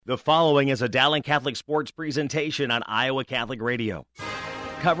The following is a Dowling Catholic sports presentation on Iowa Catholic Radio.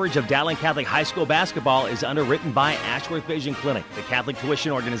 Coverage of Dowling Catholic High School basketball is underwritten by Ashworth Vision Clinic, the Catholic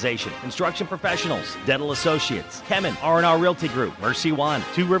Tuition Organization, Construction Professionals, Dental Associates, Kemen, R&R Realty Group, Mercy One,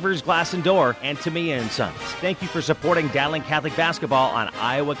 Two Rivers Glass and Door, and Tamia & Sons. Thank you for supporting Dowling Catholic basketball on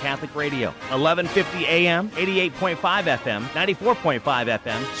Iowa Catholic Radio. 1150 AM, 88.5 FM, 94.5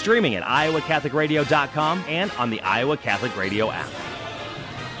 FM, streaming at iowacatholicradio.com and on the Iowa Catholic Radio app.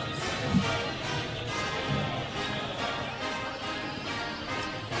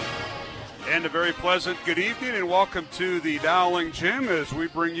 And a very pleasant good evening and welcome to the Dowling Gym as we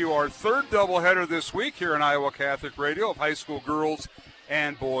bring you our third doubleheader this week here on Iowa Catholic Radio of high school girls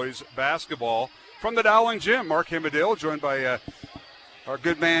and boys basketball. From the Dowling Gym, Mark Himadale joined by our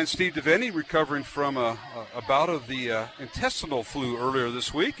good man Steve DeVenny, recovering from a bout of the intestinal flu earlier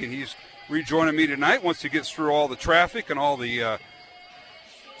this week, and he's rejoining me tonight once he gets through all the traffic and all the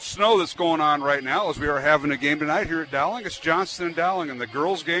snow that's going on right now as we are having a game tonight here at Dowling. It's Johnston and Dowling in the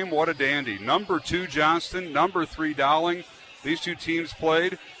girls game. What a dandy. Number 2 Johnston, number 3 Dowling. These two teams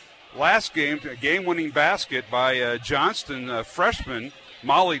played last game, a game-winning basket by Johnston freshman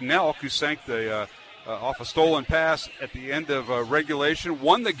Molly Nelk, who sank the off a stolen pass at the end of regulation,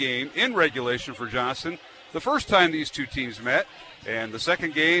 won the game in regulation for Johnston. The first time these two teams met, and the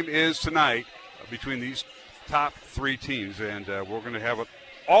second game is tonight between these top 3 teams, and we're going to have it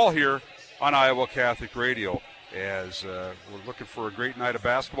all here on Iowa Catholic Radio as we're looking for a great night of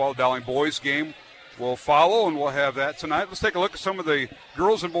basketball. The Dowling boys game will follow, and we'll have that tonight. Let's take a look at some of the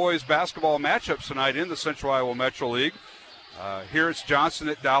girls and boys basketball matchups tonight in the Central Iowa Metro League. Here it's Johnston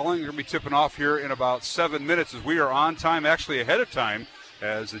at Dowling. We're going to be tipping off here in about 7 minutes as we are on time, actually ahead of time,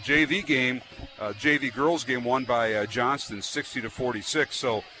 as the JV game, JV girls game won by Johnston 60-46.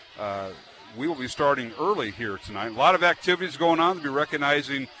 So we will be starting early here tonight. A lot of activities going on. We'll be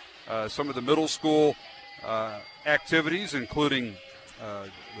recognizing some of the middle school activities, including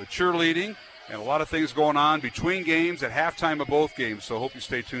the cheerleading, and a lot of things going on between games at halftime of both games. So hope you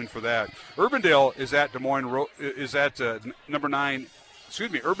stay tuned for that. Urbandale is at number 9.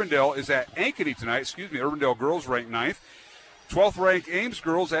 Urbandale is at Ankeny tonight. Urbandale girls ranked 9th. 12th ranked Ames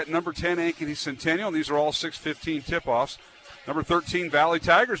girls at number 10 Ankeny Centennial. And these are all 6:15 tip-offs. Number 13, Valley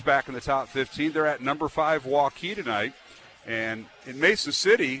Tigers back in the top 15. They're at number 5, Waukee tonight. And in Mason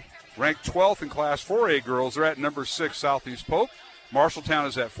City, ranked 12th in Class 4A girls, they're at number 6, Southeast Polk. Marshalltown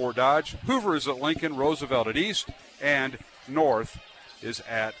is at Fort Dodge. Hoover is at Lincoln. Roosevelt at East. And North is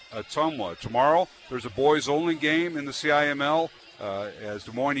at Ottumwa. Tomorrow, there's a boys-only game in the CIML as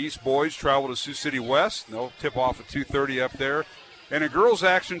Des Moines East boys travel to Sioux City West. They'll tip off at 2:30 up there. And in girls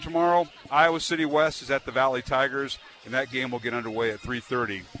action tomorrow, Iowa City West is at the Valley Tigers, and that game will get underway at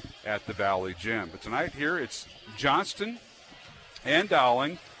 3:30 at the Valley Gym. But tonight here, it's Johnston and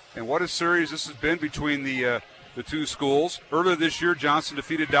Dowling, and what a series this has been between the two schools. Earlier this year, Johnston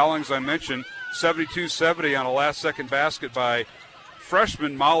defeated Dowling, as I mentioned, 72-70 on a last-second basket by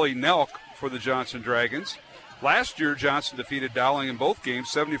freshman Molly Nelk for the Johnston Dragons. Last year, Johnston defeated Dowling in both games,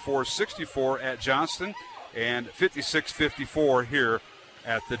 74-64 at Johnston, and 56-54 here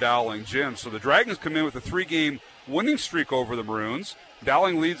at the Dowling Gym. So the Dragons come in with a 3-game winning streak over the Maroons.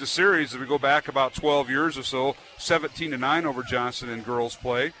 Dowling leads the series as we go back about 12 years or so, 17-9 over Johnston in girls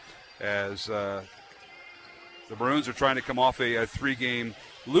play, as the Maroons are trying to come off a 3-game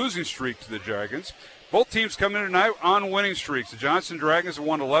losing streak to the Dragons. Both teams come in tonight on winning streaks. The Johnston Dragons have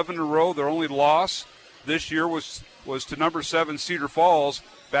won 11 in a row. Their only loss this year was to number 7 Cedar Falls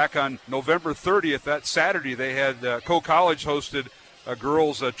back on November 30th. That Saturday they had Coe College hosted a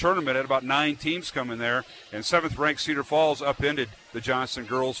girls tournament. Had about 9 teams coming there, and 7th-ranked Cedar Falls upended the Johnston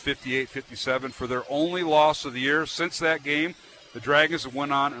girls 58-57 for their only loss of the year. Since that game, the Dragons have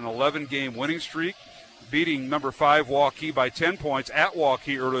went on an 11-game winning streak, beating number 5 Waukee by 10 points at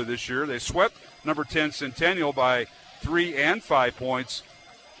Waukee earlier this year. They swept number 10 Centennial by 3 and 5 points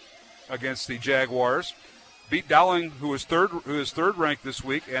against the Jaguars. Beat Dowling, who is third ranked this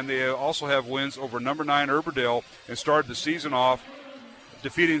week, and they also have wins over number 9 Urbandale, and started the season off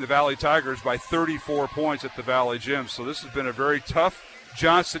defeating the Valley Tigers by 34 points at the Valley Gym. So this has been a very tough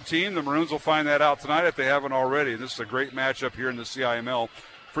Johnston team. The Maroons will find that out tonight if they haven't already. This is a great matchup here in the CIML.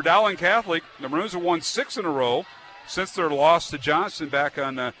 For Dowling Catholic, the Maroons have won 6 in a row since their loss to Johnston back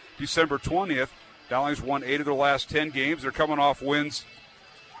on December 20th. Dowling's won 8 of their last 10 games. They're coming off wins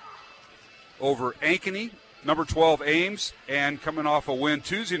over Ankeny, number 12 Ames, and coming off a win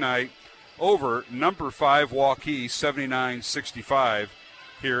Tuesday night over number 5 Waukee, 79-65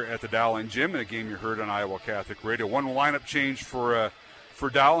 here at the Dowling Gym, in a game you heard on Iowa Catholic Radio. One lineup change for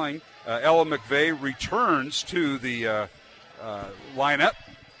Dowling. Ella McVeigh returns to the lineup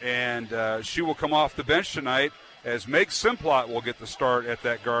and she will come off the bench tonight as Meg Simplot will get the start at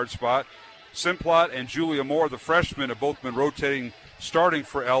that guard spot. Simplot and Julia Moore, the freshmen, have both been rotating starting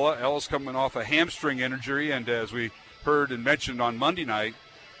for Ella. Ella's coming off a hamstring injury, and as we heard and mentioned on Monday night,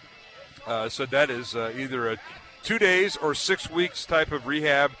 said that is either a 2 days or 6 weeks type of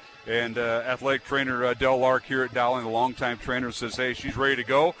rehab. And athletic trainer Del Lark here at Dowling, the longtime trainer, says, hey, she's ready to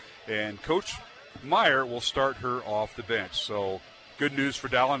go. And Coach Meyer will start her off the bench. So good news for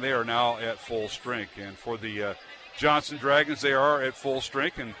Dowling. They are now at full strength. And for the Johnson Dragons, they are at full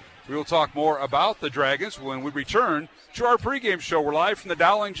strength. And we will talk more about the Dragons when we return to our pregame show. We're live from the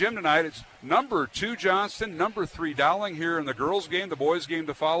Dowling Gym tonight. It's number 2 Johnston, number 3 Dowling here in the girls' game, the boys' game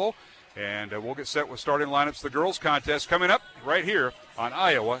to follow. And we'll get set with starting lineups. The girls' contest coming up right here on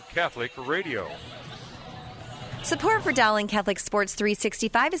Iowa Catholic Radio. Support for Dowling Catholic Sports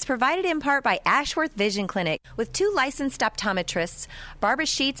 365 is provided in part by Ashworth Vision Clinic with 2 licensed optometrists, Barbara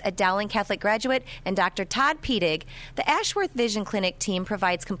Sheets, a Dowling Catholic graduate, and Dr. Todd Pedig. The Ashworth Vision Clinic team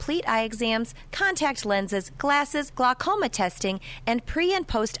provides complete eye exams, contact lenses, glasses, glaucoma testing, and pre- and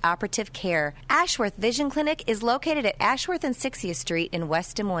post-operative care. Ashworth Vision Clinic is located at Ashworth and 60th Street in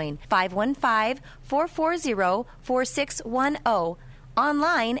West Des Moines, 515-440-4610,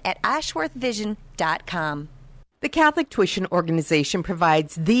 online at ashworthvision.com. The Catholic Tuition Organization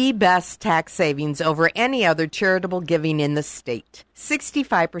provides the best tax savings over any other charitable giving in the state.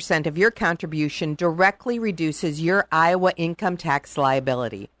 65% of your contribution directly reduces your Iowa income tax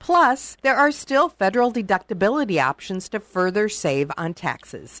liability. Plus, there are still federal deductibility options to further save on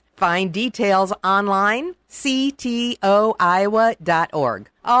taxes. Find details online, ctoiowa.org.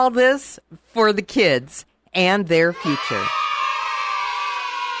 All this for the kids and their future.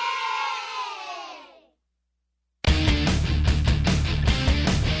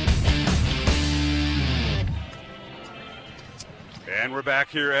 And we're back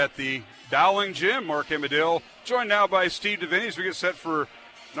here at the Dowling Gym. Mark Amadale joined now by Steve DeVinny as we get set for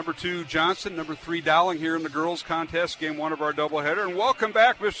number 2 Johnson, number 3 Dowling here in the girls contest, game 1 of our doubleheader. And welcome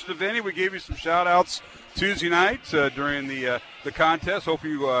back, Mr. DeVinny. We gave you some shout-outs Tuesday night during the contest. Hope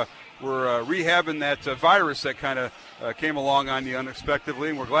you were rehabbing that virus that kind of came along on you unexpectedly.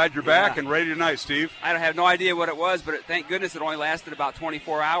 And we're glad you're back and ready tonight, Steve. I have no idea what it was, but thank goodness it only lasted about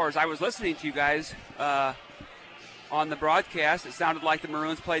 24 hours. I was listening to you guys on the broadcast. It sounded like the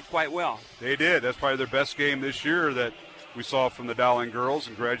Maroons played quite well. They did. That's probably their best game this year that we saw from the Dowling girls.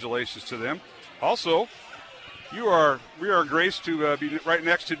 Congratulations to them. Also, we are graced to be right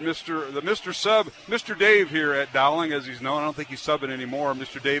next to Mr. Sub, Mr. Dave here at Dowling, as he's known. I don't think he's subbing anymore.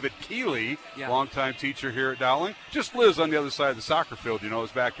 Mr. David Keeley, longtime teacher here at Dowling, just lives on the other side of the soccer field,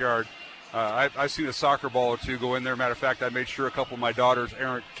 his backyard. I've seen a soccer ball or two go in there. Matter of fact, I made sure a couple of my daughter's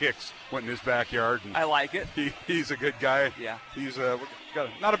errant kicks went in his backyard. And I like it. He's a good guy. Yeah. He's got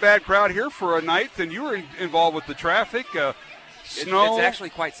not a bad crowd here for a night. And you were involved with the traffic. Snow. It's actually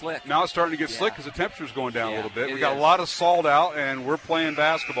quite slick. Now it's starting to get slick because the temperature's going down a little bit. We got is. a lot of salt out, and we're playing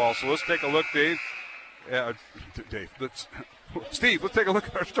basketball. So let's take a look, Dave. Steve, let's take a look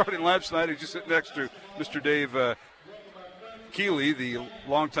at our starting lineup tonight. He's just sitting next to Mr. Dave Keeley, the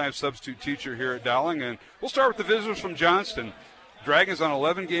longtime substitute teacher here at Dowling. And we'll start with the visitors from Johnston. Dragons on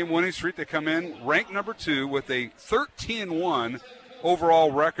 11-game winning streak. They come in ranked number 2 with a 13-1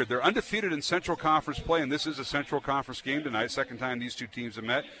 overall record. They're undefeated in Central Conference play, and this is a Central Conference game tonight. Second time these two teams have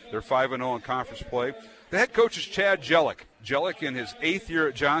met. They're 5-0 in conference play. The head coach is Chad Jellick. Jellick in his 8th year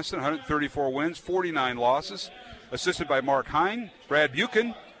at Johnston, 134 wins, 49 losses. Assisted by Mark Hine, Brad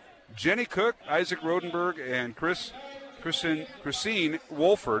Buchan, Jenny Cook, Isaac Rodenberg, and Christine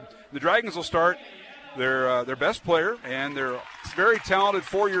Wolford. The Dragons will start their best player and their very talented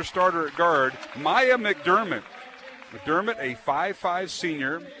 4-year starter at guard, Maya McDermott. McDermott, a 5'5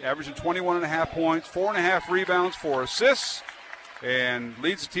 senior, averaging 21.5 points, 4.5 rebounds, 4 assists, and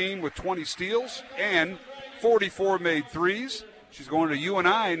leads the team with 20 steals and 44 made threes. She's going to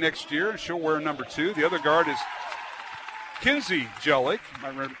UNI next year, and she'll wear number 2. The other guard is Kinsey Jellick.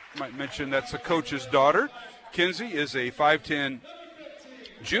 Might mention that's the coach's daughter. Kinsey is a 5'10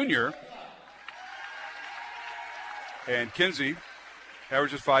 junior, and Kinsey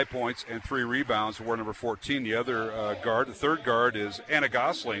averages 5 points and 3 rebounds. We're number 14. The other guard, the third guard, is Anna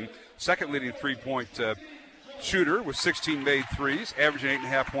Gosling, second leading three-point shooter with 16 made threes, averaging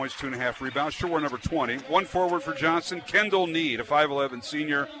 8.5 points, 2.5 rebounds. She'll wear number 20. One forward for Johnson, Kendall Need, a 5'11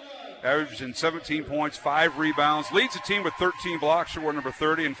 senior, averaging 17 points, 5 rebounds, leads the team with 13 blocks. She'll wear number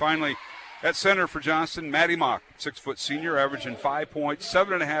 30. And finally, at center for Johnston, Maddie Mock, 6-foot senior, averaging 5 points,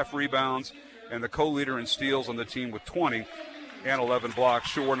 7.5 rebounds, and the co-leader in steals on the team with 20 and 11 blocks.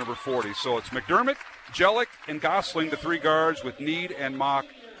 She'll wear number 40. So it's McDermott, Jellick, and Gosling, the 3 guards, with Need and Mock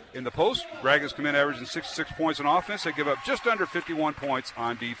in the post. Dragons come in averaging 66 points on offense. They give up just under 51 points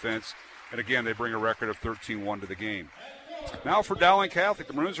on defense. And again, they bring a record of 13-1 to the game. Now for Dowling Catholic,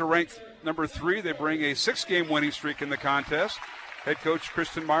 the Maroons are ranked number 3. They bring a 6-game winning streak in the contest. Head coach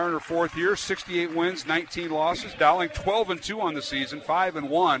Kristen Meyer in her 4th year, 68 wins, 19 losses. Dowling 12-2 on the season,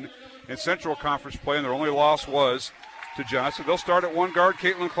 5-1 in Central Conference play, and their only loss was to Johnson. They'll start at one guard,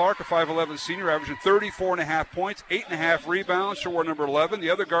 Caitlin Clark, a 5'11 senior, averaging 34.5 points, 8.5 rebounds. She'll wear number 11. The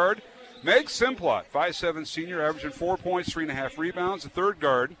other guard, Meg Simplot, 5'7 senior, averaging 4 points, 3.5 rebounds. The third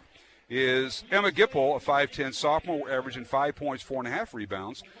guard is Emma Gipple, a 5'10 sophomore, averaging 5 points, 4.5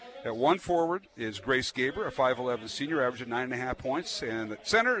 rebounds. At one forward is Grace Gaber, a 5'11 senior, averaging 9.5 points. And the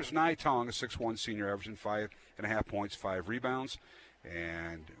center is Nai Tong, a 6'1 senior, averaging 5.5 points, 5 rebounds.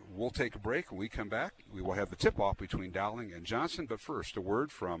 And we'll take a break. When we come back, we will have the tip-off between Dowling and Johnson. But first, a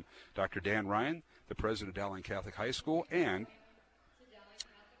word from Dr. Dan Ryan, the president of Dowling Catholic High School, and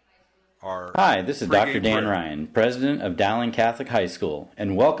Hi, this is Dr. Dan Ryan, president of Dowling Catholic High School,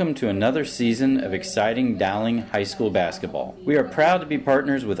 and welcome to another season of exciting Dowling High School basketball. We are proud to be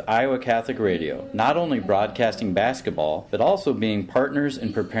partners with Iowa Catholic Radio, not only broadcasting basketball, but also being partners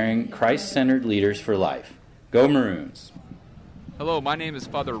in preparing Christ-centered leaders for life. Go Maroons! Hello, my name is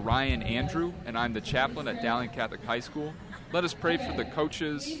Father Ryan Andrew, and I'm the chaplain at Dowling Catholic High School. Let us pray for the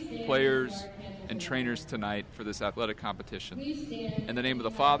coaches, players, and trainers tonight for this athletic competition. In the name of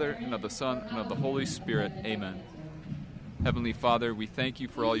the Father, and of the Son, and of the Holy Spirit, amen. Heavenly Father, we thank you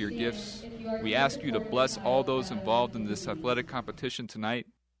for all your gifts. We ask you to bless all those involved in this athletic competition tonight.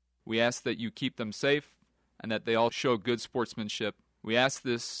 We ask that you keep them safe, and that they all show good sportsmanship. We ask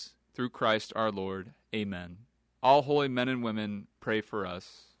this through Christ our Lord, amen. All holy men and women, pray for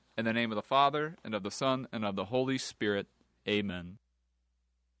us. In the name of the Father, and of the Son, and of the Holy Spirit, amen.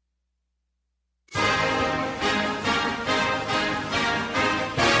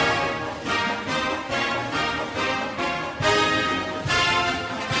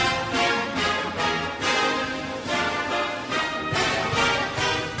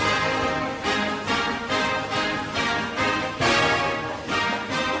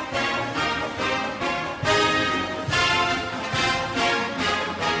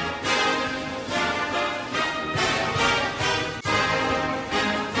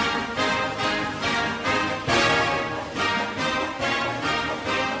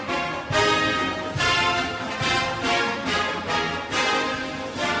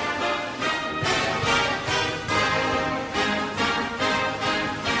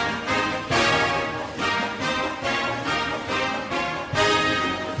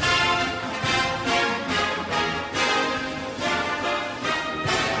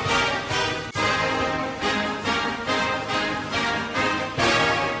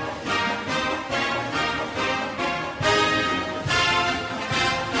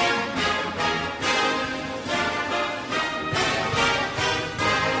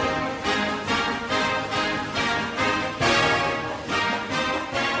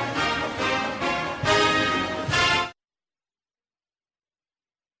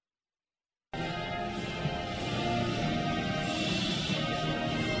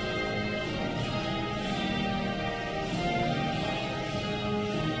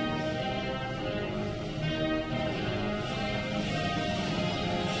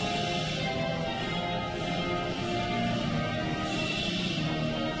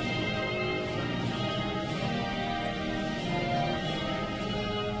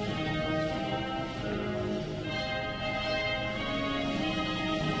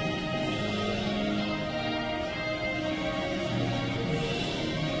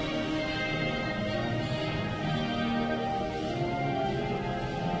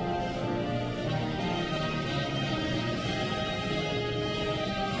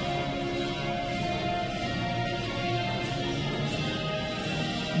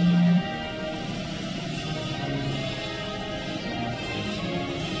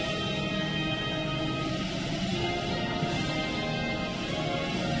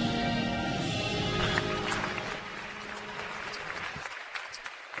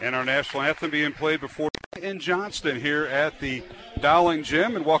 And our national anthem being played before in Johnston here at the Dowling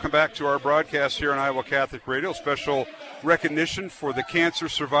Gym. And welcome back to our broadcast here on Iowa Catholic Radio. Special recognition for the cancer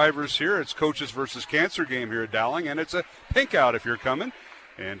survivors here. It's Coaches versus Cancer game here at Dowling, and it's a pink out if you're coming.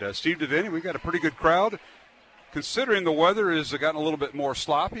 And Steve DeVinny, we've got a pretty good crowd. Considering the weather has gotten a little bit more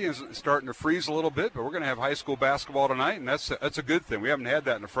sloppy, it's starting to freeze a little bit, but we're going to have high school basketball tonight, and that's a good thing. We haven't had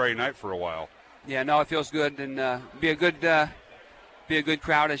that in a Friday night for a while. Yeah, no, it feels good, and be a good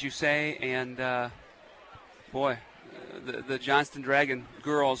crowd, as you say. And the Johnston Dragon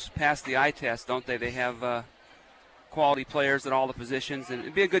girls passed the eye test, don't they? They have quality players at all the positions, and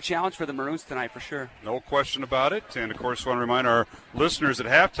it'd be a good challenge for the Maroons tonight for sure. No question about it. And, of course, I want to remind our listeners at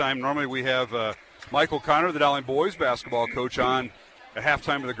halftime, normally we have Michael Connor, the Dowling boys basketball coach, on at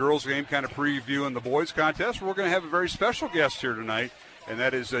halftime of the girls game, kind of previewing the boys contest. We're going to have a very special guest here tonight, and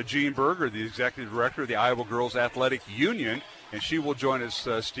that is Jean Berger, the executive director of the Iowa Girls Athletic Union, and she will join us,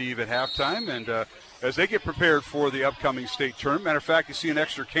 Steve, at halftime. And as they get prepared for the upcoming state tournament. Matter of fact, you see an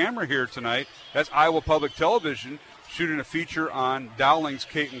extra camera here tonight. That's Iowa Public Television shooting a feature on Dowling's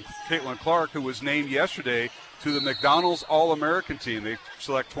Caitlin Clark, who was named yesterday to the McDonald's All-American team. They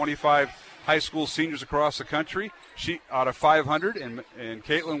select 25 high school seniors across the country. She out of 500, and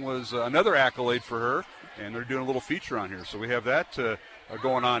Caitlin was another accolade for her, and they're doing a little feature on here. So we have that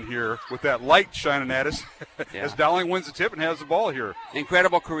going on here with that light shining at us as Dowling wins the tip and has the ball here.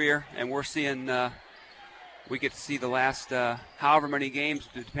 Incredible career, and we're seeing we get to see the last however many games,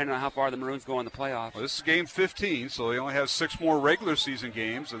 depending on how far the Maroons go in the playoffs. Well, this is game 15, so they only have 6 more regular season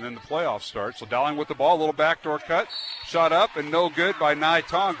games, and then the playoffs start. So Dowling with the ball, a little backdoor cut, shot up, and no good by Nai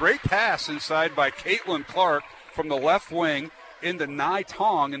Tong. Great pass inside by Caitlin Clark from the left wing into Nai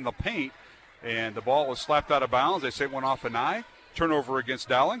Tong in the paint, and the ball was slapped out of bounds. They say it went off of Nai. Turnover against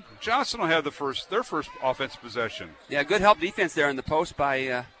Dowling. Johnston will have their first offensive possession. Yeah, good help defense there in the post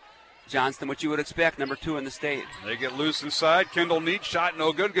by Johnston, which you would expect, number 2 in the state. They get loose inside. Kendall Neat shot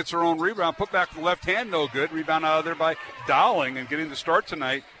no good, gets her own rebound. Put back with the left hand, no good. Rebound out of there by Dowling, and getting the start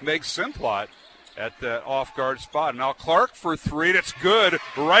tonight, Meg Simplot at the off-guard spot. Now Clark for 3, that's good.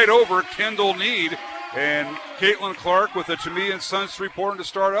 Right over Kendall Neat. And Caitlin Clark with a Chemie and Sons three-pointer to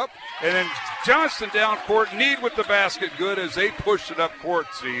start up. And then Johnston down court. Need with the basket, good as they push it up court,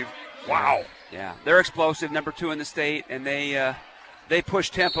 Steve. Wow. Yeah, they're explosive, number 2 in the state, and they push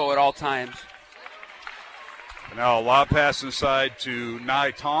tempo at all times. And now a lob pass inside to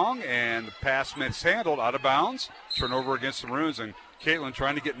Nai Tong, and the pass mishandled out of bounds. Turnover against the Maroons, and Caitlin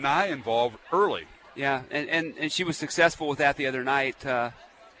trying to get Nai involved early. Yeah, and she was successful with that the other night.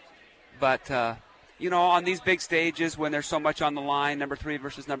 But you know, on these big stages when there's so much on the line, number 3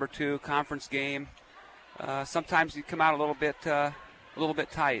 versus number 2, conference game, sometimes you come out a little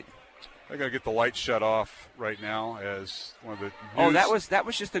bit tight. I got to get the lights shut off right now as one of the news. Oh, that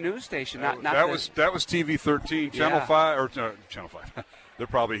was just the news station, that was TV 13, Channel 5 or no, Channel 5. They're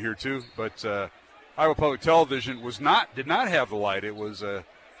probably here too, but Iowa Public Television did not have the light. It was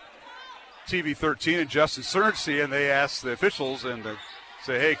TV 13 and Justin Cerncy, and they asked the officials and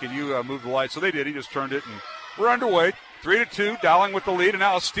say, hey, can you move the light? So they did. He just turned it, and we're underway. 3-2, Dowling with the lead, and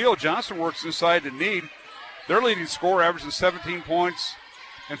now a steal. Johnston works inside to Need. Their leading scorer averaging 17 points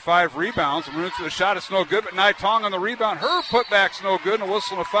and 5 rebounds. The Maroons with a shot, it's no good, but Nai Tong on the rebound. Her putback's no good, and a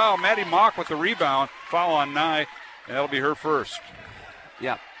whistle and a foul. Maddie Mock with the rebound. Foul on Nai, and that'll be her first.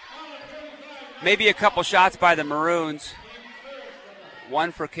 Yeah. Maybe a couple shots by the Maroons.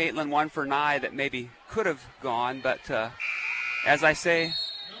 One for Caitlin, one for Nai that maybe could have gone, but as I say,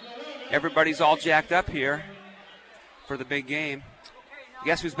 everybody's all jacked up here for the big game.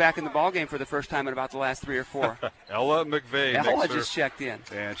 Guess who's back in the ball game for the first time in about the last 3 or 4? Ella McVeigh. Ella just checked in.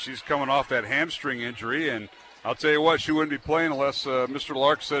 And she's coming off that hamstring injury, and I'll tell you what, she wouldn't be playing unless Mr.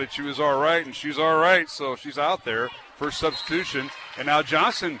 Lark said that she was all right, and she's all right, so she's out there. First substitution. And now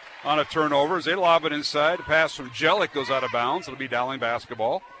Johnson on a turnover as they lob it inside. The pass from Jellick goes out of bounds. It'll be Dowling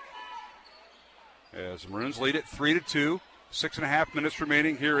basketball. As the Maroons lead it 3-2. 6.5 minutes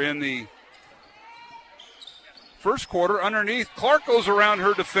remaining here in the first quarter. Underneath, Clark goes around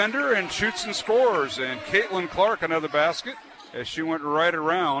her defender and shoots and scores. And Caitlin Clark another basket as she went right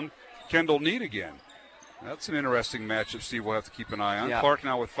around Kendall Need again. That's an interesting matchup Steve will have to keep an eye on. Yeah. Clark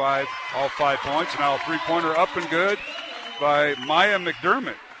now with all 5 points. Now a three-pointer up and good by Maya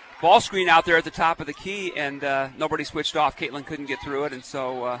McDermott. Ball screen out there at the top of the key, and nobody switched off. Caitlin couldn't get through it, and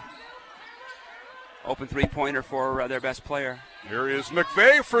so open three-pointer for their best player. Here is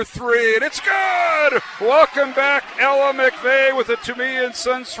McVeigh for 3, and it's good! Welcome back, Ella McVeigh with a Chemie and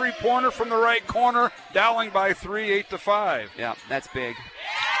Sons three-pointer from the right corner. Dowling by 3, 8-5. Yeah, that's big.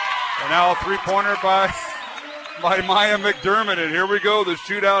 And now a three-pointer by Maya McDermott, and here we go. The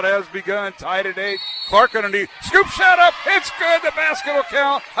shootout has begun, tied at 8. Clark underneath, scoop shot up, it's good, the basket will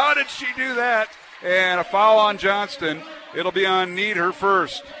count. How did she do that? And a foul on Johnston. It'll be on Need, her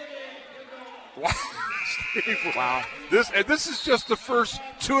first. Wow. Steve, wow. This is just the first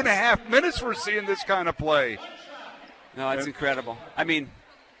 2.5 minutes we're seeing this kind of play. No, it's incredible. I mean,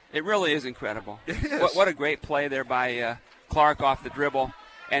 it really is incredible. It is. What a great play there by Clark off the dribble.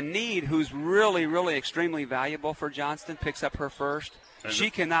 And Need, who's really, really extremely valuable for Johnston, picks up her first. She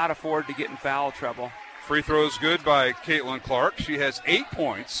cannot afford to get in foul trouble. Free throw is good by Caitlin Clark. She has 8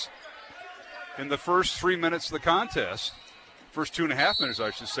 points. in the first 3 minutes of the contest. First 2.5 minutes,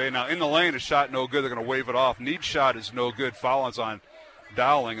 I should say. Now, in the lane, a shot no good. They're going to wave it off. Need's shot is no good. Foul is on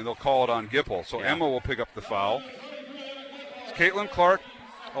Dowling, and they'll call it on Gipple. So Emma will pick up the foul. It's Caitlin Clark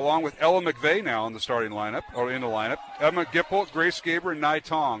along with Ella McVeigh now in the starting lineup, or in the lineup. Emma Gipple, Grace Gaber, and Nye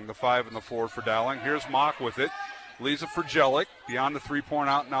Tong, the 5 and the 4 for Dowling. Here's Mock with it. Lisa Fragelic beyond the three-point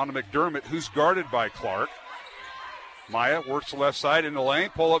out now to McDermott, who's guarded by Clark. Maya works the left side in the lane.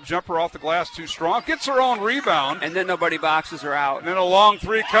 Pull-up jumper off the glass too strong. Gets her own rebound. And then nobody boxes her out. And then a long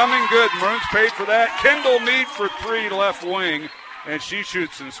three coming. Good. Maroons paid for that. Kendall Mead for 3 left wing. And she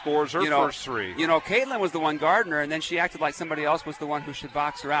shoots and scores her first 3. Caitlin was the one guarding her, and then she acted like somebody else was the one who should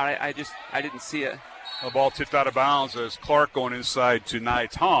box her out. I didn't see it. The ball tipped out of bounds as Clark going inside to Nye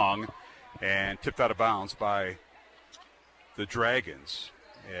Tong. And tipped out of bounds by the Dragons.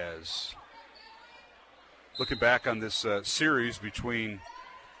 As looking back on this series between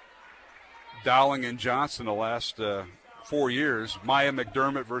Dowling and Johnson the last 4 years, Maya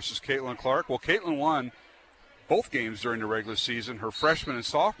McDermott versus Caitlin Clark. Well, Caitlin won both games during the regular season. Her freshman and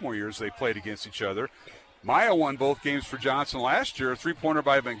sophomore years, they played against each other. Maya won both games for Johnson last year. A three-pointer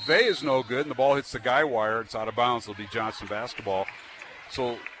by McVeigh is no good, and the ball hits the guy wire. It's out of bounds. It'll be Johnson basketball.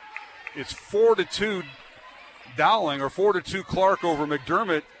 So it's 4-2 Dowling, or 4-2 Clark over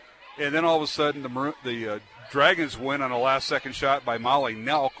McDermott. And then all of a sudden, the Dragons win on a last-second shot by Molly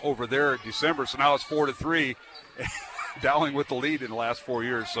Nelk over there at December. So now it's 4-3. Dowling with the lead in the last 4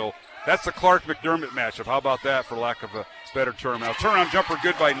 years. So that's the Clark-McDermott matchup. How about that, for lack of a better term? Now, turnaround jumper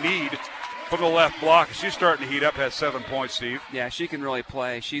good by Need from the left block. She's starting to heat up, has 7 points, Steve. Yeah, she can really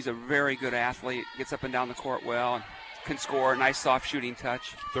play. She's a very good athlete, gets up and down the court well, and can score. Nice soft shooting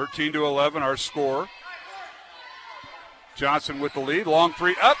touch. 13-11, our score. Johnson with the lead. Long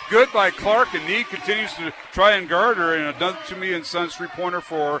three up. Good by Clark, and Need continues to try and guard her. And a Dunsany and Sons three-pointer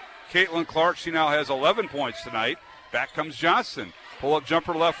for Caitlin Clark. She now has 11 points tonight. Back comes Johnson. Pull-up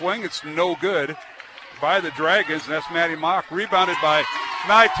jumper left wing. It's no good by the Dragons, and that's Maddie Mock. Rebounded by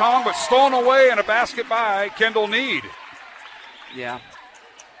Nye Tong, but stolen away, and a basket by Kendall Need. Yeah.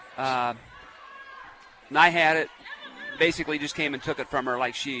 Nye had it. Basically just came and took it from her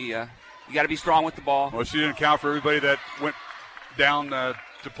like she you got to be strong with the ball. Well, she didn't account for everybody that went down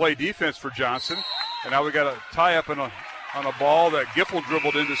to play defense for Johnson. And now we got a tie-up on a ball that Gipple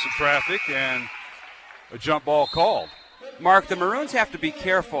dribbled into some traffic, and a jump ball called. Mark, the Maroons have to be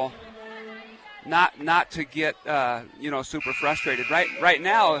careful not to get super frustrated. Right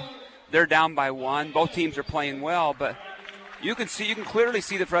now, they're down by 1. Both teams are playing well, but you can clearly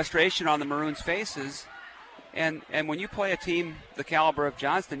see the frustration on the Maroons' faces. And when you play a team the caliber of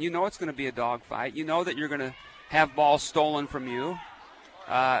Johnston, you know it's going to be a dogfight. You know that you're going to have balls stolen from you.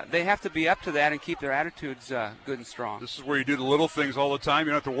 They have to be up to that and keep their attitudes good and strong. This is where you do the little things all the time.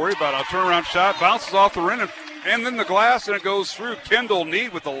 You don't have to worry about it. A turnaround shot, bounces off the rim, and then the glass, and it goes through. Kendall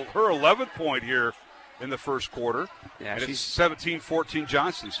Need with her 11th point here in the first quarter. Yeah, and it's 17-14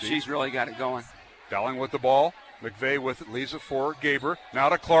 Johnson, Steve. She's really got it going. Dowling with the ball. McVeigh with it, leaves it for Gaber. Now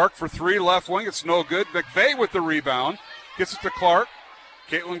to Clark for 3, left wing. It's no good. McVeigh with the rebound. Gets it to Clark.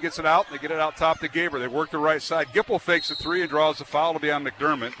 Caitlin gets it out. They get it out top to Gaber. They work the right side. Gipple fakes a 3 and draws the foul to be on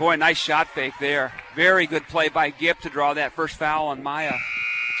McDermott. Boy, nice shot fake there. Very good play by Gip to draw that first foul on Maya.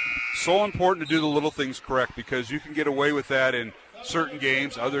 So important to do the little things correct, because you can get away with that in certain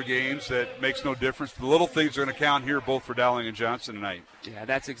games, other games, that makes no difference. The little things are going to count here, both for Dowling and Johnson tonight. Yeah,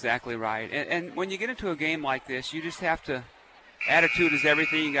 that's exactly right. And when you get into a game like this, you just have to – attitude is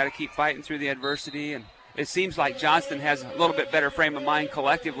everything. You got to keep fighting through the adversity. And it seems like Johnston has a little bit better frame of mind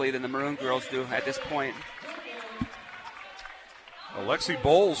collectively than the Maroon girls do at this point. Alexi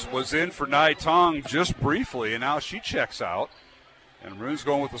Bowles was in for Nye Tong just briefly, and now she checks out. And Maroon's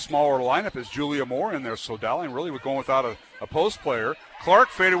going with a smaller lineup as Julia Moore in there. So Dowling really was going without a post player. Clark,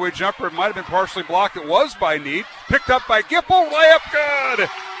 fadeaway jumper. It might have been partially blocked. It was by Need. Picked up by Gipple. Layup good.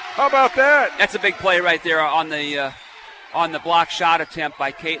 How about that? That's a big play right there on the block shot attempt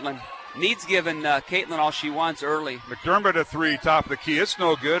by Caitlin. Need's given Caitlin all she wants early. McDermott a 3, top of the key. It's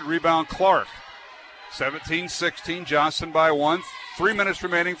no good. Rebound Clark. 17-16. Johnson by 1. 3 minutes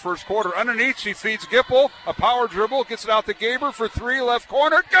remaining first quarter. Underneath, she feeds Gipple. A power dribble. Gets it out to Gaber for 3, left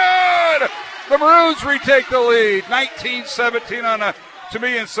corner. Good! The Maroons retake the lead. 19-17 on a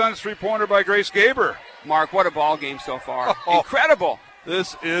Toomey and Sons three-pointer by Grace Gaber. Mark, what a ball game so far. Incredible.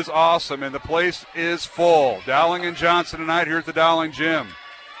 This is awesome, and the place is full. Dowling and Johnson tonight here at the Dowling Gym.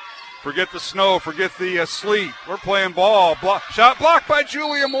 Forget the snow. Forget the sleet. We're playing ball. Shot blocked by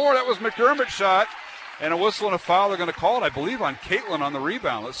Julia Moore. That was McDermott's shot. And a whistle and a foul. They're going to call it, I believe, on Caitlin on the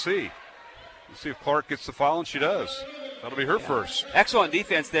rebound. Let's see. Let's see if Clark gets the foul, and she does. That'll be her first. Excellent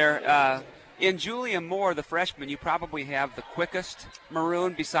defense there. In Julia Moore, the freshman, you probably have the quickest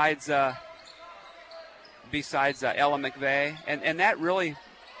Maroon besides Ella McVeigh, and that really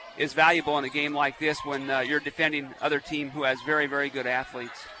is valuable in a game like this when you're defending other team who has very, very good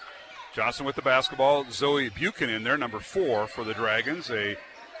athletes. Johnson with the basketball. Zoe Buchanan there, number 4 for the Dragons, a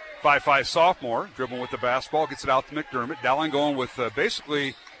 5'5" sophomore, dribbling with the basketball, gets it out to McDermott. Dowling going with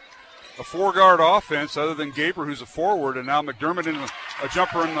basically a 4-guard offense other than Gaber, who's a forward, and now McDermott in a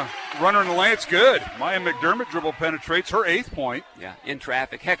jumper and the runner in the lane. It's good. Maya McDermott dribble penetrates her 8th point. Yeah, in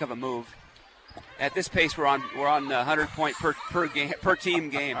traffic. Heck of a move. At this pace, we're on 100-point per team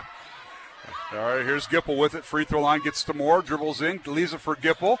game. All right, here's Gipple with it. Free throw line, gets to Moore, dribbles in, leaves it for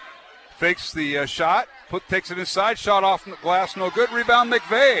Gipple. Fakes the shot, takes it inside, shot off the glass, no good. Rebound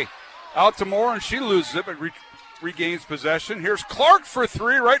McVeigh. Out to Moore, and she loses it, but regains possession. Here's Clark for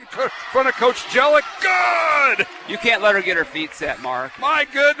 3, right in front of Coach Jellick. Good! You can't let her get her feet set, Mark. My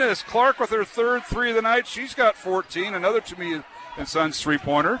goodness, Clark with her 3rd 3 of the night. She's got 14. Another Toomey and Sons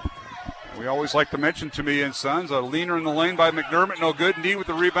 3-pointer. We always like to mention Toomey and Sons. A leaner in the lane by McDermott, no good. Need with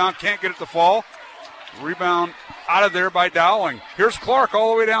the rebound, can't get it to fall. Rebound out of there by Dowling. Here's Clark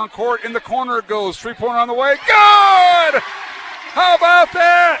all the way down court. In the corner it goes. 3-pointer on the way. Good! How about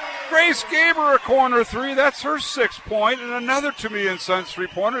that? Grace Gaber a corner 3. That's her 6th point. And another Toomey and Sons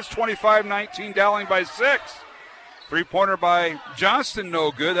 3-pointer. It's 25-19. Dowling by 6. 3-pointer by Johnston,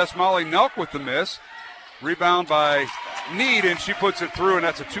 no good. That's Molly Nelk with the miss. Rebound by Need, and she puts it through, and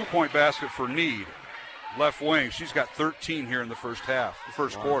that's a 2-point basket for Need. Left wing. She's got 13 here in the first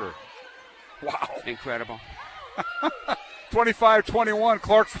quarter. Wow. Incredible. 25-21.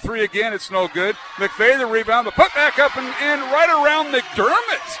 Clark for 3 again. It's no good. McVeigh the rebound. The put back up and in right around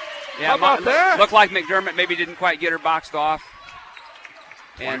McDermott. Yeah, how about that? Looked like McDermott maybe didn't quite get her boxed off.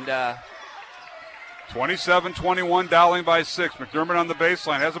 And 27-21, Dowling by 6. McDermott on the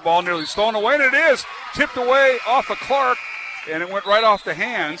baseline. Has the ball nearly stolen away, and it is tipped away off of Clark, and it went right off the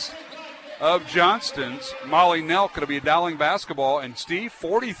hands of Johnston's Molly Nelk. It'll be a Dowling basketball. And, Steve,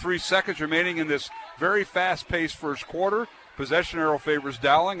 43 seconds remaining in this very fast-paced first quarter. Possession arrow favors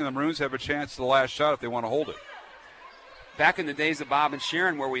Dowling, and the Maroons have a chance to the last shot if they want to hold it. Back in the days of Bob and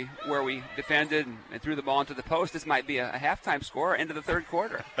Sharon where we defended and threw the ball into the post, this might be a halftime score into the third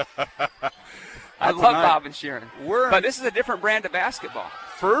quarter. I love Bob and Sharon. But this is a different brand of basketball.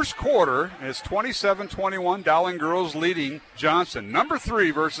 First quarter is 27-21. Dowling girls leading Johnson. Number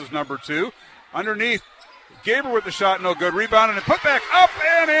 3 versus number 2. Underneath, Gaber with the shot, no good. Rebound and put back up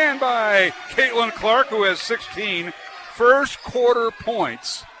and in by Caitlin Clark, who has 16 first quarter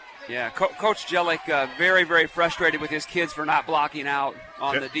points. Yeah, Coach Jellick very, very frustrated with his kids for not blocking out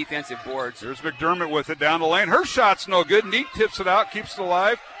on the defensive boards. There's McDermott with it down the lane. Her shot's no good. Neat tips it out, keeps it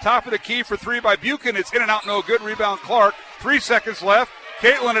alive. Top of the key for 3 by Buchanan. It's in and out, no good. Rebound Clark. 3 seconds left.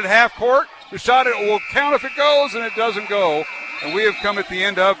 Caitlin at half court. The shot, it will count if it goes, and it doesn't go. And we have come at the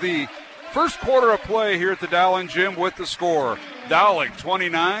end of the first quarter of play here at the Dowling Gym with the score. Dowling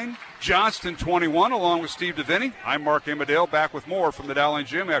 29, Johnston 21, along with Steve DeVinny. I'm Mark Amadale, back with more from the Dowling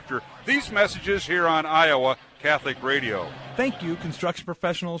Gym after these messages here on Iowa Catholic Radio. Thank you, construction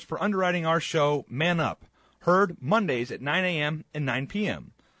professionals, for underwriting our show, Man Up, heard Mondays at 9 a.m. and 9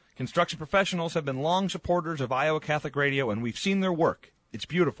 p.m. Construction professionals have been long supporters of Iowa Catholic Radio, and we've seen their work. It's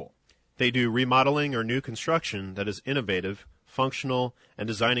beautiful. They do remodeling or new construction that is innovative, functional, and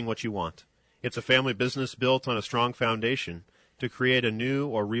designing what you want. It's a family business built on a strong foundation to create a new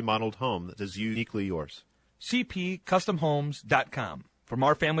or remodeled home that is uniquely yours. CPCustomHomes.com. From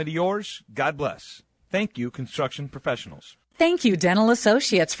our family to yours, God bless. Thank you, construction professionals. Thank you, Dental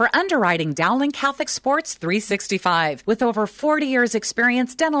Associates, for underwriting Dowling Catholic Sports 365. With over 40 years'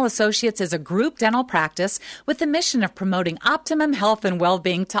 experience, Dental Associates is a group dental practice with the mission of promoting optimum health and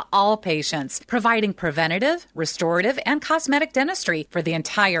well-being to all patients, providing preventative, restorative, and cosmetic dentistry for the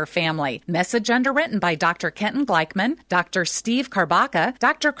entire family. Message underwritten by Dr. Kenton Gleichman, Dr. Steve Karbaka,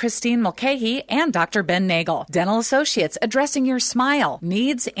 Dr. Christine Mulcahy, and Dr. Ben Nagel. Dental Associates, addressing your smile,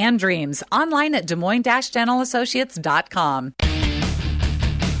 needs, and dreams. Online at DesMoines-DentalAssociates.com.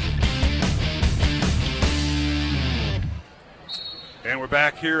 And we're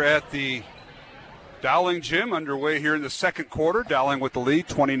back here at the Dowling Gym, underway here in the second quarter. Dowling with the lead,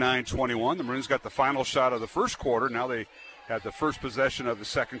 29-21. The Maroons got the final shot of the first quarter. Now they have the first possession of the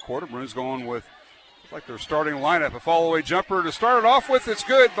second quarter. Maroons going with, like their starting lineup, a fall-away jumper to start it off with. It's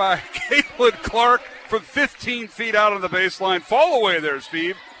good by Caitlin Clark from 15 feet out on the baseline. Fall away there,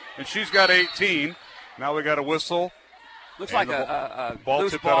 Steve, and she's got 18. Now we got a whistle. Looks like a ball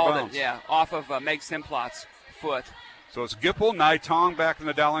loose tipped ball out of bounds. off of Meg Simplot's foot. So it's Gipple, Nai Tong back in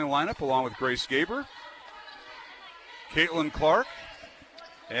the Dowling lineup along with Grace Gaber. Caitlin Clark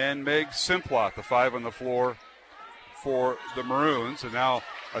and Meg Simplot, the 5 on the floor for the Maroons. And now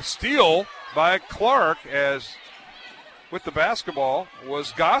a steal by Clark, as with the basketball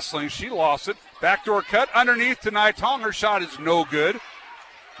was Gosling. She lost it. Backdoor cut underneath to Nai Tong. Her shot is no good.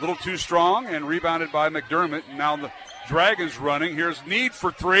 A little too strong and rebounded by McDermott. And now the Dragons running. Here's Need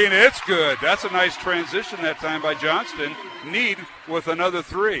for 3, and it's good. That's a nice transition that time by Johnston. Need with another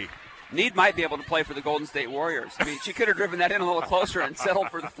 3. Need might be able to play for the Golden State Warriors. I mean, she could have driven that in a little closer and settled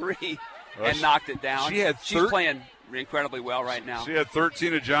for the 3 and knocked it down. She's playing incredibly well right now. She had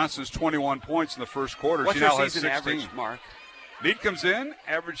 13 of Johnson's 21 points in the first quarter. What's she her now has season 16. average, Mark? Need comes in,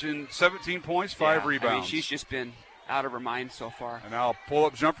 averaging 17 points, 5 rebounds. I mean, she's just been out of her mind so far. And now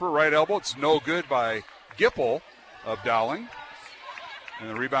pull-up jumper, right elbow. It's no good by Gipple of Dowling. And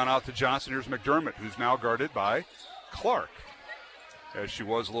the rebound out to Johnson. Here's McDermott, who's now guarded by Clark, as she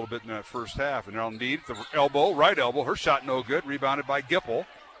was a little bit in that first half. And now Need, the elbow, right elbow. Her shot no good, rebounded by Gipple.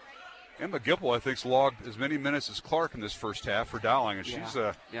 Emma Gipple, I think, logged as many minutes as Clark in this first half for Dowling, and she's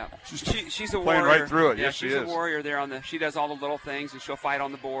a playing warrior. Right through it. Yeah, yes, she's a warrior there she does all the little things, and she'll fight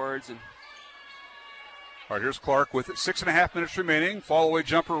on the boards. And all right, here's Clark with it. 6.5 minutes remaining. Fall away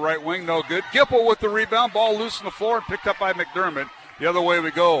jumper, right wing, no good. Gipple with the rebound, ball loose on the floor and picked up by McDermott. The other way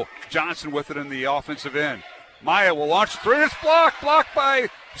we go. Johnson with it in the offensive end. Maya will launch the 3. It's blocked by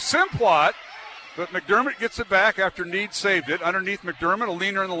Simplot. But McDermott gets it back after Need saved it. Underneath McDermott, a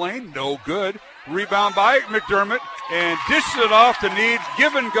leaner in the lane, no good. Rebound by McDermott and dishes it off to Need.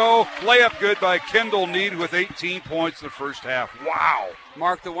 Give and go. Layup good by Kendall Need with 18 points in the first half. Wow.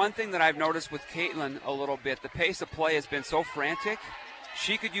 Mark, the one thing that I've noticed with Caitlin a little bit, the pace of play has been so frantic.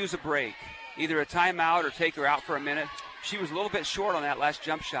 She could use a break, either a timeout or take her out for a minute. She was a little bit short on that last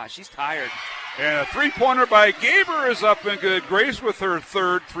jump shot. She's tired. And a three-pointer by Gaber is up and good. Grace with her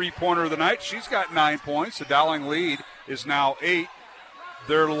third three-pointer of the night. She's got 9 points. The Dowling lead is now 8.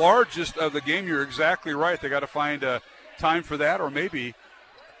 Their largest of the game. You're exactly right. They got to find a time for that, or maybe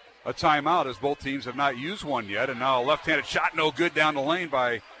a timeout, as both teams have not used one yet. And now a left-handed shot, no good down the lane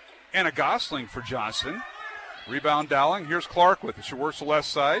by Anna Gosling for Johnson. Rebound Dowling. Here's Clark with it. She works the left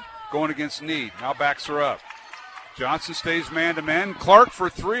side, going against Need. Now backs her up. Johnson stays man-to-man. Clark for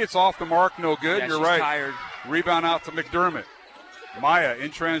 3. It's off the mark. No good. Yeah, You're she's right. Tired. Rebound out to McDermott. Maya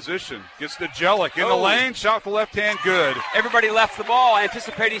in transition. Gets to Jellick in the lane. Shot for left hand. Good. Everybody left the ball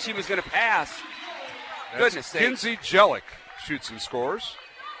anticipating she was going to pass. Goodness sake. Kinsey Jellick shoots and scores.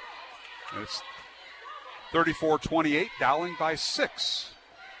 And it's 34-28. Dowling by 6.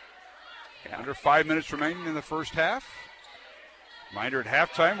 Yeah. Under 5 minutes remaining in the first half. Reminder, at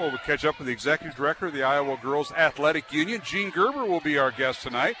halftime, we'll catch up with the executive director of the Iowa Girls Athletic Union. Gene Gerber will be our guest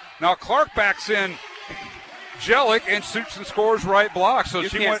tonight. Now Clark backs in Jellick and shoots and scores right block. So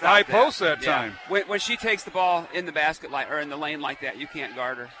she went high post that time. When she takes the ball in the basket or in the lane like that, you can't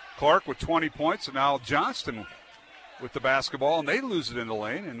guard her. Clark with 20 points, and now Johnston with the basketball, and they lose it in the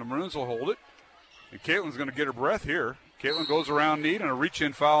lane, and the Maroons will hold it. And Caitlin's going to get her breath here. Caitlin goes around Need, and a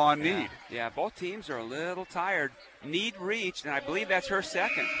reach-in foul on Need. Yeah, both teams are a little tired. Need reached, and I believe that's her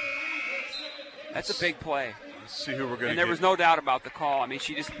second. That's a big play. Let's see who we're going to get. And there was no doubt about the call. I mean,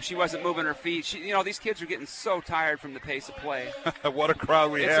 she wasn't moving her feet. These kids are getting so tired from the pace of play. What a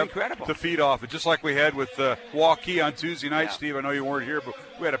crowd we have incredible to feed off it. Just like we had with Waukee on Tuesday night, Steve. I know you weren't here, but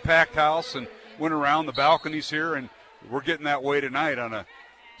we had a packed house and went around the balconies here, and we're getting that way tonight on a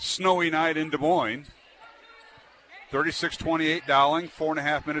snowy night in Des Moines. 36-28 Dowling,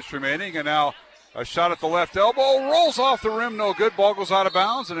 4.5 minutes remaining, and now a shot at the left elbow, rolls off the rim, no good. Ball goes out of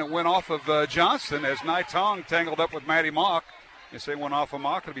bounds, and it went off of Johnston as Nai Tong tangled up with Maddie Mock. They say went off of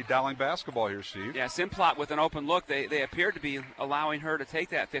Mock. It'll be Dowling basketball here, Steve. Yeah, Simplot with an open look. They appeared to be allowing her to take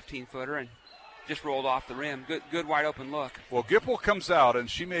that 15-footer and just rolled off the rim. Good wide open look. Well, Gipple comes out, and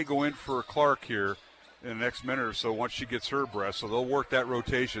she may go in for Clark here in the next minute or so once she gets her breath. So they'll work that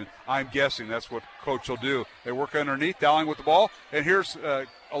rotation. I'm guessing that's what Coach will do. They work underneath, Dowling with the ball. And here's a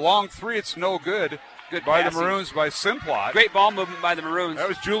long 3. It's no good. Good by passing. The Maroons by Simplot. Great ball movement by the Maroons. That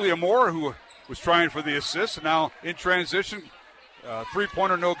was Julia Moore who was trying for the assist. And now in transition,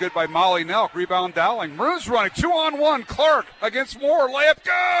 three-pointer no good by Molly Nelk. Rebound Dowling. Maroons running 2-on-1. Clark against Moore. Layup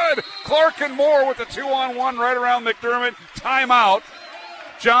good. Clark and Moore with the 2-on-1 right around McDermott. Timeout.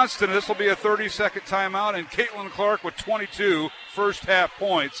 Johnston, this will be a 30-second timeout, and Caitlin Clark with 22 first-half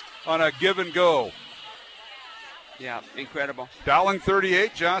points on a give and go. Yeah, incredible. Dowling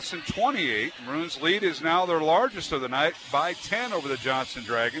 38, Johnston 28. Maroons' lead is now their largest of the night by 10 over the Johnston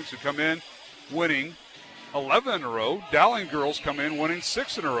Dragons, who come in winning 11 in a row. Dowling girls come in winning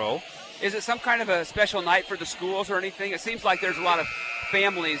 6 in a row. Is it some kind of a special night for the schools or anything? It seems like there's a lot of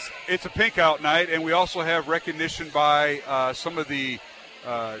families. It's a pink out night, and we also have recognition by some of the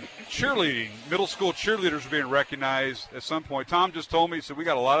cheerleading. Middle school cheerleaders are being recognized at some point. Tom just told me, he said, we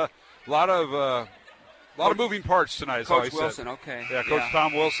got a lot of moving parts tonight. Coach Wilson, okay. Yeah, Coach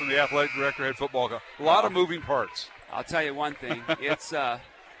Tom Wilson, the athletic director, head football coach. A lot of moving parts. I'll tell you one thing. It's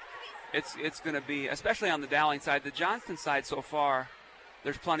going to be, especially on the Dowling side, the Johnston side so far,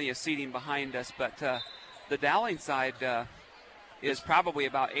 there's plenty of seating behind us, but the Dowling side is probably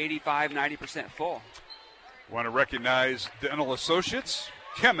about 85-90% full. Want to recognize Dental Associates,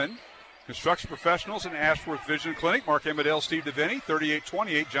 Kemen, Construction Professionals, and Ashworth Vision Clinic. Mark Emmerdale, Steve DeVinny,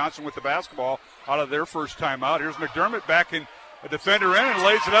 38-28. Johnson with the basketball out of their first time out. Here's McDermott backing a defender in and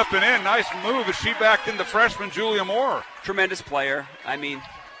lays it up and in. Nice move as she backed in the freshman, Julia Moore. Tremendous player. I mean,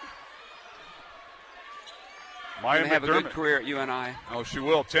 Maya McDermott have a good career at UNI. Oh, she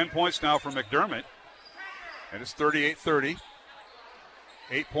will. 10 points now for McDermott. And it's 38-30.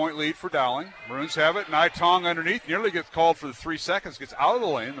 8-point lead for Dowling. Maroons have it. Nai Tong underneath. Nearly gets called for the 3 seconds. Gets out of the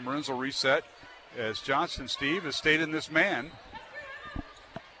lane. The Maroons will reset as Johnston, Steve, has stayed in this man.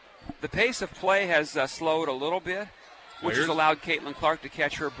 The pace of play has slowed a little bit, which has allowed Caitlin Clark to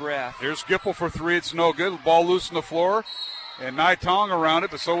catch her breath. Here's Gipple for 3. It's no good. Ball loose on the floor. And Nai Tong around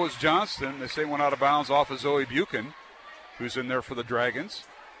it, but so was Johnston. They say went out of bounds off of Zoe Buchan, who's in there for the Dragons.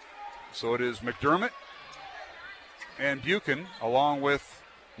 So it is McDermott and Buchan, along with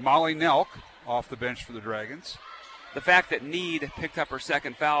Molly Nelk, off the bench for the Dragons. The fact that Need picked up her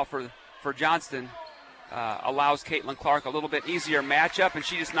second foul for Johnston allows Caitlin Clark a little bit easier matchup, and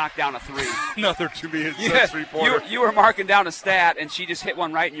she just knocked down a 3. Another three-pointer. You were marking down a stat, and she just hit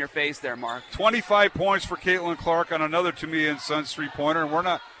one right in your face there, Mark. 25 points for Caitlin Clark on another Tamia and Sons three-pointer,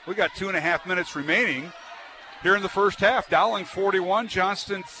 and we got 2.5 minutes remaining here in the first half. Dowling 41,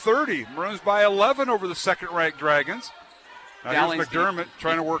 Johnston 30. Maroons by 11 over the second-ranked Dragons. Now here's McDermott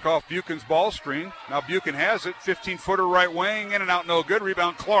trying to work off Buchan's ball screen. Now Buchan has it. 15-footer right wing, in and out, no good.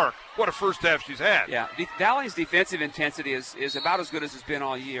 Rebound Clark. What a first half she's had. Yeah, Dowling's defensive intensity is about as good as it's been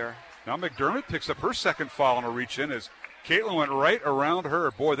all year. Now McDermott picks up her second foul on a reach-in as Caitlin went right around her.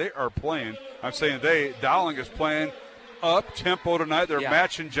 Boy, they are playing. I'm saying Dowling is playing up-tempo tonight. They're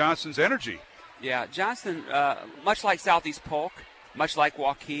matching Johnston's energy. Yeah, Johnston, much like Southeast Polk, much like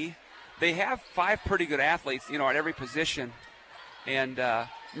Waukee, they have 5 pretty good athletes, at every position. And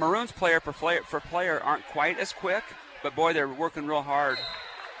Maroons player for player aren't quite as quick, but boy, they're working real hard.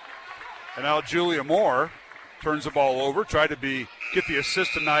 And now Julia Moore turns the ball over, tried to get the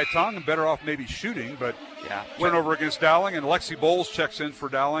assist to Nai Tong, and better off maybe shooting, but turnover against Dowling, and Lexi Bowles checks in for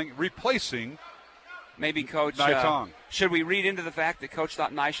Dowling, replacing maybe Coach Nai Tong. Should we read into the fact that Coach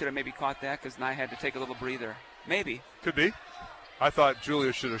thought Nai should have maybe caught that because Nai had to take a little breather? Maybe. Could be. I thought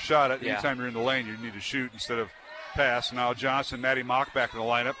Julia should have shot it. Anytime you're in the lane, you need to shoot instead of pass. Now Johnson, Maddie Mock back in the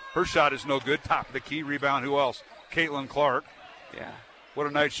lineup. Her shot is no good. Top of the key. Rebound. Who else? Caitlin Clark. Yeah. What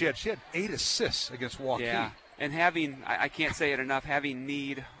a night she had. She had 8 assists against Waukee. Yeah. And I can't say it enough, having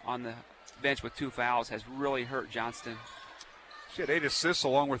Need on the bench with 2 fouls has really hurt Johnston. She had 8 assists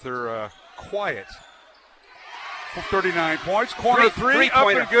along with her quiet 39 points. Corner three up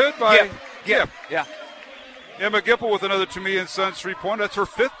and good by Gip. Yeah. Emma Gipple with another Tamia and Sons three-pointer. That's her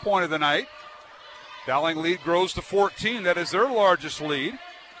 5th point of the night. Dowling lead grows to 14. That is their largest lead.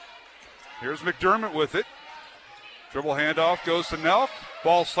 Here's McDermott with it. Dribble handoff goes to Nelk.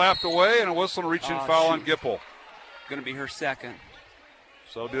 Ball slapped away, and a whistle and reach-in foul on Gipple. Going to be her second.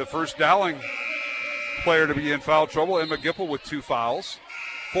 So it'll be the first Dowling player to be in foul trouble. Emma Gipple with 2 fouls.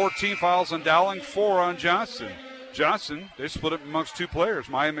 14 fouls on Dowling, 4 on Johnston. Johnston, they split it amongst 2 players.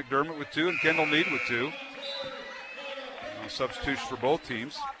 Maya McDermott with 2 and Kendall Need with 2. Substitution for both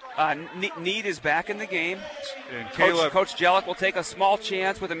teams. Need is back in the game. And Coach Jellick will take a small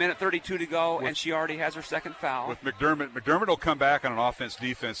chance with 1:32 to go, and she already has her second foul. With McDermott. McDermott will come back on an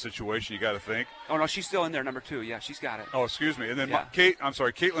offense-defense situation, you got to think. Oh, no, she's still in there, number 2. Yeah, she's got it. Oh, excuse me. And then Kayla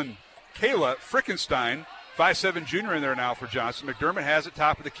Frickenstein, 5'7" junior in there now for Johnson. McDermott has it,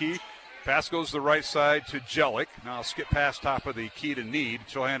 top of the key. Pass goes to the right side to Jellick. Now I'll skip past top of the key to Need.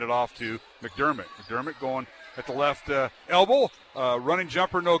 She'll hand it off to McDermott. McDermott going at the left elbow. Running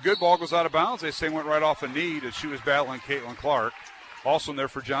jumper, no good. Ball goes out of bounds. They say went right off a Need as she was battling Caitlin Clark. Also in there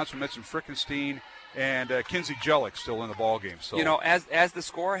for Johnson, mentioned Frickenstein and Kinsey Jellick still in the ball game. So as the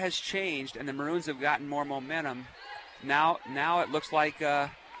score has changed and the Maroons have gotten more momentum, now it looks like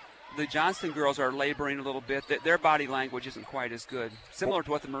the Johnston girls are laboring a little bit. Their body language isn't quite as good, similar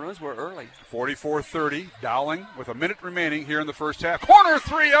to what the Maroons were early. 44-30, Dowling with a minute remaining here in the first half. Corner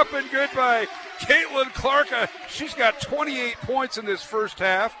 3 up and good by Caitlin Clark. She's got 28 points in this first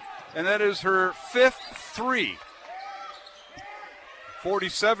half, and that is her 5th 3.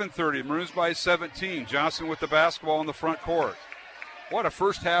 47-30, Maroons by 17. Johnson with the basketball in the front court. What a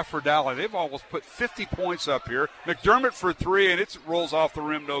first half for Dowling. They've almost put 50 points up here. McDermott for 3, and it rolls off the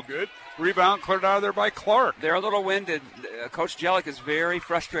rim no good. Rebound cleared out of there by Clark. They're a little winded. Coach Jellick is very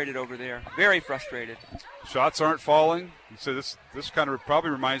frustrated over there. Very frustrated. Shots aren't falling. So this kind of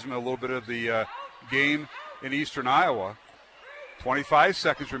probably reminds me a little bit of the game in Eastern Iowa. 25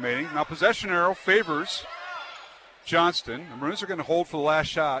 seconds remaining. Now possession arrow favors Johnston. The Maroons are going to hold for the last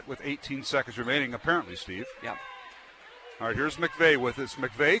shot with 18 seconds remaining, apparently, Steve. Yeah. All right, here's McVeigh with us.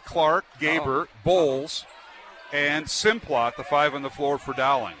 McVeigh, Clark, Gaber, Bowles, and Simplot, the 5 on the floor for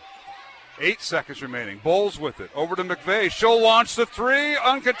Dowling. 8 seconds remaining. Bowles with it. Over to McVeigh. She'll launch the 3.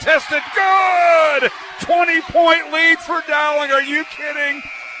 Uncontested. Good! 20-point lead for Dowling. Are you kidding?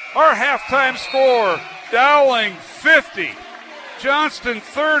 Our halftime score. Dowling 50. Johnston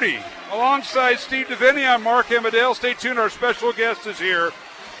 30. Alongside Steve DeVinny, I'm Mark Amadale. Stay tuned. Our special guest is here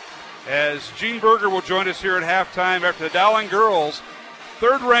as Gene Berger will join us here at halftime after the Dowling girls.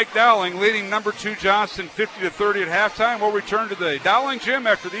 Third-ranked Dowling leading number 2 Johnston 50-30 at halftime. We'll return to the Dowling gym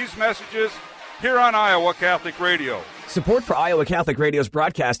after these messages here on Iowa Catholic Radio. Support for Iowa Catholic Radio's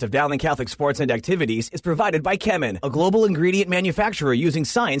broadcast of Dowling Catholic sports and activities is provided by Kemin, a global ingredient manufacturer using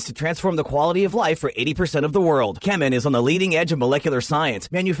science to transform the quality of life for 80% of the world. Kemin is on the leading edge of molecular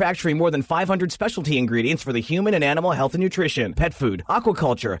science, manufacturing more than 500 specialty ingredients for the human and animal health and nutrition, pet food,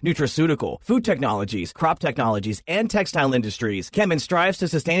 aquaculture, nutraceutical, food technologies, crop technologies, and textile industries. Kemin strives to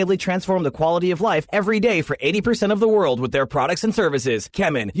sustainably transform the quality of life every day for 80% of the world with their products and services.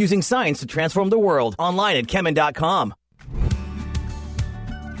 Kemin, using science to transform the world. Online at kemin.com.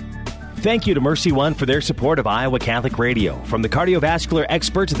 Thank you to Mercy One for their support of Iowa Catholic Radio. From the cardiovascular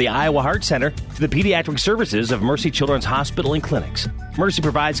experts at the Iowa Heart Center to the pediatric services of Mercy Children's Hospital and Clinics, Mercy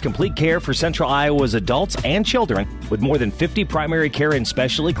provides complete care for Central Iowa's adults and children with more than 50 primary care and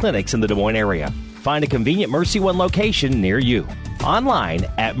specialty clinics in the Des Moines area. Find a convenient Mercy One location near you. Online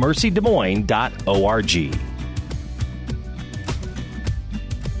at mercydesmoines.org.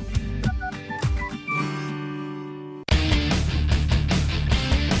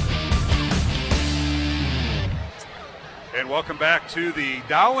 And welcome back to the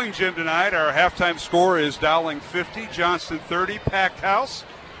Dowling gym tonight. Our halftime score is Dowling 50, Johnston 30, packed house.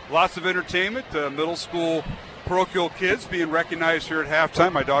 Lots of entertainment, middle school parochial kids being recognized here at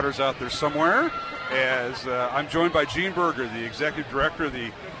halftime. My daughter's out there somewhere as I'm joined by Gene Berger, the executive director of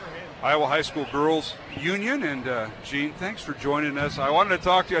the Iowa High School Girls Union. And Gene, thanks for joining us. I wanted to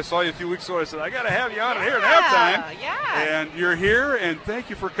talk to you. I saw you a few weeks ago. I said, I got to have you on here at halftime. Yeah. And you're here, and thank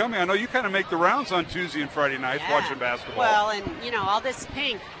you for coming. I know you kind of make the rounds on Tuesday and Friday nights watching basketball. Well, and, all this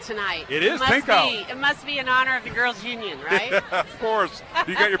pink tonight. It is pink out. It must be in honor of the Girls Union, right? Of course.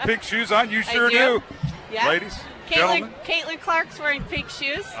 You got your pink shoes on? You sure do. Yeah. Ladies, gentlemen. Caitlin Clark's wearing pink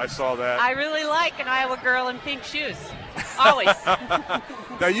shoes. I saw that. I really like an Iowa girl in pink shoes. Always.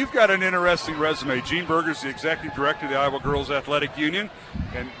 Now, you've got an interesting resume. Gene Berger's the executive director of the Iowa Girls Athletic Union.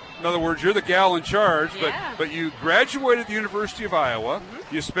 And in other words, you're the gal in charge, but you graduated the University of Iowa.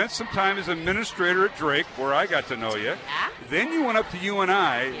 Mm-hmm. You spent some time as administrator at Drake, where I got to know you. Yeah. Then you went up to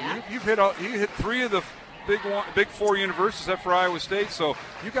UNI. Yeah. You hit 3 of the Big Four universities except for Iowa State, so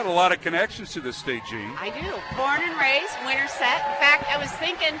you've got a lot of connections to this state, Gene. I do. Born and raised, Winterset. In fact, I was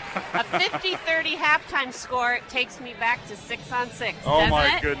thinking a 50-30 halftime score takes me back to 6-on-6. Oh,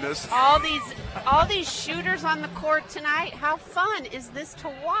 my goodness. All these shooters on the court tonight. How fun is this to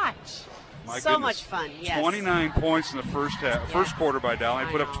watch? My so goodness. Much fun, yes. 29 points in the first quarter by Dowling.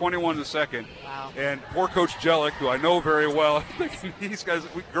 Put up 21 in the second. Wow. And poor Coach Jellick, who I know very well, these guys,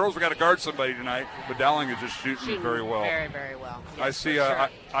 girls, we got to guard somebody tonight, but Dowling is just shooting very well. Very, very well. Yes, I see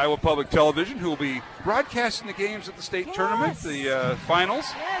Iowa Public Television, who will be broadcasting the games at the state tournament, the finals.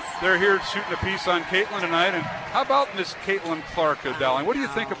 Yes. They're here shooting a piece on Caitlin tonight. And how about Miss Caitlin Clark of Dowling? What do you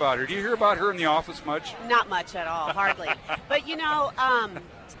think about her? Do you hear about her in the office much? Not much at all, hardly. But,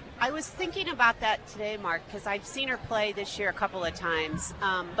 I was thinking about that today, Mark, because I've seen her play this year a couple of times.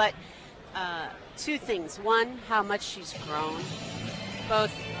 But 2 things. One, how much she's grown,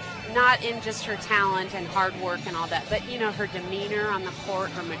 both not in just her talent and hard work and all that, but, her demeanor on the court,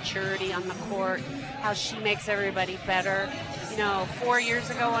 her maturity on the court, how she makes everybody better. 4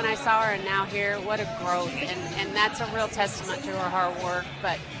 years ago when I saw her and now here, what a growth. And that's a real testament to her hard work,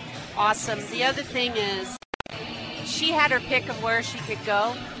 but awesome. The other thing is she had her pick of where she could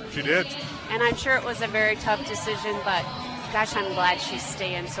go. She did. And I'm sure it was a very tough decision, but gosh, I'm glad she's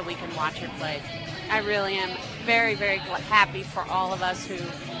staying so we can watch her play. I really am very, very happy for all of us who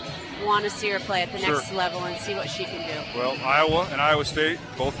want to see her play at the next level and see what she can do. Well, Iowa and Iowa State,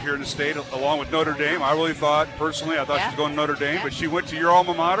 both here in the state, along with Notre Dame. I really thought, personally, she was going to Notre Dame, but she went to your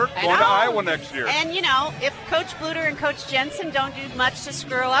alma mater, going to Iowa next year. And, if Coach Bluter and Coach Jensen don't do much to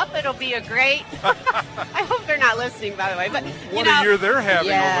screw up, it'll be a great – I hope they're not listening, by the way. But what a year they're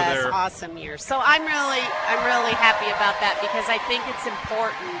having over there. Awesome year. So I'm really happy about that because I think it's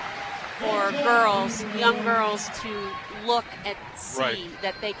important for young girls to look and see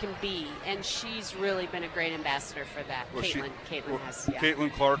that they can be, and she's really been a great ambassador for that. Well, Caitlin has. Yeah.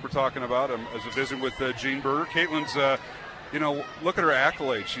 Caitlin Clark, we're talking about as a visit with Jean Berger. Caitlin's, look at her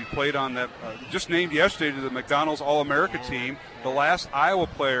accolades. She played on that, just named yesterday to the McDonald's All-America team. The last Iowa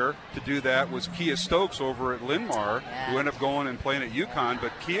player to do that was Kia Stokes over at Linn-Mar, who ended up going and playing at UConn,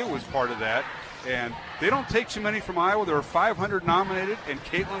 but Kia was part of that. And they don't take too many from Iowa. There were 500 nominated, and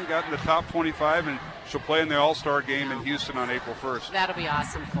Caitlin got in the top 25, and she'll play in the All-Star game in Houston on April 1st. That'll be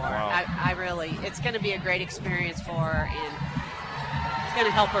awesome for her. It's going to be a great experience for her, and it's going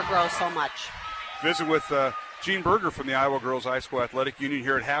to help her grow so much. Visit with Jean Berger from the Iowa Girls High School Athletic Union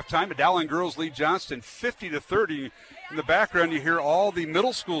here at halftime. The Dowling girls lead Johnston 50-30. In the background, you hear all the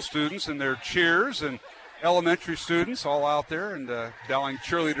middle school students and their cheers, and elementary students all out there, and Dowling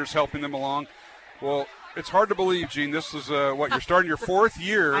cheerleaders helping them along. Well, it's hard to believe, Jean. This is you're starting your fourth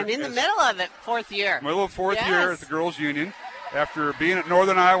year. I'm in the middle of it, fourth year. Middle of fourth year at the Girls Union. After being at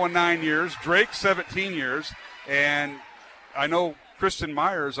Northern Iowa 9 years, Drake 17 years, and I know Kristen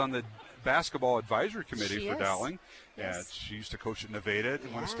Myers on the basketball advisory committee for Dowling. Yes. She used to coach at Nevada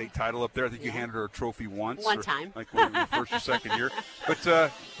and won a state title up there. I think you handed her a trophy one time. Like your first or second year.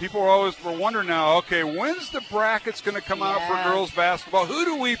 But people were wondering now, okay, when's the brackets going to come out for girls basketball? Who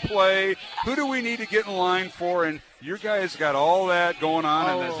do we play? Who do we need to get in line for? And you guys got all that going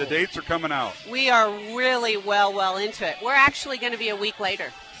on, and the dates are coming out. We are really well into it. We're actually going to be a week later.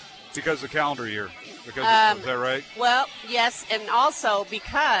 Because of the calendar year. Is that right? Well, yes, and also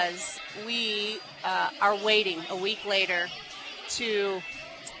because we are waiting a week later to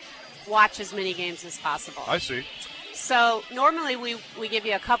watch as many games as possible. I see. So normally we give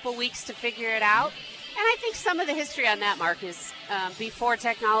you a couple weeks to figure it out. And I think some of the history on that, Mark, is before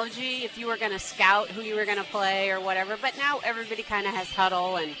technology, if you were going to scout who you were going to play or whatever. But now everybody kind of has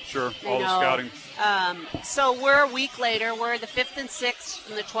Huddle and the scouting. So we're a week later. We're the 5th and 6th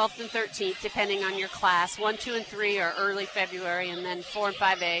and the 12th and 13th, depending on your class. 1, 2, and 3 are early February, and then 4 and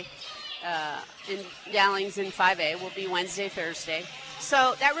 5A. In Dowling's in 5A will be Wednesday, Thursday.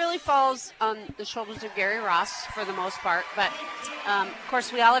 So that really falls on the shoulders of Gary Ross for the most part. But, of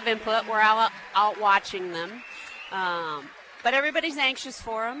course, we all have input. We're all out watching them. But everybody's anxious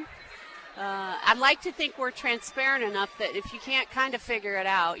for them. I'd like to think we're transparent enough that if you can't kind of figure it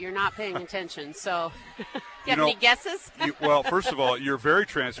out, you're not paying attention. So you have any guesses? Well, first of all, you're very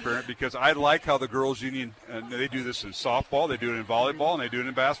transparent because I like how the girls' union, they do this in softball, they do it in volleyball, and they do it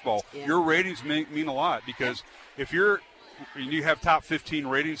in basketball. Yeah. Your ratings mean a lot because if you have top 15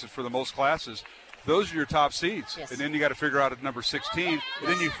 ratings for the most classes, those are your top seeds. Yes. And then you got to figure out at number 16, and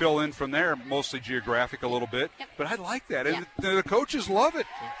then you fill in from there, mostly geographic a little bit. Yep. But I like that. And the coaches love it.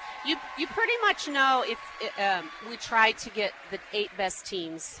 You pretty much know if we try to get the 8 best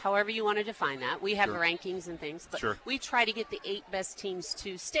teams, however you want to define that. We have rankings and things, but we try to get the 8 best teams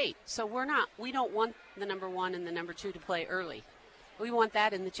to state. So we don't want the number 1 and the number 2 to play early. We want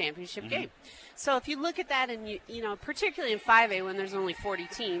that in the championship game. So if you look at that, and you know, particularly in 5A when there's only 40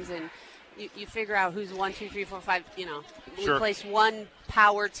 teams, and you figure out who's 1, 2, 3, 4, 5. You know, we place one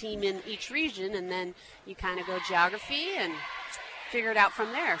power team in each region, and then you kind of go geography and figure it out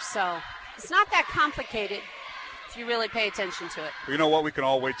from there. So it's not that complicated if you really pay attention to it. You know what? We can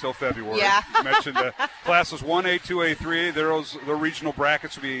all wait till February. Yeah. You mentioned classes 1A, 2A, 3A. The regional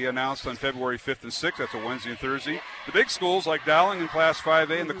brackets will be announced on February 5th and 6th. That's a Wednesday and Thursday. The big schools like Dowling in Class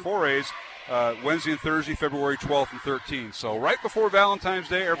 5A and the 4As, Wednesday and Thursday, February 12th and 13th. So right before Valentine's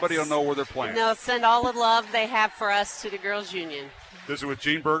Day, everybody will know where they're playing. And they'll send all the love they have for us to the Girls Union. Visit with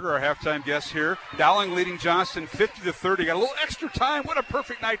Jean Berger, our halftime guest here. Dowling leading Johnston 50-30. Got a little extra time. What a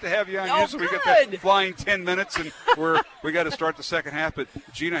perfect night to have you on. Usually we get that flying 10 minutes, and we got to start the second half. But,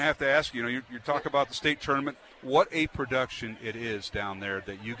 Jean, I have to ask you, you talk about the state tournament. What a production it is down there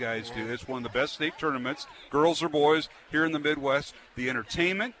that you guys do. It's one of the best state tournaments, girls or boys, here in the Midwest. The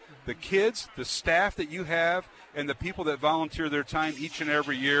entertainment, the kids, the staff that you have, and the people that volunteer their time each and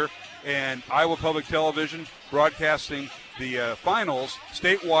every year. And Iowa Public Television broadcasting the finals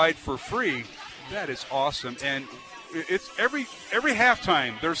statewide for free. That is awesome. And it's every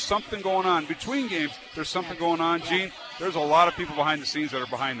halftime there's something going on. Between games there's something going on. Jean, there's a lot of people behind the scenes that are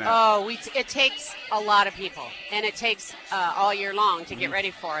behind that. Oh, it takes a lot of people, and it takes all year long to get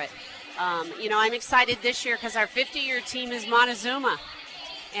ready for it. I'm excited this year because our 50-year team is Montezuma.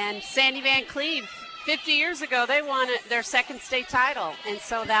 And Sandy Van Cleve, 50 years ago, they won their second state title. And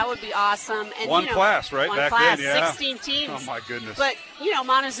so that would be awesome. And, one class, right? One back class, then, yeah. 16 teams. Oh, my goodness. But,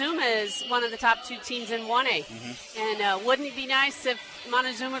 Montezuma is one of the top 2 teams in 1A. And wouldn't it be nice if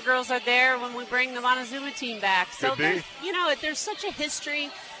Montezuma girls are there when we bring the Montezuma team back? So, there's such a history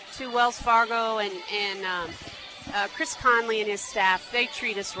to Wells Fargo and Chris Conley and his staff. They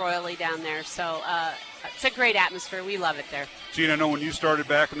treat us royally down there. So it's a great atmosphere. We love it there. Gene, I know when you started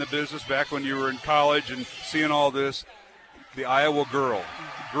back in the business, back when you were in college and seeing all this, the Iowa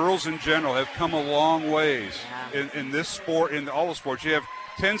girls in general have come a long ways in this sport, in all the sports. You have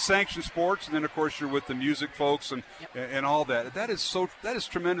 10 sanctioned sports, and then, of course, you're with the music folks and all that. That is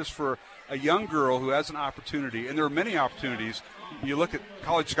tremendous for a young girl who has an opportunity, and there are many opportunities. You look at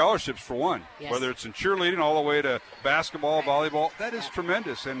college scholarships, for one, whether it's in cheerleading all the way to basketball, volleyball. That is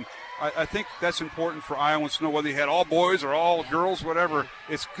tremendous, and I think that's important for Iowans to know, whether you had all boys or all girls, whatever.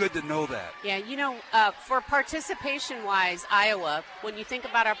 It's good to know that. Yeah, for participation-wise, Iowa, when you think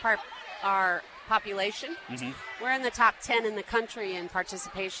about our population, we're in the top 10 in the country in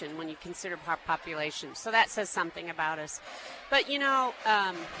participation when you consider population. So that says something about us. But,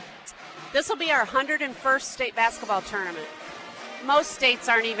 this will be our 101st state basketball tournament. Most states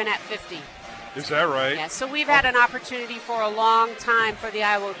aren't even at 50. Is that right? Yeah, so we've had an opportunity for a long time for the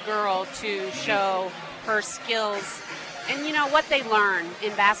Iowa girl to show her skills. And, what they learn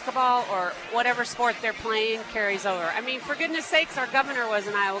in basketball or whatever sport they're playing carries over. I mean, for goodness sakes, our governor was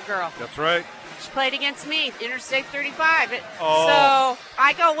an Iowa girl. That's right. She played against me, Interstate 35. So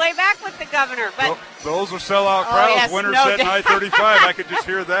I go way back with the governor. But those are sellout crowds, Winterset and I-35. I could just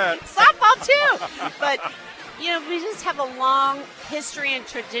hear that. Softball, too. But, we just have a long history and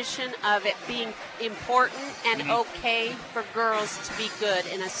tradition of it being important and okay for girls to be good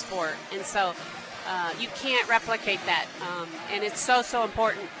in a sport. And so you can't replicate that. And it's so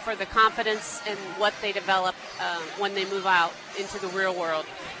important for the confidence and what they develop when they move out into the real world.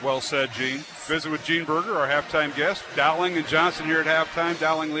 Well said, Gene. Visit with Gene Berger, our halftime guest. Dowling and Johnson here at halftime.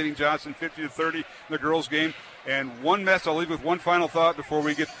 Dowling leading Johnson 50-30 in the girls' game. And I'll leave with one final thought before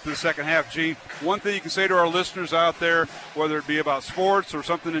we get to the second half. Gene, one thing you can say to our listeners out there, whether it be about sports or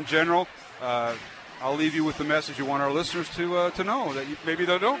something in general, I'll leave you with the message you want our listeners to know that maybe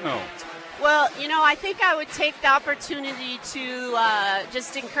they don't know. Well, I think I would take the opportunity to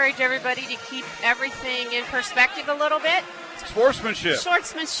just encourage everybody to keep everything in perspective a little bit. Sportsmanship.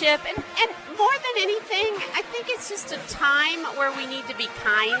 And more than anything, I think it's just a time where we need to be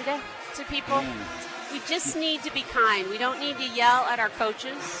kind to people. We just need to be kind. We don't need to yell at our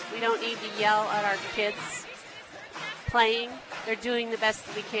coaches. We don't need to yell at our kids playing. They're doing the best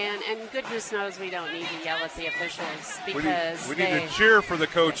that we can, and goodness knows we don't need to yell at the officials because we need to cheer for the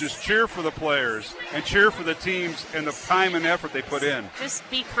coaches, cheer for the players, and cheer for the teams and the time and effort they put in. Just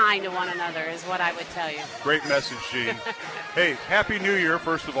be kind to one another is what I would tell you. Great message, Gene. Hey, Happy New Year,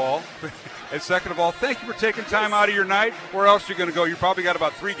 first of all. And second of all, thank you for taking time out of your night. Where else are you going to go? You probably got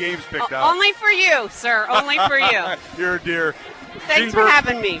about 3 games picked out. Only for you, sir. Only for you. You're a dear. Thanks for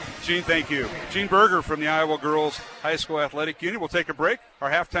having me. Gene, thank you. Gene Berger from the Iowa Girls High School Athletic Unit. We'll take a break. Our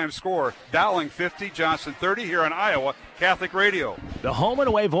halftime score, Dowling 50, Johnson 30 here on Iowa Catholic Radio. The home and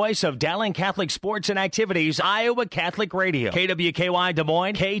away voice of Dowling Catholic Sports and Activities, Iowa Catholic Radio. KWKY Des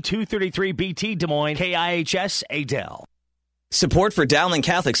Moines, K233BT Des Moines, KIHS Adel. Support for Dowling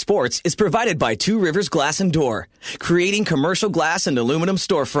Catholic Sports is provided by Two Rivers Glass and Door, creating commercial glass and aluminum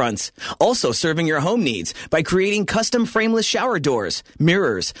storefronts. Also serving your home needs by creating custom frameless shower doors,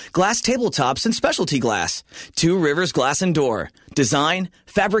 mirrors, glass tabletops, and specialty glass. Two Rivers Glass and Door. Design,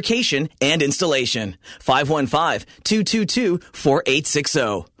 fabrication, and installation.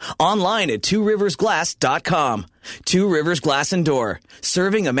 515-222-4860. Online at tworiversglass.com. Two Rivers Glass and Door.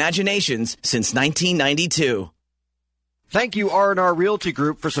 Serving imaginations since 1992. Thank you, R&R Realty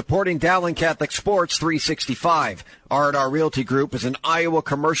Group, for supporting Dowling Catholic Sports 365. R&R Realty Group is an Iowa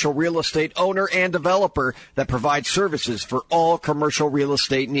commercial real estate owner and developer that provides services for all commercial real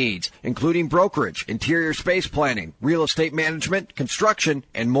estate needs, including brokerage, interior space planning, real estate management, construction,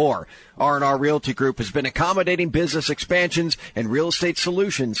 and more. R&R Realty Group has been accommodating business expansions and real estate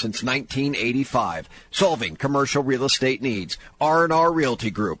solutions since 1985, solving commercial real estate needs. R&R Realty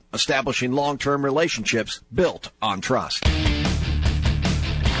Group, establishing long-term relationships built on trust.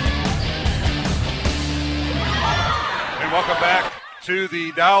 And welcome back to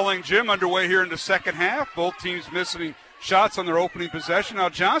the Dowling Gym, underway here in the second half. Both teams missing shots on their opening possession. Now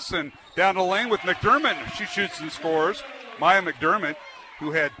Johnson down the lane with McDermott. She shoots and scores. Maya McDermott,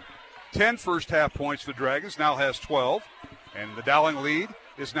 who had 10 first-half points for the Dragons, now has 12. And the Dowling lead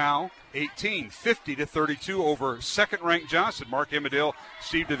is now 18, 50-32 over second-ranked Johnson. Mark Emmerdale,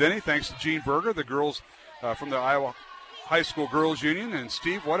 Steve Deviney, thanks to Gene Berger, the girls from the Iowa High School Girls Union. And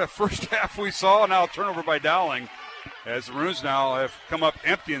Steve, what a first half we saw. Now a turnover by Dowling, as the Maroons now have come up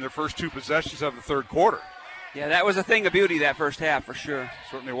empty in their first 2 possessions of the third quarter. Yeah, that was a thing of beauty that first half for sure.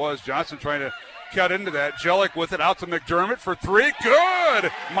 Certainly was. Johnson trying to cut into that. Jellick with it out to McDermott for 3.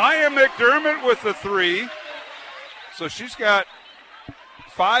 Good! Maya McDermott with the 3. So she's got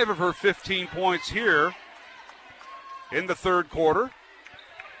 5 of her 15 points here in the third quarter.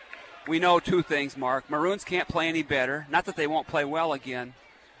 We know 2 things, Mark. Maroons can't play any better. Not that they won't play well again,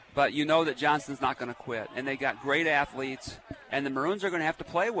 but you know that Johnson's not going to quit. And they got great athletes, and the Maroons are going to have to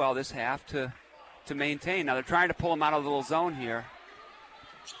play well this half to maintain. Now they're trying to pull them out of the little zone here.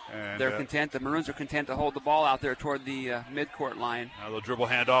 And they're content. The Maroons are content to hold the ball out there toward the midcourt line. Now they'll dribble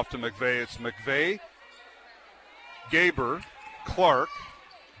handoff to McVeigh. It's McVeigh, Gaber, Clark,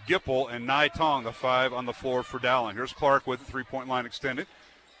 Gipple, and Nai Tong, the 5 on the floor for Dowling. Here's Clark with the three-point line extended.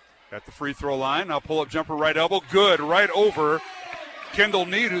 At the free throw line. Now pull-up jumper right elbow. Good. Right over Kendall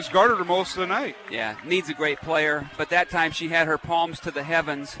Need, who's guarded her most of the night. Yeah, Need's a great player, but that time she had her palms to the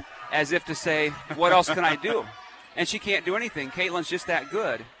heavens as if to say, what else can I do? And she can't do anything. Caitlin's just that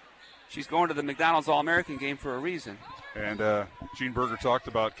good. She's going to the McDonald's All-American game for a reason. And Gene Berger talked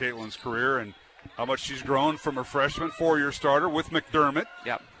about Caitlin's career and how much she's grown from her freshman 4-year starter with McDermott.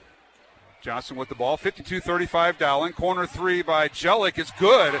 Yep. Johnson with the ball, 52-35 Dowling. Corner 3 by Jellick is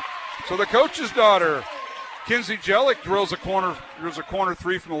good. So the coach's daughter, Kinsey Jellick, drills a corner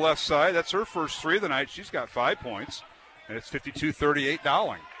 3 from the left side. That's her first 3 of the night. She's got 5 points. And it's 52-38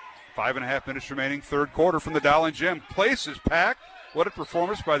 Dowling. 5.5 minutes remaining, third quarter from the Dowling gym. Place is packed. What a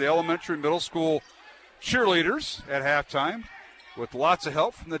performance by the elementary middle school cheerleaders at halftime with lots of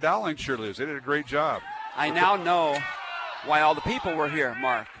help from the Dowling cheerleaders. They did a great job. I now know why all the people were here,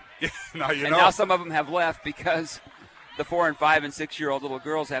 Mark. Yeah, now you and know. Now some of them have left because the 4-, and 5-, and 6-year-old little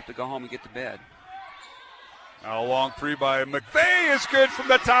girls have to go home and get to bed. Now a long 3 by McVeigh is good from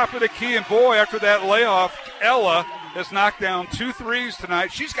the top of the key. And boy, after that layoff, Ella has knocked down 2 threes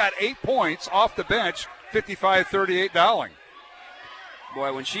tonight. She's got 8 points off the bench, 55-38 Dowling.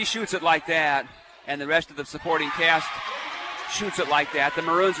 Boy, when she shoots it like that and the rest of the supporting cast shoots it like that, the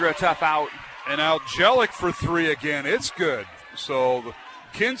Maroons are a tough out. And now Jellick for 3 again. It's good. So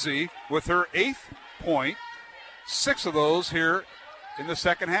Kinsey with her 8th point, 6 of those here in the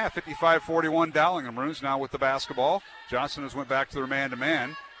second half, 55-41 Dowling. The Maroons now with the basketball. Johnson has went back to their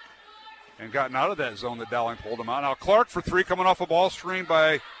man-to-man and gotten out of that zone that Dowling pulled them out. Now Clark for 3 coming off a ball screen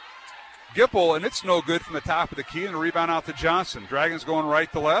by Gipple, and it's no good from the top of the key, and a rebound out to Johnson. Dragons going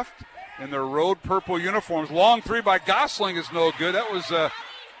right to left in their road purple uniforms. Long 3 by Gosling is no good. That was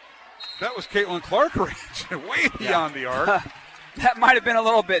Caitlin Clark reaching way beyond the arc. That might have been a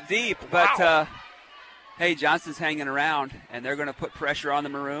little bit deep, but hey, Johnson's hanging around, and they're going to put pressure on the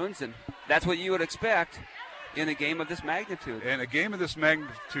Maroons, and that's what you would expect in a game of this magnitude. In a game of this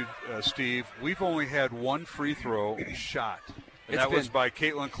magnitude, Steve, we've only had 1 free throw shot. And that was by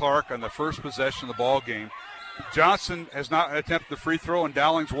Caitlin Clark on the first possession of the ball game. Johnson has not attempted the free throw, and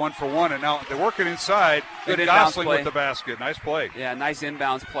Dowling's 1 for 1. And now they're working inside. Good and Gosling with the basket. Nice play. Yeah, nice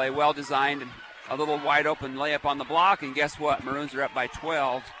inbounds play. Well designed, and a little wide open layup on the block. And guess what? Maroons are up by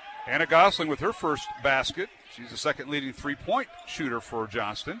 12. Anna Gosling with her first basket. She's the second leading 3-point shooter for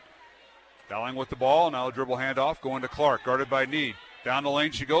Johnston. Dowling with the ball. Now a dribble handoff going to Clark, guarded by Need. Down the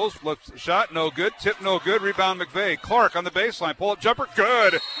lane she goes, flips the shot, no good. Tip, no good. Rebound McVeigh. Clark on the baseline. Pull-up jumper,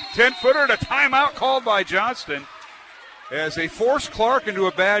 good. 10-footer and a timeout called by Johnston as they forced Clark into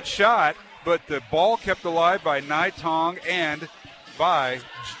a bad shot, but the ball kept alive by Nai Tong and by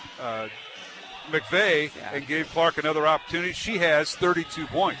McVeigh and gave Clark another opportunity. She has 32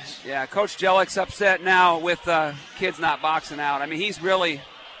 points. Yeah, Coach Jellick's upset now with kids not boxing out. I mean, he's really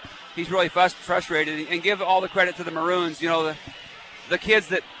frustrated. And give all the credit to the Maroons. You know, the kids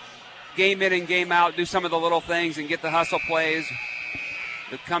that game in and game out do some of the little things and get the hustle plays.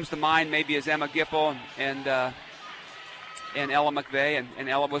 That comes to mind maybe is Emma Gipple and Ella McVeigh. And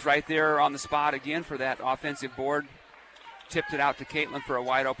Ella was right there on the spot again for that offensive board. Tipped it out to Caitlin for a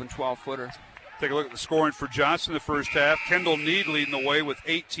wide-open 12-footer. Take a look at the scoring for Johnson in the first half. Kendall Need leading the way with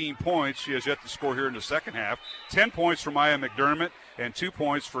 18 points. She has yet to score here in the second half. 10 points for Maya McDermott and 2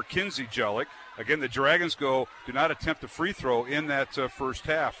 points for Kinsey Jellick. Again, the Dragons do not attempt a free throw in that first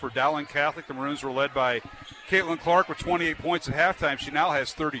half. For Dowling Catholic, the Maroons were led by Caitlin Clark with 28 points at halftime. She now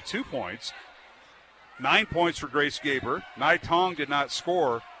has 32 points. 9 points for Grace Gaber. Nai Tong did not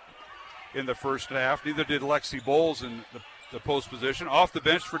score in the first half. Neither did Lexi Bowles in the post position. Off the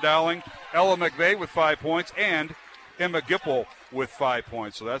bench for Dowling, Ella McVeigh with 5 points and Emma Gipple with 5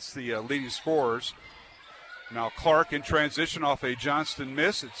 points. So that's the leading scorers. Now Clark in transition off a Johnston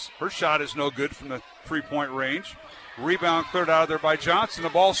miss. Her shot is no good from the three-point range. Rebound cleared out of there by Johnson. The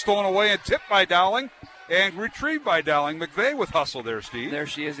ball stolen away and tipped by Dowling and retrieved by Dowling. McVeigh with hustle there, Steve. There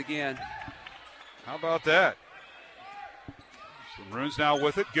she is again. How about that? So Maroons now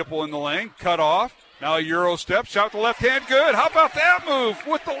with it. Gipple in the lane. Cut off. Now a Euro step. Shot the left hand. Good. How about that move?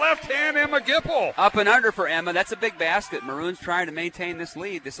 With the left hand, Emma Gipple. Up and under for Emma. That's a big basket. Maroons trying to maintain this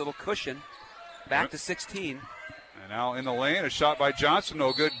lead, this little cushion. Back to 16. And now in the lane, a shot by Johnson.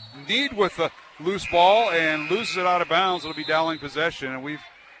 No good. Need with the loose ball and loses it out of bounds. It'll be Dowling possession. And we've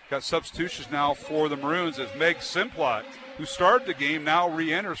got substitutions now for the Maroons as Meg Simplot, who started the game, now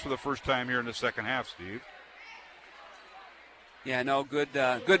re-enters for the first time here in the second half, Steve. Yeah, no,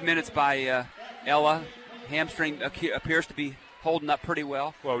 good minutes by Ella. Hamstring appears to be holding up pretty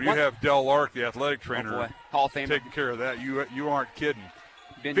well. Well, you have Del Lark, the athletic trainer, Hall of Famer, taking care of that. You aren't kidding.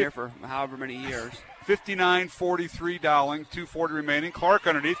 Been here for however many years. 59-43 Dowling, 2:40 remaining. Clark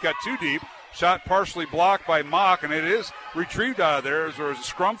underneath, got too deep. Shot partially blocked by Mock, and it is retrieved out of there as there was a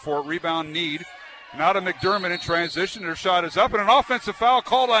scrum for it. Rebound Need. Now to McDermott in transition. Her shot is up, and an offensive foul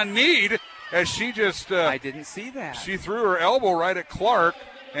called on Need as she just... I didn't see that. She threw her elbow right at Clark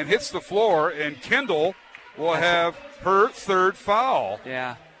and hits the floor, and Kendall will have her third foul.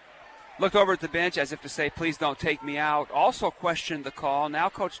 Yeah. Looked over at the bench as if to say, please don't take me out. Also questioned the call. Now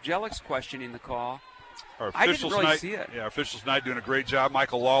Coach Jellick's questioning the call. I didn't really see it. Yeah, officials tonight doing a great job.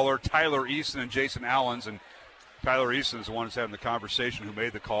 Michael Lawler, Tyler Easton, and Jason Allens. And Tyler Easton is the one who's having the conversation who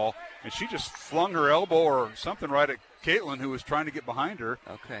made the call. And she just flung her elbow or something right at Caitlin, who was trying to get behind her.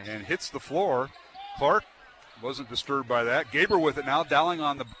 Okay. And hits the floor. Clark wasn't disturbed by that. Gaber with it now, Dowling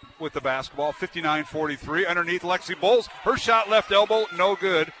with the basketball. 59-43. Underneath Lexi Bowles. Her shot left elbow, no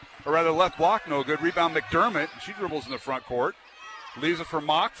good. Or rather left block, no good. Rebound McDermott. She dribbles in the front court. Leaves it for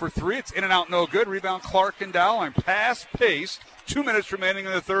Mock for three. It's in and out, no good. Rebound Clark and Dowling. Pass-paced. 2 minutes remaining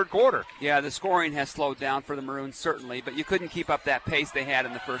in the third quarter. Yeah, the scoring has slowed down for the Maroons, certainly, but you couldn't keep up that pace they had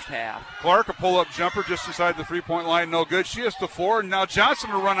in the first half. Clark, a pull-up jumper just inside the three-point line, no good. She hits the floor, and now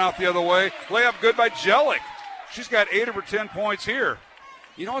Johnson will run out the other way. Layup good by Jellick. She's got 8 of her 10 points here.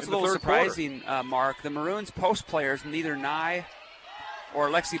 You know what's a little surprising, Mark? The Maroons post players, neither Nye or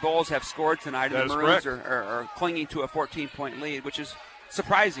Lexi Bowles have scored tonight, and the Maroons are clinging to a 14-point lead, which is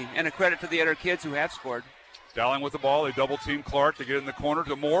surprising, and a credit to the other kids who have scored. Dowling with the ball. They double-team Clark to get in the corner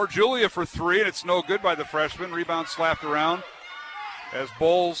to Moore. Julia for three, and it's no good by the freshman. Rebound slapped around as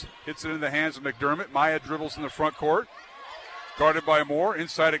Bowles hits it in the hands of McDermott. Maya dribbles in the front court. Guarded by Moore.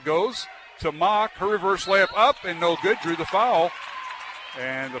 Inside it goes to Mock. Her reverse layup up, and no good. Drew the foul.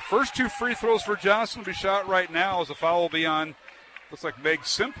 And the first 2 free throws for Johnson will be shot right now as the foul will be on, looks like Meg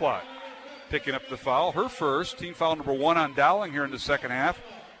Simplot picking up the foul. Her first, team foul number 1 on Dowling here in the second half.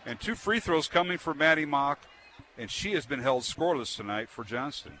 And 2 free throws coming for Maddie Mock. And she has been held scoreless tonight for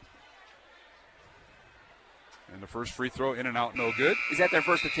Johnston. And the first free throw in and out, no good. Is that their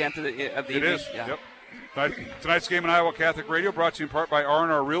first attempt of the evening? It is, yeah. Yep. Tonight's game in Iowa Catholic Radio brought to you in part by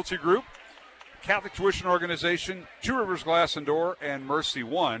R&R Realty Group, Catholic Tuition Organization, Two Rivers Glass and Door, and Mercy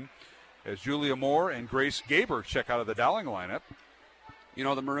One, as Julia Moore and Grace Gaber check out of the Dowling lineup. You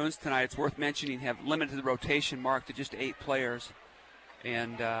know, the Maroons tonight, it's worth mentioning, have limited the rotation mark to just 8 players.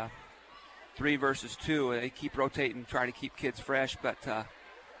 And 3 versus 2. They keep rotating, try to keep kids fresh, but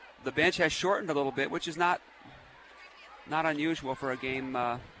the bench has shortened a little bit, which is not unusual for a game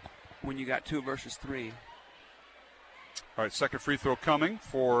when you got 2 versus 3. All right, second free throw coming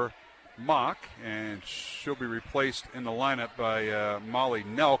for Mock, and she'll be replaced in the lineup by Molly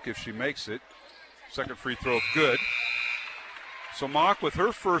Nelk if she makes it. Second free throw good. So Mock with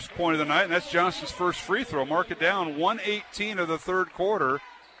her first point of the night, and that's Johnston's first free throw. Mark it down, 1:18 of the third quarter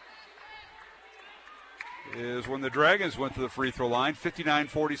is when the Dragons went to the free throw line.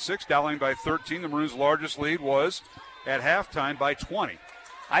 59-46, Dowling by 13. The Maroons' largest lead was at halftime by 20.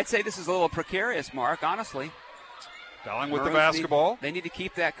 I'd say this is a little precarious, Mark, honestly. Dowling with the basketball. They need to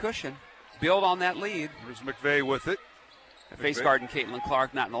keep that cushion, build on that lead. There's McVeigh with it. Face guarding Caitlin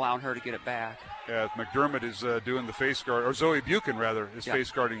Clark, not allowing her to get it back. Yeah, McDermott is doing the face guard, or Zoe Buchan, rather, is face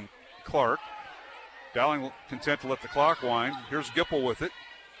guarding Clark. Dowling content to let the clock wind. Here's Gipple with it.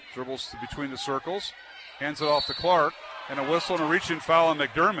 Dribbles between the circles. Hands it off to Clark. And a whistle and a reach-in foul on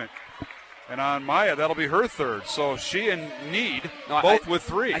McDermott. And on Maya, that'll be her third. So she and Need both with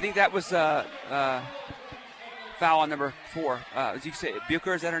 3. I think that was foul on number 4. Did you say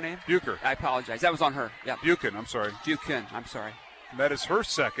Bucher? Is that her name? Bucher. I apologize. That was on her. Yeah. Buchan, I'm sorry. Buchan, I'm sorry. That is her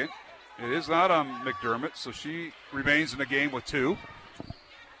second. It is not on McDermott, so she remains in the game with 2.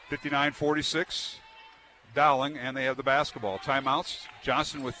 59-46, Dowling, and they have the basketball. Timeouts,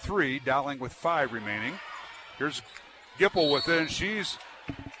 Johnson with 3, Dowling with 5 remaining. Here's Gipple with it, and she's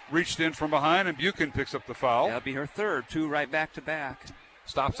reached in from behind, and Buchan picks up the foul. That'll be her third, 2 right back to back.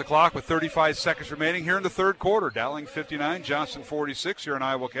 Stops the clock with 35 seconds remaining here in the third quarter. Dowling 59, Johnson 46 here on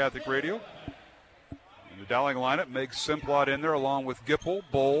Iowa Catholic Radio. In the Dowling lineup, Meg Simplot in there along with Gipple,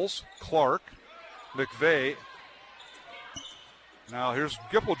 Bowles, Clark, McVeigh. Now here's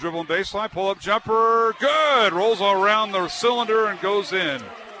Gipple dribbling baseline, pull-up jumper, good! Rolls all around the cylinder and goes in.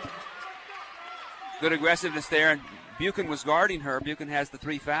 Good aggressiveness there, and Buchan was guarding her. Buchan has the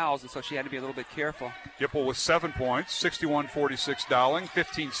 3 fouls, and so she had to be a little bit careful. Gipple with 7 points, 61-46 Dowling,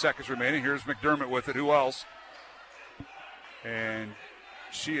 15 seconds remaining. Here's McDermott with it. Who else? And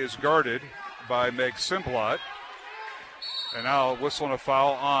she is guarded by Meg Simplot. And now whistling a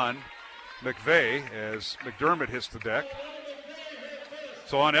foul on McVeigh as McDermott hits the deck.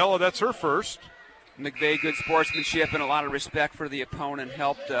 So on Ella, that's her first. McVeigh, good sportsmanship and a lot of respect for the opponent,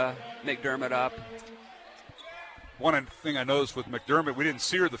 helped McDermott up. One thing I noticed with McDermott, we didn't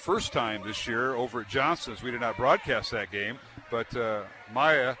see her the first time this year over at Johnston's. We did not broadcast that game. But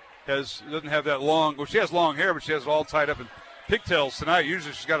Maya doesn't have that long. Well, she has long hair, but she has it all tied up in pigtails tonight.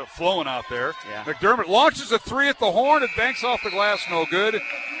 Usually she's got it flowing out there. Yeah. McDermott launches a 3 at the horn. It banks off the glass, no good.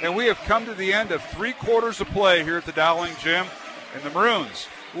 And we have come to the end of 3 quarters of play here at the Dowling Gym. And the Maroons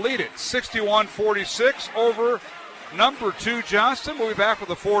lead it 61-46 over number 2 Johnston. We'll be back with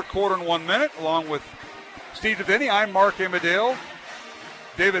the fourth quarter in 1 minute, along with Steve Deviney. I'm Mark Amadale.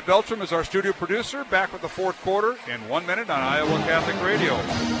 David Beltram is our studio producer. Back with the fourth quarter in 1 minute on Iowa Catholic Radio.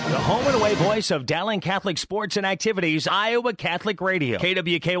 The home and away voice of Dowling Catholic Sports and Activities, Iowa Catholic Radio.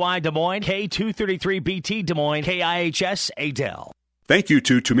 KWKY Des Moines, K233BT Des Moines, KIHS Adel. Thank you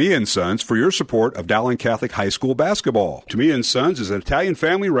to Toomey & Sons for your support of Dowling Catholic High School basketball. Toomey & Sons is an Italian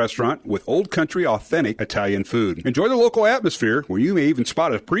family restaurant with old country authentic Italian food. Enjoy the local atmosphere where you may even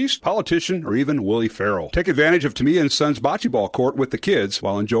spot a priest, politician, or even Willie Farrell. Take advantage of Toomey & Sons bocce ball court with the kids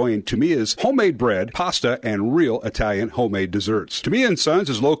while enjoying Toomey's homemade bread, pasta, and real Italian homemade desserts. Toomey & Sons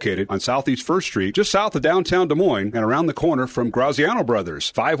is located on Southeast 1st Street, just south of downtown Des Moines, and around the corner from Graziano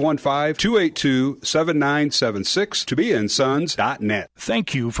Brothers. 515-282-7976, ToomeyandSons.net.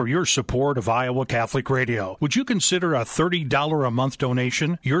 Thank you for your support of Iowa Catholic Radio. Would you consider a $30 a month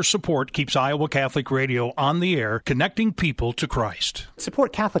donation? Your support keeps Iowa Catholic Radio on the air, connecting people to Christ.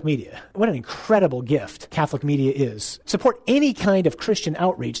 Support Catholic media. What an incredible gift Catholic media is. Support any kind of Christian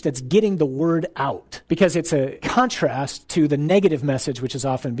outreach that's getting the word out, because it's a contrast to the negative message which is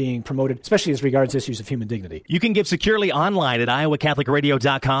often being promoted, especially as regards issues of human dignity. You can give securely online at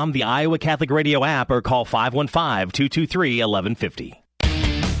iowacatholicradio.com, the Iowa Catholic Radio app, or call 515-223-1150.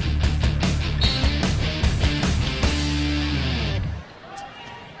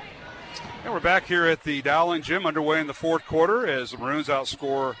 And we're back here at the Dowling Gym, underway in the fourth quarter as the Maroons Johnson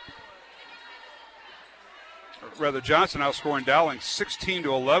outscoring Dowling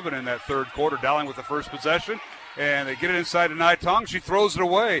 16-11 in that third quarter. Dowling with the first possession, and they get it inside to Nai Tong. She throws it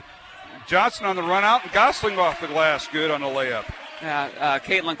away. Johnson on the run out, and Gosling off the glass, good on the layup.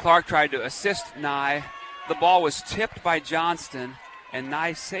 Caitlin Clark tried to assist Nye. The ball was tipped by Johnston, and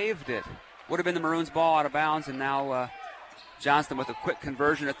Nye saved it. Would have been the Maroons' ball out of bounds, and now Johnston with a quick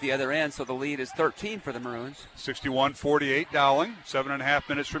conversion at the other end, so the lead is 13 for the Maroons. 61-48 Dowling, 7.5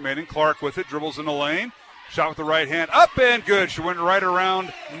 minutes remaining. Clark with it, dribbles in the lane. Shot with the right hand, up and good. She went right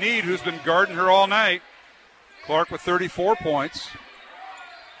around Need, who's been guarding her all night. Clark with 34 points.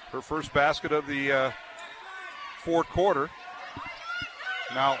 Her first basket of the fourth quarter.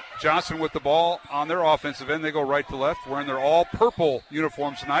 Now Johnson with the ball on their offensive end. They go right to left, wearing their all-purple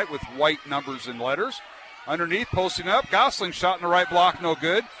uniforms tonight with white numbers and letters. Underneath, posting up. Gosling shot in the right block, no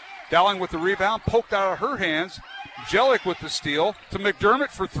good. Dowling with the rebound, poked out of her hands. Jellick with the steal. To McDermott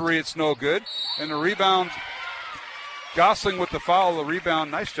for 3, it's no good. And the rebound, Gosling with the foul. The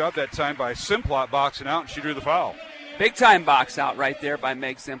rebound, nice job that time by Simplot boxing out, and she drew the foul. Big-time box out right there by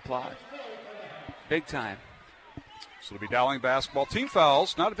Meg Simplot. Big time. So it'll be Dowling basketball. Team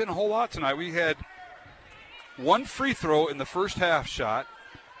fouls, not been a whole lot tonight. We had one free throw in the first half shot.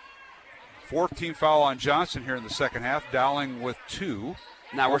 Fourth team foul on Johnson here in the second half. Dowling with 2.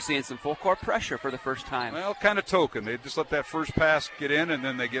 Now we're seeing some full court pressure for the first time. Well, kind of token. They just let that first pass get in, and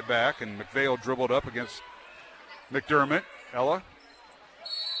then they get back, and McVeigh dribbled up against McDermott. Ella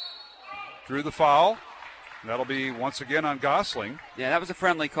drew the foul. And that'll be once again on Gosling. Yeah, that was a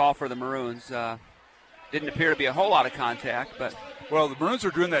friendly call for the Maroons. Didn't appear to be a whole lot of contact, but. Well, the Maroons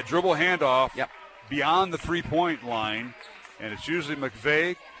are doing that dribble handoff beyond the three-point line, and it's usually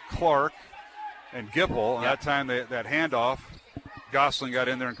McVeigh, Clark, and Gipple. And that time, that handoff, Gosling got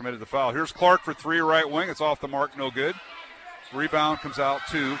in there and committed the foul. Here's Clark for three, right wing. It's off the mark, no good. Rebound comes out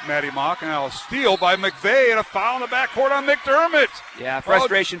to Maddie Mock, and now a steal by McVeigh and a foul in the backcourt on McDermott. Yeah,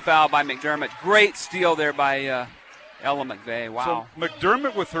 frustration foul by McDermott. Great steal there by Ella McVeigh. Wow. So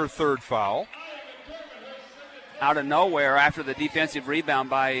McDermott with her third foul. Out of nowhere, after the defensive rebound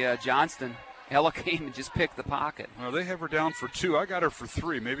by Johnston, Ella came and just picked the pocket. Well, they have her down for two. I got her for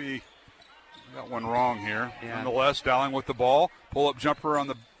three. Maybe got one wrong here. Yeah. Nonetheless, Dowling with the ball. Pull-up jumper on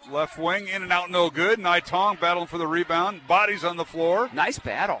the left wing. In and out, no good. Nai Tong battling for the rebound. Bodies on the floor. Nice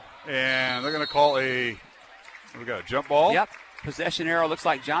battle. And they're going to call we got a jump ball. Yep. Possession arrow looks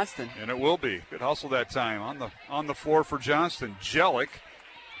like Johnston. And it will be. Good hustle that time. On the floor for Johnston. Jellick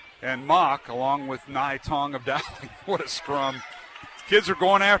and Mock, along with Nai Tong of Dowling. What a scrum. Kids are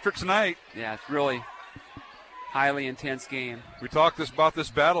going after it tonight. Yeah, it's really highly intense game. We talked about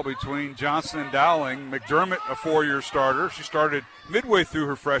this battle between Johnston and Dowling. McDermott, a four-year starter. She started midway through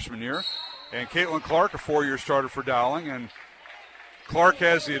her freshman year. And Caitlin Clark, a four-year starter for Dowling. And Clark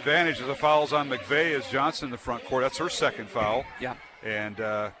has the advantage as the foul's on McVeigh as Johnston in the front court. That's her second foul. Yeah.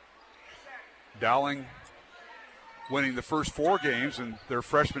 And Dowling winning the first four games in their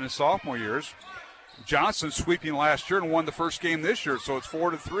freshman and sophomore years. Johnson sweeping last year and won the first game this year, so it's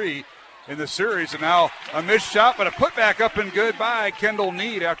 4-3 in the series. And now a missed shot, but a putback up and good by Kendall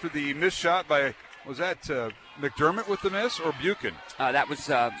Need after the missed shot by, was that McDermott with the miss or Buchan? That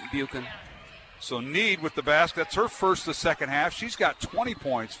was Buchan. So Need with the basket. That's her first the second half. She's got 20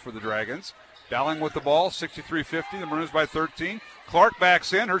 points for the Dragons. Dowling with the ball, 63-50. The Maroons by 13. Clark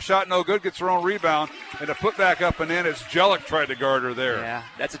backs in. Her shot no good. Gets her own rebound. And a putback up and in as Jellick tried to guard her there. Yeah,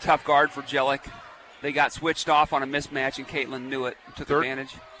 that's a tough guard for Jellick. They got switched off on a mismatch, and Caitlin knew it, took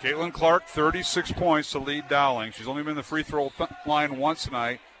advantage. Caitlin Clark, 36 points to lead Dowling. She's only been the free throw line once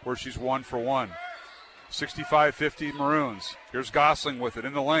tonight, where she's 1 for 1. 65-50 Maroons. Here's Gosling with it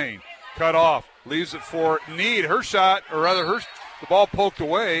in the lane. Cut off. Leaves it for Need. Her shot, or rather the ball poked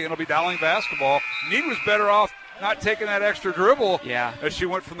away, and it'll be Dowling basketball. Need was better off not taking that extra dribble as she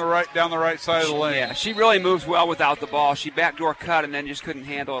went from down the right side of the lane. Yeah, she really moves well without the ball. She backdoor cut and then just couldn't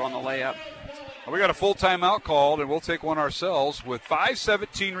handle it on the layup. We got a full timeout called, and we'll take one ourselves with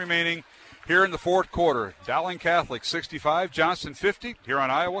 5:17 remaining here in the fourth quarter. Dowling Catholic 65, Johnston 50 here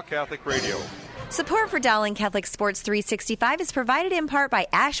on Iowa Catholic Radio. Support for Dowling Catholic Sports 365 is provided in part by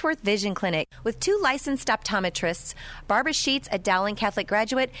Ashworth Vision Clinic with 2 licensed optometrists, Barbara Sheets, a Dowling Catholic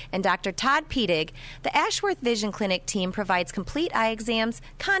graduate, and Dr. Todd Pedig. The Ashworth Vision Clinic team provides complete eye exams,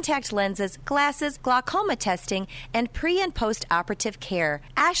 contact lenses, glasses, glaucoma testing, and pre- and post-operative care.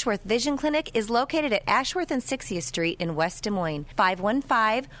 Ashworth Vision Clinic is located at Ashworth and 60th Street in West Des Moines,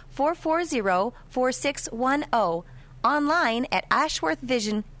 515-440-4610, online at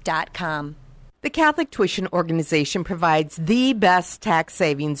ashworthvision.com. The Catholic Tuition Organization provides the best tax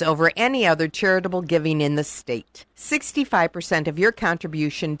savings over any other charitable giving in the state. 65% of your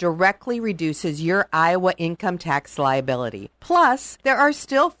contribution directly reduces your Iowa income tax liability. Plus, there are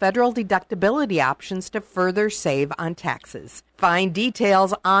still federal deductibility options to further save on taxes. Find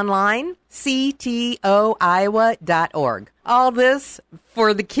details online, ctoiowa.org. All this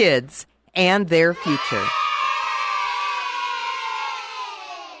for the kids and their future.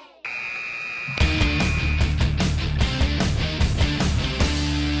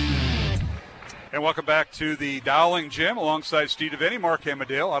 And welcome back to the Dowling Gym alongside Steve DeVinny, Mark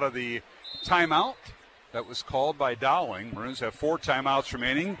Amadale out of the timeout that was called by Dowling. Maroons have 4 timeouts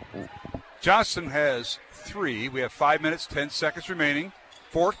remaining. Johnston has 3. We have 5 minutes, 10 seconds remaining.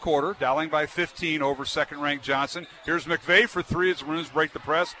 Fourth quarter, Dowling by 15 over second-ranked Johnston. Here's McVeigh for 3 as the Maroons break the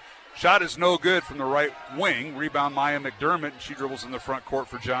press. Shot is no good from the right wing. Rebound Maya McDermott. She dribbles in the front court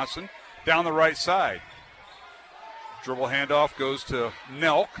for Johnston. Down the right side. Dribble handoff goes to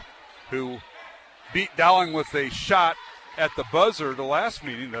Nelk, who beat Dowling with a shot at the buzzer the last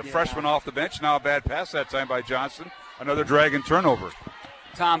meeting. The freshman off the bench. Now a bad pass that time by Johnston. Another Dragon turnover.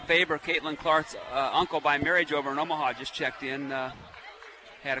 Tom Faber, Caitlin Clark's uncle by marriage over in Omaha, just checked in.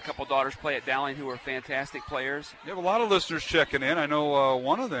 Had a couple daughters play at Dowling who were fantastic players. You have a lot of listeners checking in. I know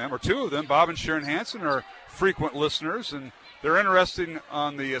one of them, or 2 of them, Bob and Sharon Hansen, are frequent listeners, and they're interested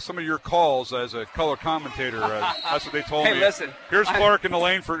on some of your calls as a color commentator. That's what they told me. Hey, listen. Here's Clark in the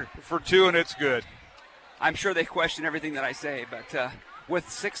lane for 2, and it's good. I'm sure they question everything that I say, but with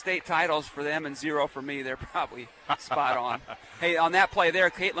 6 state titles for them and 0 for me, they're probably spot on. Hey, on that play there,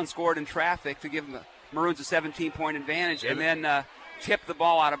 Caitlin scored in traffic to give the Maroons a 17-point advantage, and then tipped the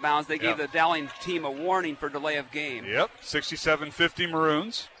ball out of bounds. They gave the Dowling team a warning for delay of game. Yep, 67-50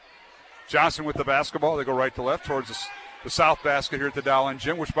 Maroons. Johnson with the basketball. They go right to left towards the south basket here at the Dowling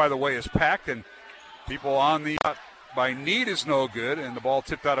Gym, which, by the way, is packed, and people on the by need is no good, and the ball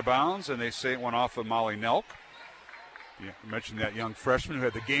tipped out of bounds, and they say it went off of Molly Nelk. You mentioned that young freshman who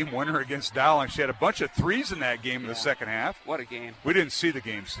had the game winner against Dowling. She had a bunch of threes in that game in the second half. What a game. We didn't see the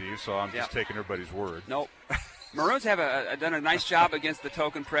game, Steve, so I'm just taking everybody's word. Nope. Maroons have done a nice job against the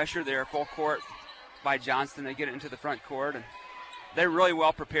token pressure. They're full court by Johnston. They get it into the front court, and they're really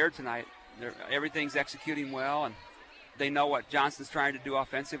well prepared tonight. Everything's executing well, and they know what Johnston's trying to do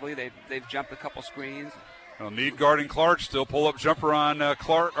offensively. They've jumped a couple screens. Well, Need guarding Clark, still pull-up jumper on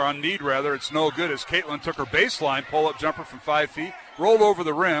Need. It's no good as Caitlin took her baseline, pull-up jumper from 5 feet, rolled over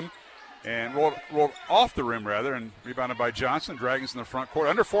the rim, and rolled off the rim, and rebounded by Johnson. Dragons in the front court.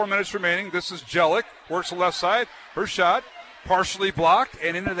 Under 4 minutes remaining. This is Jellick, works the left side. Her shot partially blocked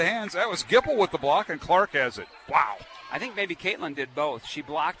and into the hands. That was Gipple with the block, and Clark has it. Wow. I think maybe Caitlin did both. She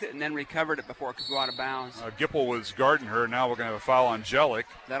blocked it and then recovered it before it could go out of bounds. Gipple was guarding her. Now we're going to have a foul on Jellick.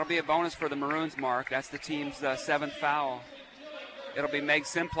 That'll be a bonus for the Maroons, Mark. That's the team's 7th foul. It'll be Meg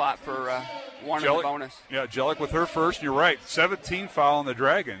Simplot for one of the bonus. Yeah, Jellick with her first. You're right. 17 foul on the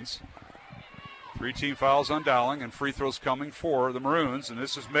Dragons. 3 team fouls on Dowling, and free throws coming for the Maroons. And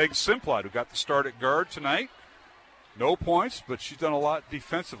this is Meg Simplot, who got the start at guard tonight. No points, but she's done a lot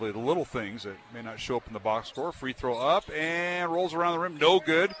defensively, the little things that may not show up in the box score. Free throw up and rolls around the rim. No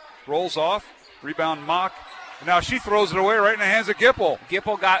good. Rolls off. Rebound Mock. And now she throws it away right in the hands of Gipple.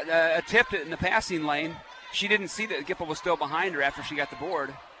 Gipple tipped it in the passing lane. She didn't see that Gipple was still behind her after she got the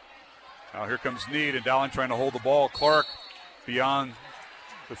board. Now here comes Need, and Dowling trying to hold the ball. Clark beyond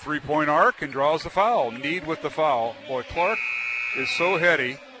the three-point arc and draws the foul. Need with the foul. Boy, Clark is so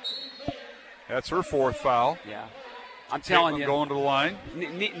heady. That's her 4th foul. Yeah. I'm telling you, going to the line.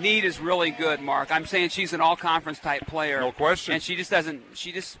 Need is really good, Mark. I'm saying she's an all-conference type player. No question. And she just doesn't.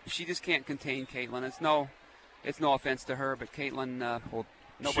 She just can't contain Caitlin. It's no offense to her, but Caitlin,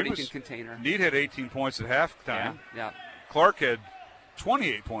 nobody can contain her. Need had 18 points at halftime. Yeah. Clark had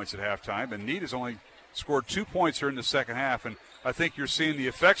 28 points at halftime, and Need has only scored 2 points here in the second half. And I think you're seeing the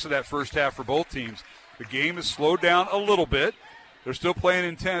effects of that first half for both teams. The game has slowed down a little bit. They're still playing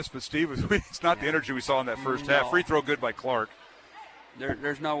intense, but, Steve, it's not the energy we saw in that first half. Free throw good by Clark.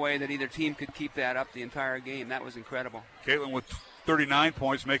 There's no way that either team could keep that up the entire game. That was incredible. Caitlin with 39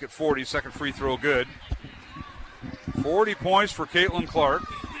 points, make it 40. Second free throw good. 40 points for Caitlin Clark.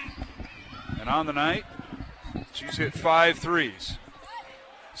 And on the night, she's hit 5 threes.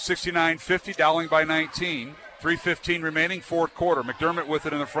 69-50, Dowling by 19. 3:15 remaining, fourth quarter. McDermott with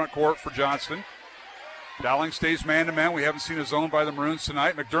it in the front court for Johnston. Dowling stays man-to-man. We haven't seen a zone by the Maroons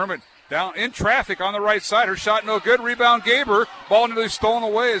tonight. McDermott down in traffic on the right side. Her shot no good. Rebound Gaber. Ball nearly stolen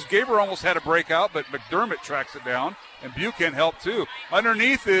away as Gaber almost had a breakout, but McDermott tracks it down. And Buchan helped too.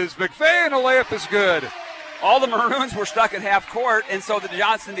 Underneath is McVeigh, and the layup is good. All the Maroons were stuck at half court, and so the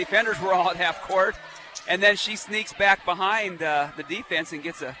Johnston defenders were all at half court. And then she sneaks back behind the defense and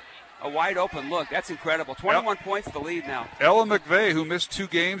gets a wide open look. That's incredible. 21 points the lead now. Ella McVeigh, who missed 2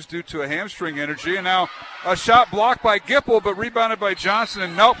 games due to a hamstring injury, and now a shot blocked by Gipple, but rebounded by Johnston,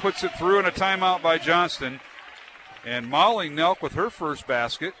 and Nelk puts it through, and a timeout by Johnston. And Molly Nelk with her first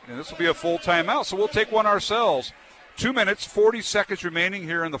basket, and this will be a full timeout, so we'll take one ourselves. 2 minutes, 40 seconds remaining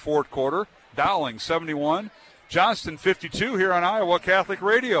here in the fourth quarter. Dowling 71, Johnston 52 here on Iowa Catholic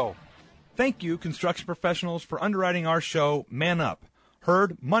Radio. Thank you, construction professionals, for underwriting our show, Man Up.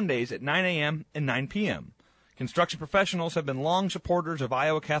 Heard Mondays at 9 a.m. and 9 p.m. Construction professionals have been long supporters of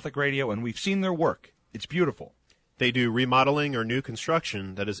Iowa Catholic Radio, and we've seen their work. It's beautiful. They do remodeling or new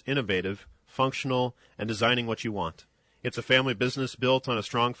construction that is innovative, functional, and designing what you want. It's a family business built on a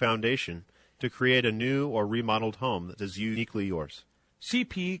strong foundation to create a new or remodeled home that is uniquely yours.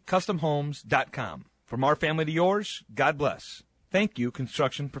 CPCustomHomes.com. From our family to yours, God bless. Thank you,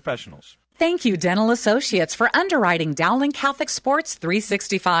 construction professionals. Thank you, Dental Associates, for underwriting Dowling Catholic Sports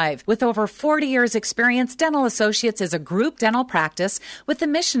 365. With over 40 years' experience, Dental Associates is a group dental practice with the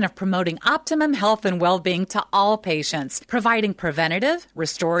mission of promoting optimum health and well-being to all patients, providing preventative,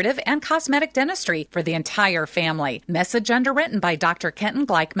 restorative, and cosmetic dentistry for the entire family. Message underwritten by Dr. Kenton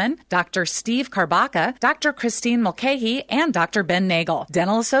Gleichman, Dr. Steve Karbaka, Dr. Christine Mulcahy, and Dr. Ben Nagel.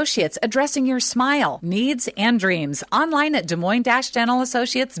 Dental Associates, addressing your smile, needs, and dreams. Online at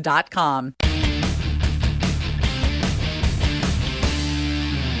DesMoines-DentalAssociates.com.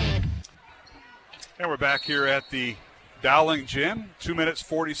 And we're back here at the Dowling Gym. 2 minutes,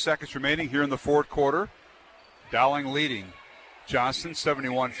 40 seconds remaining here in the fourth quarter. Dowling leading Johnston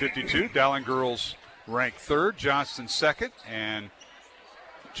 71-52. Dowling girls ranked third, Johnston second. And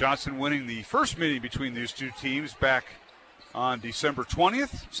Johnson winning the first meeting between these two teams back on December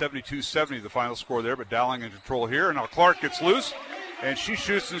 20th. 72-70 the final score there, but Dowling in control here. And now Clark gets loose, and she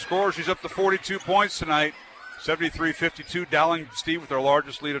shoots and scores. She's up to 42 points tonight. 73-52. Dowling, Steve, with their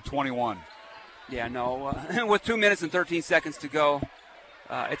largest lead of 21. Yeah, no, with 2 minutes and 13 seconds to go,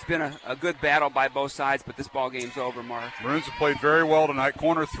 it's been a good battle by both sides, but this ball game's over, Mark. Maroons have played very well tonight.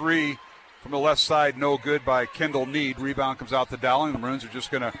 Corner three from the left side, no good by Kendall Need. Rebound comes out to Dowling. The Maroons are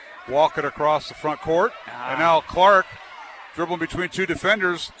just going to walk it across the front court. And now Clark, dribbling between two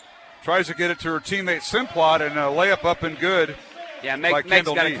defenders, tries to get it to her teammate Simplot, and a layup up and good. Yeah, Meg's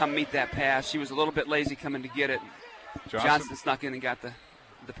got to come meet that pass. She was a little bit lazy coming to get it. Johnson snuck in and got the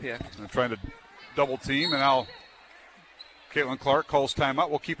pick. And trying to double team, and now Caitlin Clark calls timeout.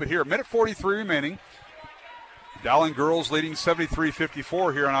 We'll keep it here. 1:43 remaining. Dowling girls leading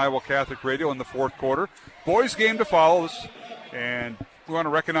 73-54 here on Iowa Catholic Radio in the fourth quarter. Boys game to follow, and we want to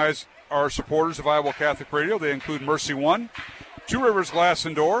recognize our supporters of Iowa Catholic Radio. They include Mercy One, Two Rivers Glass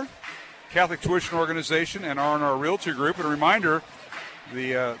and Door, Catholic Tuition Organization, and R&R Realty Group. And a reminder,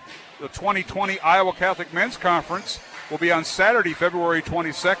 the 2020 Iowa Catholic Men's Conference will be on Saturday, February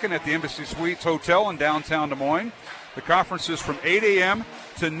 22nd at the Embassy Suites Hotel in downtown Des Moines. The conference is from 8 a.m.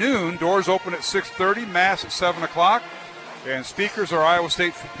 to noon. Doors open at 6:30, Mass at 7 o'clock. And speakers are Iowa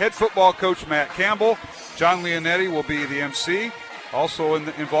State head football coach Matt Campbell. John Leonetti will be the MC. Also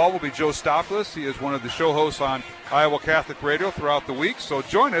involved will be Joe Stoplis. He is one of the show hosts on Iowa Catholic Radio throughout the week. So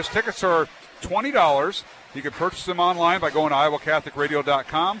join us. Tickets are $20. You can purchase them online by going to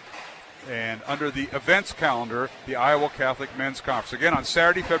iowacatholicradio.com. And under the events calendar, the Iowa Catholic Men's Conference. Again, on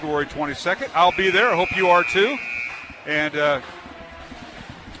Saturday, February 22nd. I'll be there. I hope you are too. And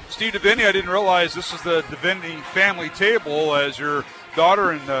Steve DeVinny, I didn't realize this is the DeVinny family table as your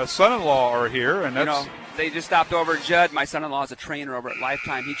daughter and son-in-law are here. And that's, they just stopped over. Judd, my son-in-law, is a trainer over at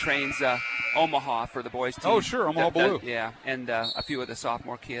Lifetime. He trains Omaha for the boys team. Oh, sure, Omaha Blue. Yeah, and a few of the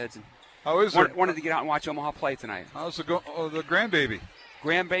sophomore kids. And how is it? Wanted to get out and watch Omaha play tonight. How's the grandbaby?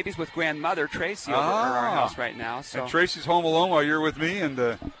 Grandbaby's with grandmother Tracy over at our house right now. So and Tracy's home alone while you're with me, and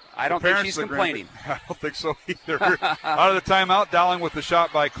I don't think she's complaining. I don't think so either. Out of the timeout, Dowling with the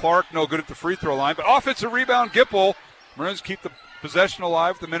shot by Clark, no good at the free throw line, but offensive rebound, Gipple. Maroons keep the possession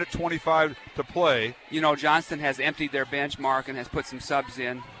alive with 1:25 to play. You know, Johnston has emptied their bench, Mark, and has put some subs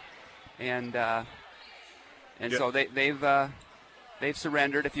in, and so they've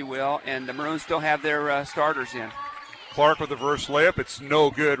surrendered, if you will, and the Maroons still have their starters in. Clark with a reverse layup. It's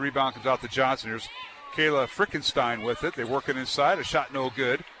no good. Rebound comes out to Johnson. Here's Kayla Frickenstein with it. They work it inside. A shot no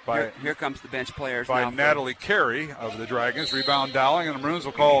good. Here comes the bench players by now. Natalie Carey of the Dragons. Rebound Dowling, and the Maroons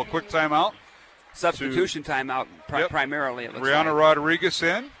will call a quick timeout. Substitution timeout primarily, it looks Brianna like. Rodriguez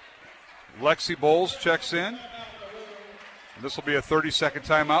in. Lexi Bowles checks in. And this will be a 30-second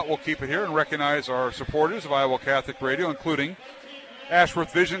timeout. We'll keep it here and recognize our supporters of Iowa Catholic Radio, including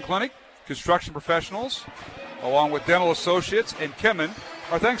Ashworth Vision Clinic, Construction Professionals, along with Dental Associates and Kemen.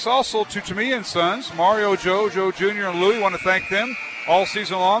 Our thanks also to Tamia & Sons, Mario, Joe Jr., and Louie. Want to thank them all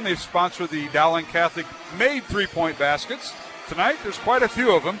season long. They've sponsored the Dowling Catholic made three-point baskets. Tonight, there's quite a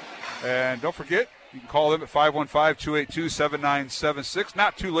few of them. And don't forget, you can call them at 515-282-7976.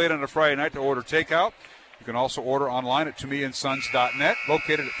 Not too late on a Friday night to order takeout. You can also order online at ToMeAndSons.net,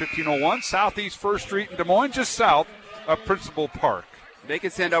 located at 1501 Southeast 1st Street in Des Moines, just south of Principal Park. They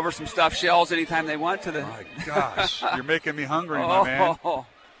can send over some stuffed shells anytime they want to the. My gosh, you're making me hungry, my man. All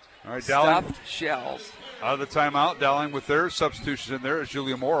right, Dowling. Stuffed shells. Out of the timeout, Dowling with their substitutions in there as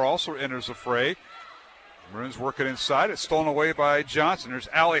Julia Moore also enters the fray. Maroons working inside. It's stolen away by Johnson. There's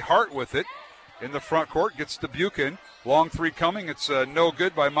Allie Hart with it in the front court. Gets to Buchan. Long three coming. It's no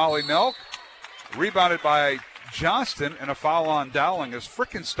good by Molly Nelk. Rebounded by Johnston, and a foul on Dowling as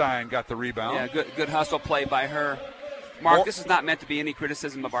Frickenstein got the rebound. Yeah, good hustle play by her. Mark, this is not meant to be any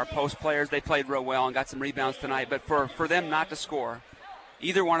criticism of our post players. They played real well and got some rebounds tonight. But for them not to score,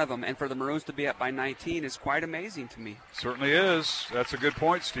 either one of them, and for the Maroons to be up by 19 is quite amazing to me. Certainly is. That's a good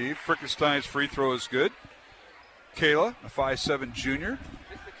point, Steve. Frickenstein's free throw is good. Kayla, a 5'7" junior.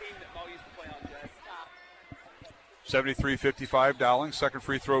 73-55 Dowling. Second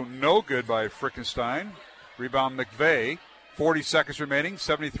free throw no good by Frickenstein. Rebound McVeigh. 40 seconds remaining.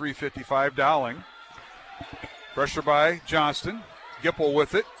 73-55 Dowling. Pressure by Johnston. Gipple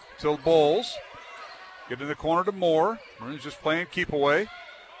with it. Till Bowles. Get in the corner to Moore. Maroons just playing keep away.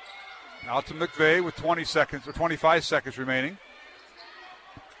 Out to McVeigh with 25 seconds remaining.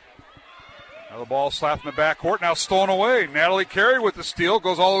 Now the ball slapped in the backcourt. Now stolen away. Natalie Carey with the steal.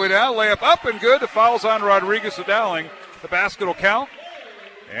 Goes all the way down. Layup up and good. The foul's on Rodriguez of Dowling. The basket will count.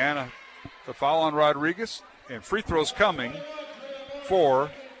 And the foul on Rodriguez. And free throws coming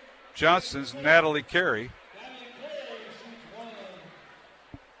for Johnston's Natalie Carey.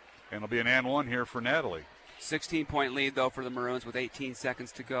 And it'll be an and one here for Natalie. 16-point lead, though, for the Maroons with 18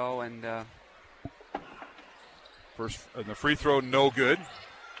 seconds to go. And first, the free throw, no good.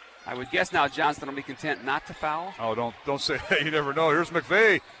 I would guess now Johnston will be content not to foul. Oh, don't say that. You never know. Here's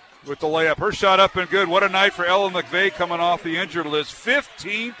McVeigh with the layup. Her shot up and good. What a night for Ellen McVeigh coming off the injured list.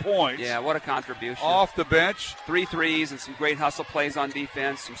 15 points. Yeah, what a contribution. Off the bench. 3 threes and some great hustle plays on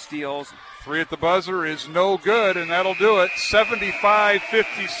defense, some steals. 3 at the buzzer is no good, and that'll do it.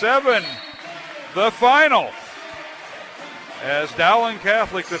 75-57, the final. As Dowling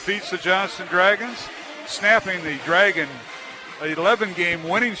Catholic defeats the Johnston Dragons, snapping the Dragon 11-game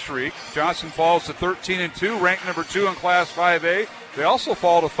winning streak. Johnston falls to 13-2, ranked number 2 in Class 5A. They also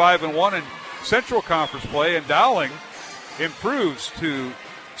fall to 5-1 in Central Conference play, and Dowling improves to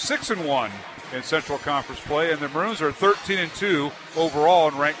 6-1 in Central Conference play, and the Maroons are 13-2 overall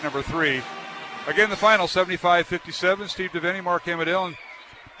and ranked number 3. Again, the final 75-57. Steve DeVinny, Mark Amadale, and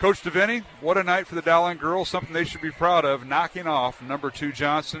Coach DeVinny. What a night for the Dowling girls! Something they should be proud of, knocking off number 2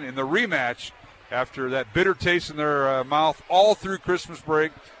 Johnston in the rematch. After that bitter taste in their mouth all through Christmas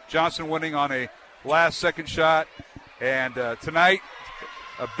break, Johnston winning on a last-second shot. And tonight,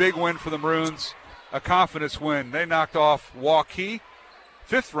 a big win for the Maroons, a confidence win. They knocked off Waukee,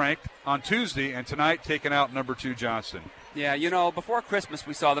 5th ranked, on Tuesday, and tonight taking out number 2 Johnston. Yeah, you know, before Christmas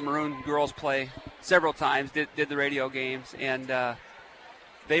we saw the Maroon girls play several times, did the radio games, and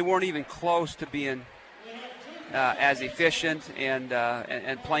they weren't even close to being as efficient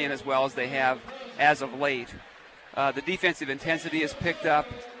and playing as well as they have as of late. The defensive intensity has picked up.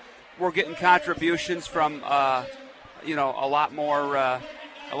 We're getting contributions from a lot more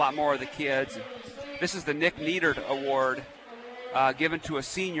of the kids. This is the Nick Neidert Award, given to a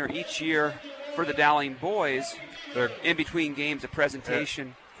senior each year for the Dowling boys. In between games, a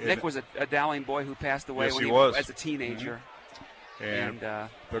presentation. Nick was a Dowling boy who passed away yes, when he was as a teenager. And they're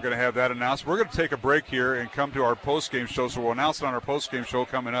going to have that announced. We're going to take a break here and come to our post-game show, so we'll announce it on our post-game show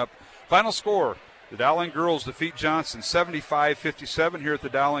coming up. Final score, the Dowling girls defeat Johnston 75-57 here at the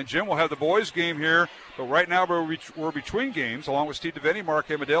Dowling Gym. We'll have the boys game here, but right now we're between games, along with Steve DeVinny, Mark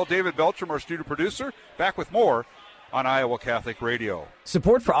Amadale, David Beltram, our studio producer. Back with more on Iowa Catholic Radio.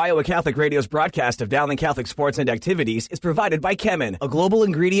 Support for Iowa Catholic Radio's broadcast of Dowling Catholic sports and activities is provided by Kemin, a global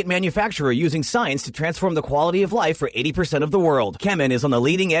ingredient manufacturer using science to transform the quality of life for 80% of the world. Kemin is on the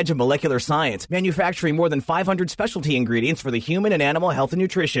leading edge of molecular science, manufacturing more than 500 specialty ingredients for the human and animal health and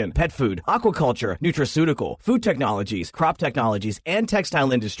nutrition, pet food, aquaculture, nutraceutical, food technologies, crop technologies, and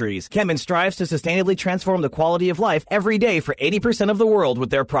textile industries. Kemin strives to sustainably transform the quality of life every day for 80% of the world with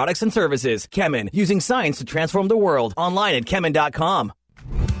their products and services. Kemin, using science to transform the world. Online at Kemin.com.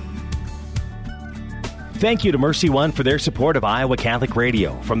 Thank you to Mercy One for their support of Iowa Catholic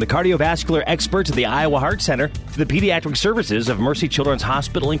Radio. From the cardiovascular experts at the Iowa Heart Center to the pediatric services of Mercy Children's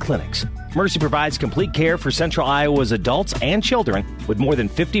Hospital and Clinics, Mercy provides complete care for Central Iowa's adults and children with more than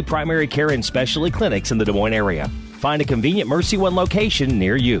 50 primary care and specialty clinics in the Des Moines area. Find a convenient Mercy One location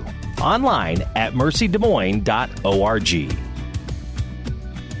near you. Online at mercydesmoines.org.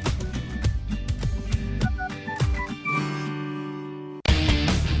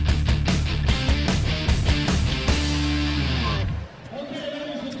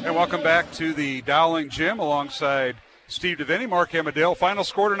 And welcome back to the Dowling Gym alongside Steve DeVinny, Mark Amadale. Final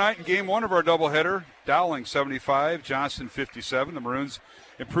score tonight in Game 1 of our doubleheader. Dowling 75, Johnston 57. The Maroons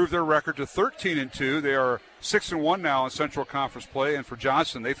improved their record to 13-2. They are 6-1 now in Central Conference play. And for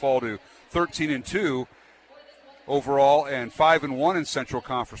Johnston, they fall to 13-2 overall and 5-1 in Central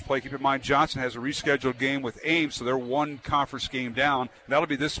Conference play. Keep in mind, Johnston has a rescheduled game with Ames, so they're one conference game down. And that'll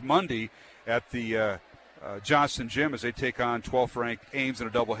be this Monday at the Johnston Gym as they take on 12th-ranked Ames in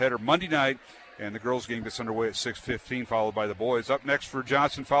a doubleheader Monday night, and the girls' game gets underway at 6:15, followed by the boys. Up next for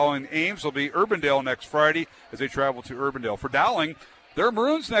Johnston following Ames will be Urbandale next Friday as they travel to Urbandale. For Dowling, their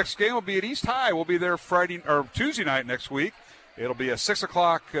Maroons' next game will be at East High. We'll be there Tuesday night next week. It'll be a 6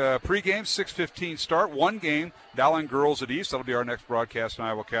 o'clock pregame, 6:15 start, one game, Dowling girls at East. That'll be our next broadcast on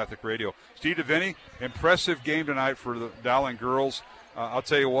Iowa Catholic Radio. Steve DeVinny, impressive game tonight for the Dowling girls. I'll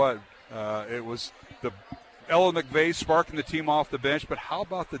tell you what, it was the Ella McVeigh sparking the team off the bench, but how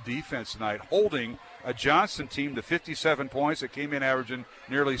about the defense tonight, holding a Johnston team to 57 points that came in averaging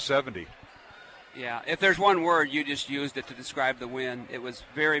nearly 70. Yeah, if there's one word, you just used it to describe the win. It was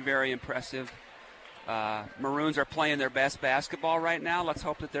very, very impressive. Maroons are playing their best basketball right now. Let's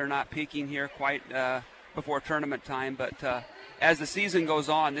hope that they're not peaking here quite before tournament time. But as the season goes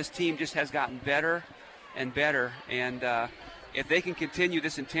on, this team just has gotten better and better. And if they can continue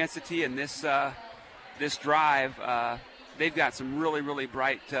this intensity and this drive, they've got some really, really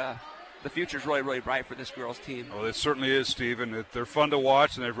bright. The future's really, really bright for this girls' team. Well, it certainly is, Stephen. They're fun to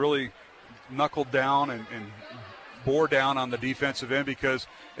watch, and they've really knuckled down and bore down on the defensive end, because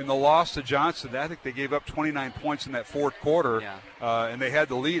in the loss to Johnson, I think they gave up 29 points in that fourth quarter, and they had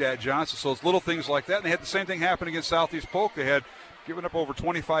the lead at Johnson. So it's little things like that. And they had the same thing happen against Southeast Polk. They had given up over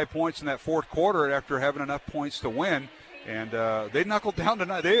 25 points in that fourth quarter after having enough points to win, and they knuckled down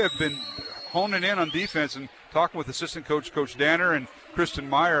tonight. They have been honing in on defense, and talking with assistant coach, Coach Danner, and Kristen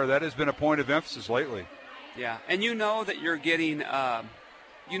Meyer, that has been a point of emphasis lately. Yeah, and you know that you're getting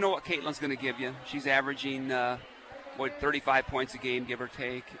you know what Caitlin's going to give you. She's averaging 35 points a game, give or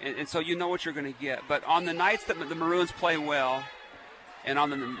take. And so you know what you're going to get. But on the nights that the Maroons play well, and on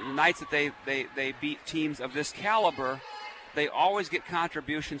the nights that they beat teams of this caliber, they always get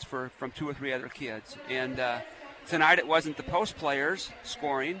contributions from 2 or 3 other kids. And tonight it wasn't the post players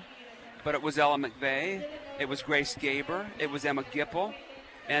scoring, but it was Ella McVeigh, it was Grace Gaber, it was Emma Gipple.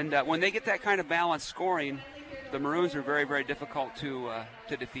 And when they get that kind of balanced scoring, the Maroons are very, very difficult to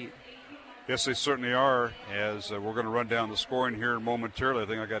defeat. Yes, they certainly are, as we're going to run down the scoring here momentarily. I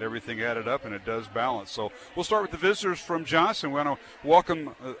think I got everything added up, and it does balance. So we'll start with the visitors from Johnson. We want to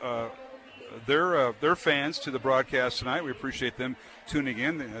welcome their fans to the broadcast tonight. We appreciate them tuning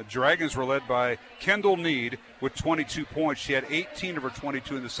in. The Dragons were led by Kendall Need with 22 points. She had 18 of her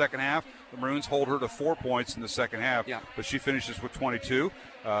 22 in the second half. The Maroons hold her to 4 points in the second half, but she finishes with 22.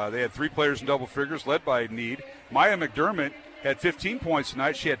 They had 3 players in double figures, led by Need. Maya McDermott had 15 points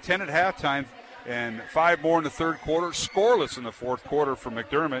tonight. She had 10 at halftime and 5 more in the third quarter. Scoreless in the fourth quarter for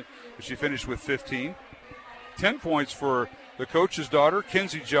McDermott, but she finished with 15. 10 points for the coach's daughter,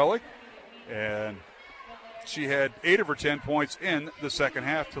 Kinsey Jellick, and she had 8 of her 10 points in the second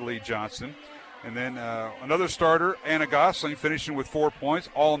half to lead Johnson. And then another starter, Anna Gosling, finishing with 4 points,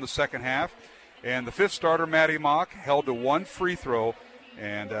 all in the second half. And the fifth starter, Maddie Mock, held to 1 free throw,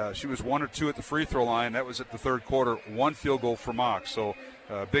 and she was 1 or 2 at the free throw line. That was at the third quarter, 1 field goal for Mock. So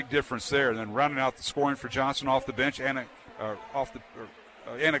big difference there. And then rounding out the scoring for Johnson off the bench, Anna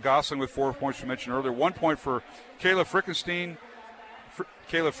Gosling with 4 points we mentioned earlier. 1 point for Kayla Frickenstein,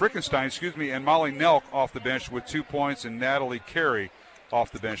 and Molly Nelk off the bench with 2 points, and Natalie Carey off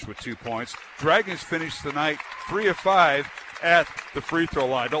the bench with 2 points. Dragons finished the night 3 of 5 at the free throw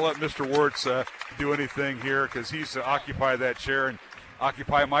line. Don't let Mr. Wirtz do anything here, because he's occupied that chair and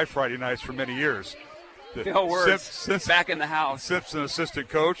occupy my Friday nights for many years. Phil Wirtz back in the house. Simpson assistant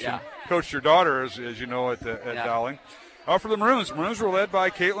coach, and coached your daughter, as you know, at Dowling. For the Maroons were led by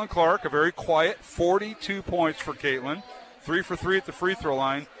Caitlin Clark, a very quiet 42 points for Caitlin. 3 for 3 at the free throw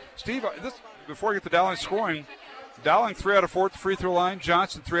line. Steve, before we get to Dowling scoring, Dowling 3 out of 4 at the free throw line.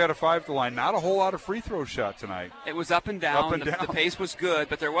 Johnson 3 out of 5 at the line. Not a whole lot of free throw shot tonight. It was up and down. The pace was good,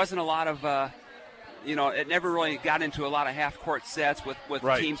 but there wasn't a lot of, it never really got into a lot of half-court sets with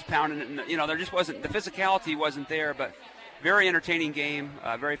teams pounding it. There just wasn't, the physicality wasn't there, but very entertaining game,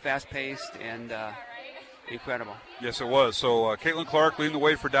 very fast-paced, and incredible. Yes, it was. So Caitlin Clark leading the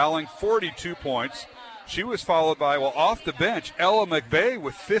way for Dowling, 42 points. She was followed by, off the bench, Ella McVeigh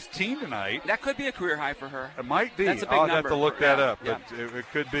with 15 tonight. That could be a career high for her. It might be. That's a big I'll number. have to look that up, but it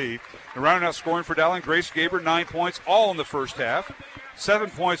could be. And rounding out scoring for Dowling, Grace Gaber, 9 points, all in the first half. 7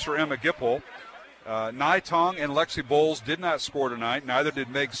 points for Emma Gipple. Nai Tong and Lexi Bowles did not score tonight. Neither did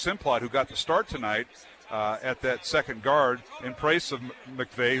Meg Simplot, who got the start tonight at that second guard in place of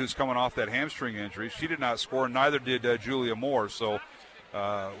McVeigh, who's coming off that hamstring injury. She did not score, and neither did Julia Moore. So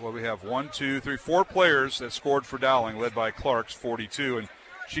we have 4 players that scored for Dowling, led by Clark's 42, and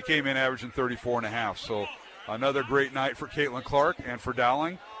she came in averaging 34.5. So another great night for Caitlin Clark, and for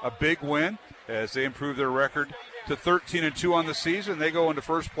Dowling, a big win as they improve their record to 13-2 on the season. They go into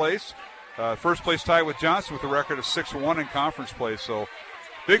first place. First place tie with Johnson with a record of 6-1 in conference play. So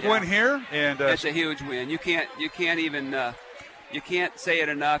big win here, and it's a huge win. You can't say it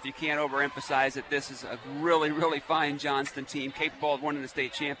enough. You can't overemphasize it. This is a really, really fine Johnston team, capable of winning the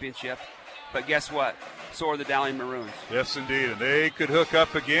state championship. But guess what? So are the Dowling Maroons. Yes, indeed. And they could hook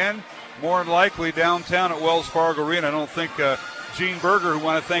up again, more than likely downtown at Wells Fargo Arena. I don't think Jean Berger, who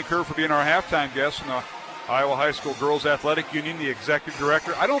want to thank her for being our halftime guest from the Iowa High School Girls Athletic Union, the executive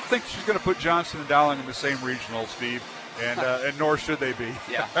director, I don't think she's going to put Johnston and Dowling in the same regional, Steve, and nor should they be.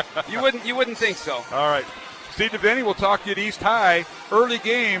 Yeah, you wouldn't think so. All right. Steve DeVinny will talk to you at East High. Early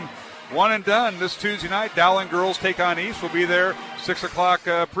game, one and done this Tuesday night. Dowling girls take on East. We'll be there 6 o'clock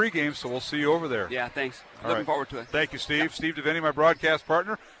pregame, so we'll see you over there. Yeah, thanks. All Looking forward to it. Thank you, Steve. Yeah. Steve DeVinny, my broadcast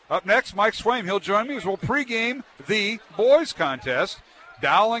partner. Up next, Mike Swaim. He'll join me as we'll pregame the boys contest.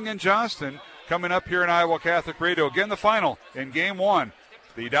 Dowling and Johnston coming up here in Iowa Catholic Radio. Again, the final in Game 1.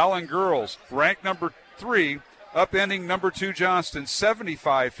 The Dowling girls, ranked number 3, upending number 2 Johnston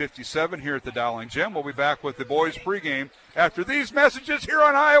 75-57 here at the Dowling Gym. We'll be back with the boys pregame after these messages here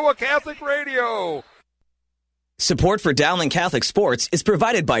on Iowa Catholic Radio. Support for Dowling Catholic Sports is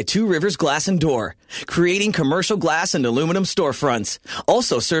provided by Two Rivers Glass and Door, creating commercial glass and aluminum storefronts.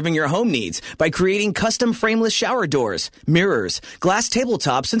 Also serving your home needs by creating custom frameless shower doors, mirrors, glass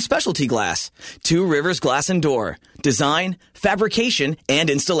tabletops, and specialty glass. Two Rivers Glass and Door. Design, fabrication, and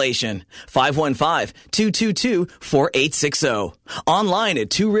installation. 515-222-4860. Online at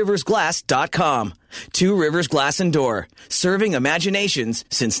tworiversglass.com. Two Rivers Glass and Door. Serving imaginations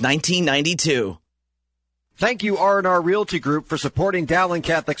since 1992. Thank you, R&R Realty Group, for supporting Dowling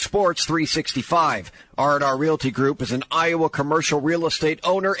Catholic Sports 365. R&R Realty Group is an Iowa commercial real estate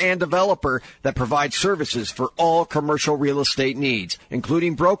owner and developer that provides services for all commercial real estate needs,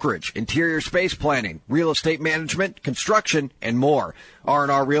 including brokerage, interior space planning, real estate management, construction, and more.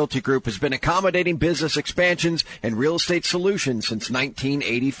 R&R Realty Group has been accommodating business expansions and real estate solutions since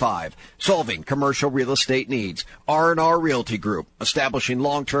 1985, solving commercial real estate needs. R&R Realty Group, establishing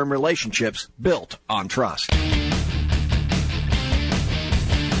long-term relationships built on trust.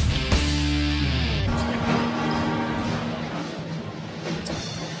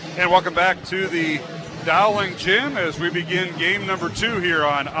 And welcome back to the Dowling Gym as we begin game number 2 here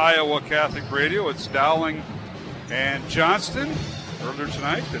on Iowa Catholic Radio. It's Dowling and Johnston. Earlier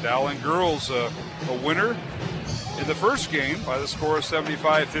tonight, the Dowling girls a winner in the first game by the score of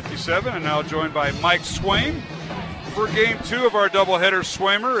 75-57, and now joined by Mike Swaim for game 2 of our doubleheader.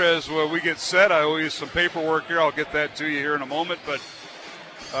 Swamer, as we get set, I owe you some paperwork here. I'll get that to you here in a moment, but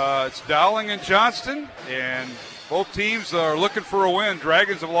it's Dowling and Johnston, and both teams are looking for a win.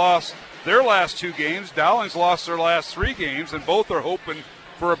 Dragons have lost their last 2 games. Dowling's lost their last 3 games, and both are hoping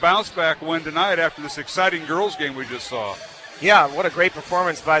for a bounce-back win tonight after this exciting girls game we just saw. Yeah, what a great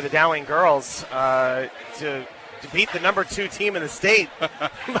performance by the Dowling girls to beat the number 2 team in the state.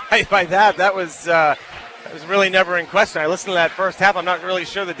 by that was really never in question. I listened to that first half. I'm not really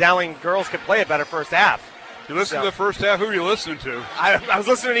sure the Dowling girls could play a better first half. You listened to the first half? Who were you listening to? I was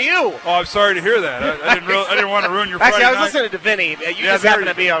listening to you. Oh, I'm sorry to hear that. I didn't want to ruin your Friday night. Actually, I was listening to Vinny. You just happened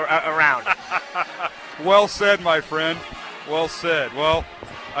to be around. Well said, my friend. Well said. Well,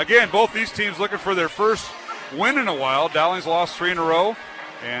 again, both these teams looking for their first win in a while. Dowling's lost 3 in a row,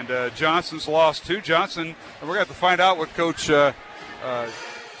 and Johnston's lost 2. Johnson, and we're going to have to find out what Coach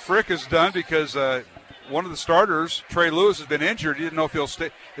Frick has done because one of the starters, Trey Lewis, has been injured. He didn't know if he'll stay.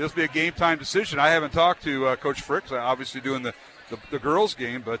 It'll be a game-time decision. I haven't talked to Coach Frick, obviously doing the girls'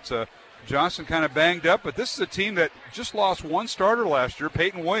 game, but Johnson kind of banged up. But this is a team that just lost 1 starter last year,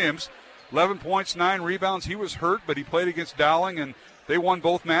 Peyton Williams, 11 points, 9 rebounds. He was hurt, but he played against Dowling, and they won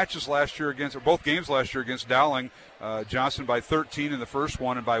both games last year against Dowling. Johnson by 13 in the first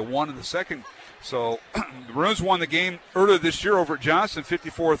one and by 1 in the second. So the Maroons won the game earlier this year over at Johnson,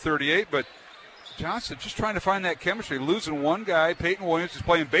 54-38, but Johnson just trying to find that chemistry, losing one guy. Peyton Williams is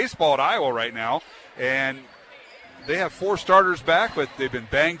playing baseball at Iowa right now, and they have 4 starters back, but they've been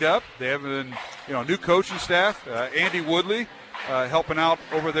banged up. They haven't been, new coaching staff. Andy Woodley helping out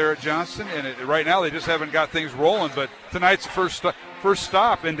over there at Johnston, and right now they just haven't got things rolling. But tonight's the first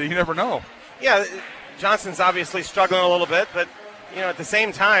stop, and you never know. Yeah, Johnston's obviously struggling a little bit, but at the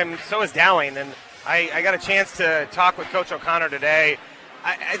same time, so is Dowling. And I got a chance to talk with Coach O'Connor today.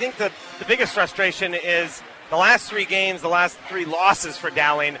 I think the biggest frustration is the last 3 games, the last 3 losses for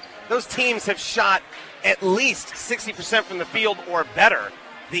Dowling. Those teams have shot at least 60% from the field or better.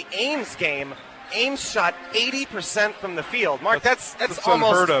 The Ames game, Ames shot 80% from the field. Mark, that's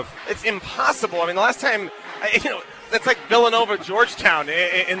almost unheard of. It's impossible. I mean, the last time, that's like Villanova, Georgetown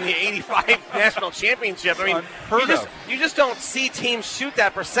in the '85 national championship. I mean, you just don't see teams shoot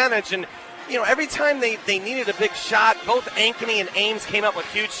that percentage. And every time they needed a big shot, both Ankeny and Ames came up with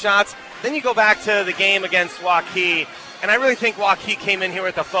huge shots. Then you go back to the game against Waukee, and I really think Waukee came in here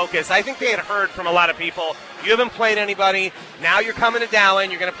with a focus. I think they had heard from a lot of people, you haven't played anybody. Now you're coming to Dowling.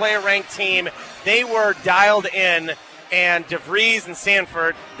 You're going to play a ranked team. They were dialed in, and DeVries and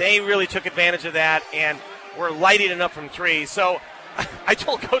Sanford, they really took advantage of that and were lighting it up from 3. So I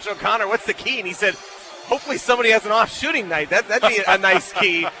told Coach O'Connor, what's the key? And he said, hopefully somebody has an off shooting night. That'd be a nice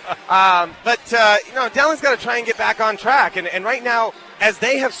key. But Dowling's got to try and get back on track. And right now, as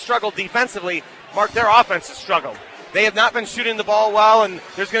they have struggled defensively, Mark, their offense has struggled. They have not been shooting the ball well, and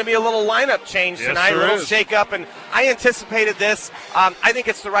there's going to be a little lineup change tonight, a little shake-up. And I anticipated this. I think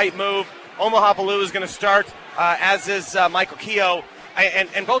it's the right move. Omaha Ballou is going to start, as is Michael Keogh.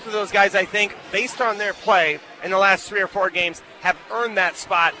 And both of those guys, I think, based on their play in the last 3 or 4 games, have earned that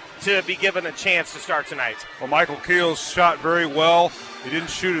spot to be given a chance to start tonight. Well, Michael Keels shot very well. He didn't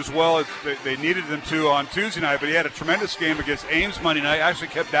shoot as well as they needed him to on Tuesday night, but he had a tremendous game against Ames Monday night. Actually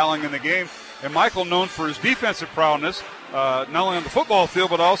kept Dowling in the game. And Michael, known for his defensive prowess, not only on the football field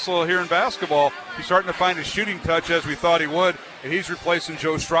but also here in basketball, he's starting to find his shooting touch as we thought he would, and he's replacing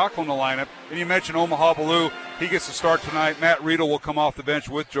Joe Strackel in the lineup. And you mentioned Omaha Ballou. He gets to start tonight. Matt Riedel will come off the bench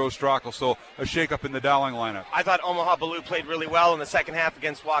with Joe Strackel, so a shakeup in the Dowling lineup. I thought Omaha Ballou played really well in the second half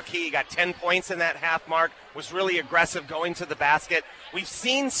against Waukee. He got 10 points in that half mark, was really aggressive going to the basket. We've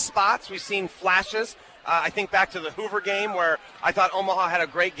seen spots, we've seen flashes. I think back to the Hoover game where I thought Omaha had a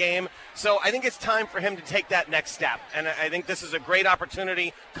great game. So I think it's time for him to take that next step. And I think this is a great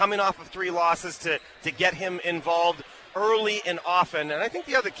opportunity coming off of 3 losses to get him involved early and often. And I think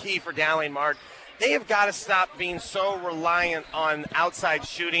the other key for Dowling, Mark, they have got to stop being so reliant on outside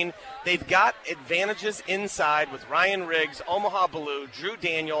shooting. They've got advantages inside with Ryan Riggs, Omaha Ballou, Drew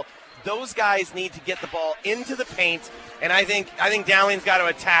Daniel. Those guys need to get the ball into the paint. And I think Dowling's got to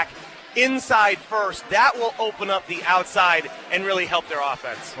attack inside first. That will open up the outside and really help their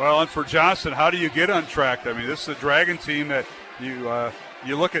offense. Well, and for Johnson, how do you get untracked? I mean, this is a Dragon team that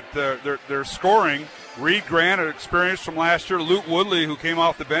you look at their scoring. Reed Grant, an experience from last year. Luke Woodley, who came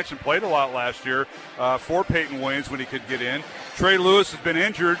off the bench and played a lot last year for Peyton Williams when he could get in. Trey Lewis has been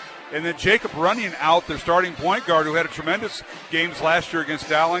injured. And then Jacob Runyon out, their starting point guard, who had a tremendous games last year against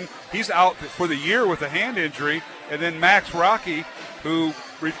Dowling. He's out for the year with a hand injury. And then Max Rocky, who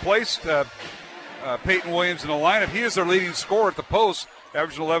replaced Peyton Williams in the lineup. He is their leading scorer at the post,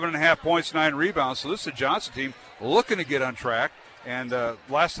 averaging 11.5 points, 9 rebounds. So this is a Johnson team looking to get on track. And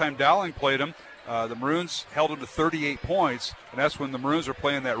last time Dowling played them, the Maroons held them to 38 points, and that's when the Maroons were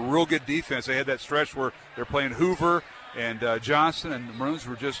playing that real good defense. They had that stretch where they're playing Hoover and Johnson, and the Maroons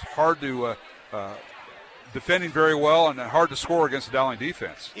were just hard to defending very well and hard to score against the Dowling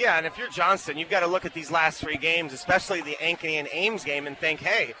defense. Yeah, and if you're Johnston, you've got to look at these last 3 games, especially the Ankeny and Ames game, and think,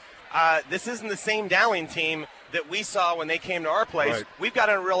 hey, this isn't the same Dowling team that we saw when they came to our place. Right. We've got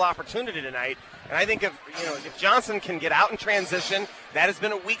a real opportunity tonight. And I think if Johnson can get out in transition, that has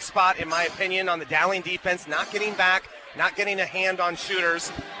been a weak spot, in my opinion, on the Dowling defense, not getting back, not getting a hand on shooters.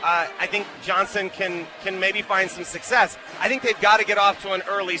 I think Johnson can maybe find some success. I think they've got to get off to an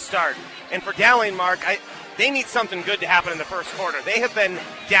early start. And for Dowling, Mark, they need something good to happen in the first quarter. They have been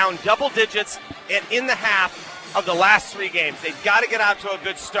down double digits in the half of the last 3 games. They've got to get out to a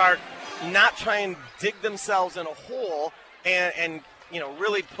good start, not try and dig themselves in a hole and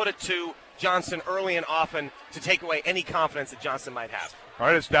really put it to Johnson early and often to take away any confidence that Johnson might have. All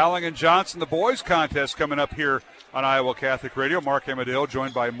right, it's Dowling and Johnson, the boys contest coming up here on Iowa Catholic Radio. Mark Amadale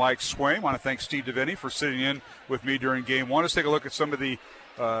joined by Mike Swain. I want to thank Steve DeVinny for sitting in with me during game 1. Let's take a look at some of the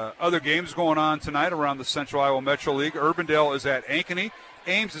other games going on tonight around the Central Iowa Metro League. Urbandale is at Ankeny.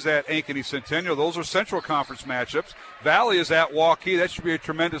 Ames is at Ankeny Centennial. Those are Central Conference matchups. Valley is at Waukee. That should be a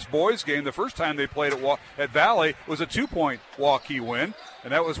tremendous boys game. The first time they played at Valley was a 2-point Waukee win,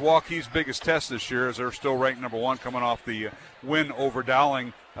 and that was Waukee's biggest test this year, as they're still ranked number 1 coming off the win over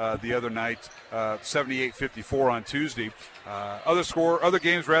Dowling the other night, 78-54 on Tuesday. Other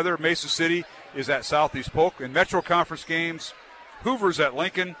games, Mesa City is at Southeast Polk. In Metro Conference games, Hoover's at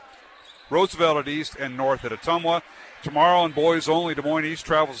Lincoln, Roosevelt at East, and North at Ottumwa. Tomorrow in boys only, Des Moines East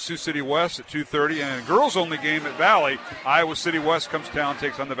travels to Sioux City West at 2:30, and in girls only game at Valley, Iowa City West comes to town,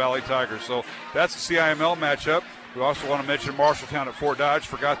 takes on the Valley Tigers. So that's the CIML matchup. We also want to mention Marshalltown at Fort Dodge.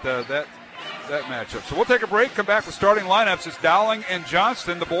 Forgot that matchup. So we'll take a break, come back with starting lineups. It's Dowling and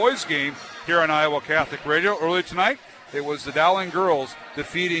Johnston, the boys game here on Iowa Catholic Radio. Earlier tonight, it was the Dowling girls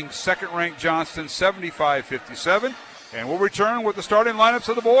defeating second-ranked Johnston 75-57. And we'll return with the starting lineups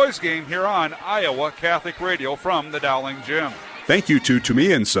of the boys game here on Iowa Catholic Radio from the Dowling Gym. Thank you to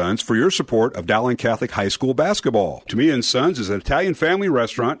Toomey & Sons for your support of Dowling Catholic High School basketball. Toomey & Sons is an Italian family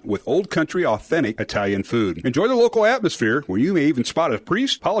restaurant with old country authentic Italian food. Enjoy the local atmosphere where you may even spot a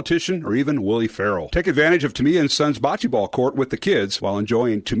priest, politician, or even Willie Farrell. Take advantage of Toomey & Sons bocce ball court with the kids while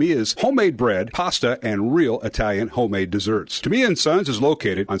enjoying Toomey's homemade bread, pasta, and real Italian homemade desserts. Toomey & Sons is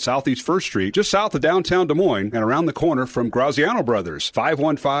located on Southeast 1st Street, just south of downtown Des Moines, and around the corner from Graziano Brothers.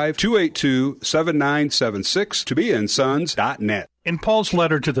 515-282-7976, ToomeyandSons.net. In Paul's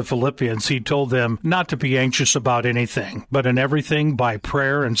letter to the Philippians, he told them not to be anxious about anything, but in everything by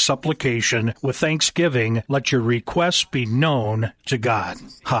prayer and supplication with thanksgiving, let your requests be known to God.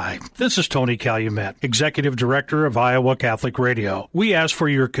 Hi, this is Tony Calumet, Executive Director of Iowa Catholic Radio. We ask for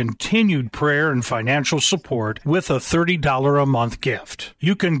your continued prayer and financial support with a $30 a month gift.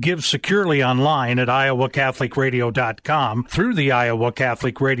 You can give securely online at iowacatholicradio.com through the Iowa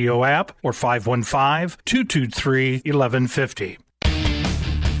Catholic Radio app or 515-223-1150.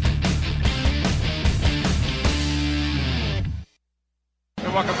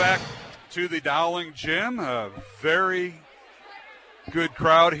 Welcome back to the Dowling Gym. A very good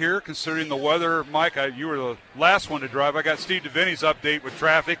crowd here considering the weather. Mike, you were the last one to drive. I got Steve DeVinny's update with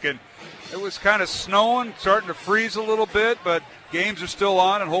traffic, and it was kind of snowing, starting to freeze a little bit, but games are still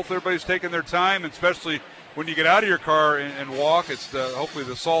on, and hopefully everybody's taking their time, and especially when you get out of your car and walk. Hopefully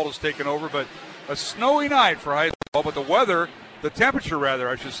the salt is taking over, but a snowy night for high school, but the temperature,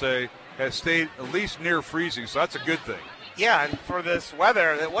 I should say, has stayed at least near freezing, so that's a good thing. Yeah, and for this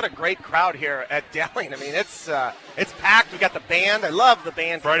weather, what a great crowd here at Dowling. I mean, it's packed. We got the band. I love the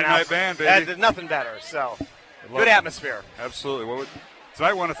band. Friday night band, baby. There's nothing better. So, good atmosphere. Absolutely. Well,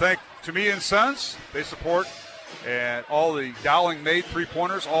 tonight I want to thank Toomey & Sons. They support and all the Dowling-made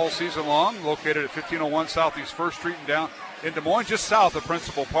three-pointers all season long, located at 1501 Southeast 1st Street in Des Moines, just south of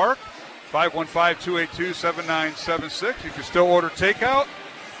Principal Park. 515-282-7976. You can still order takeout.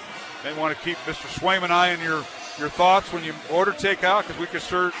 May want to keep Mr. Swaim and I in your thoughts when you order takeout, because we could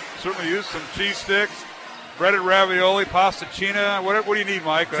certainly use some cheese sticks, breaded ravioli, pastacina. What do you need,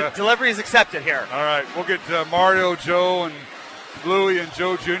 Mike? Delivery is accepted here. All right. We'll get Mario, Joe, and Bluey and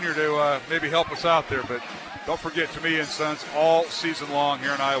Joe Jr. to maybe help us out there. But don't forget Toomey & Sons all season long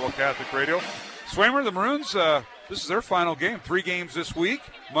here on Iowa Catholic Radio. Swaymer, the Maroons, this is their final game. 3 games this week,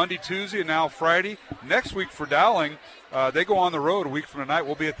 Monday, Tuesday, and now Friday. Next week for Dowling, they go on the road a week from tonight.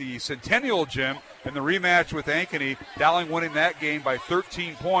 We'll be at the Centennial Gym in the rematch with Ankeny. Dowling winning that game by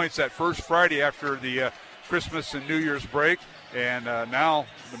 13 points that first Friday after the Christmas and New Year's break. And now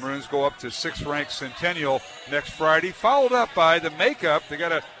the Maroons go up to 6th-ranked Centennial next Friday, followed up by the makeup. They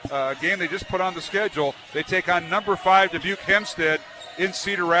got a game they just put on the schedule. They take on number 5 Dubuque Hempstead in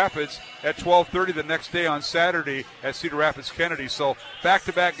Cedar Rapids at 12:30 the next day on Saturday at Cedar Rapids Kennedy. So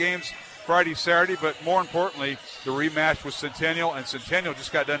back-to-back games Friday, Saturday, but more importantly, the rematch with Centennial, and Centennial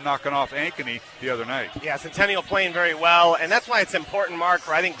just got done knocking off Ankeny the other night. Yeah, Centennial playing very well, and that's why it's important, Mark,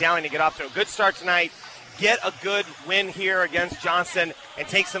 for I think Dowling to get off to a good start tonight, get a good win here against Johnson, and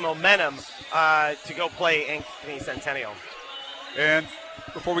take some momentum to go play Ankeny Centennial. And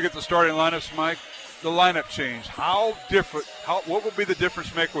before we get the starting lineups, Mike, the lineup change. What will be the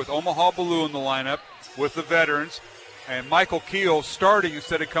difference maker with Omaha Blue in the lineup with the veterans, and Michael Keogh starting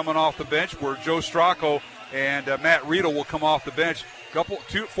instead of coming off the bench, where Joe Stracco and Matt Riedel will come off the bench?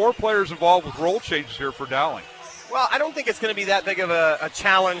 4 players involved with role changes here for Dowling. Well, I don't think it's going to be that big of a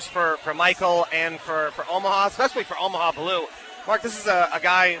challenge for Michael and for Omaha, especially for Omaha Blue. Mark, this is a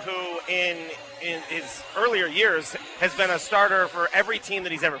guy who in his earlier years has been a starter for every team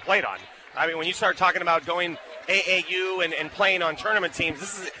that he's ever played on. I mean, when you start talking about going AAU and playing on tournament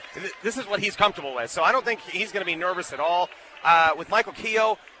teams, this is what he's comfortable with. So I don't think he's going to be nervous at all. With Michael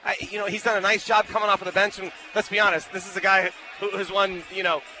Keogh, he's done a nice job coming off of the bench. And let's be honest, this is a guy who has won,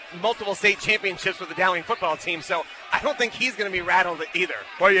 multiple state championships with the Dowling football team. So I don't think he's going to be rattled either.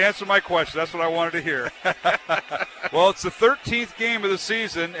 Well, you answered my question. That's what I wanted to hear. Well, it's the 13th game of the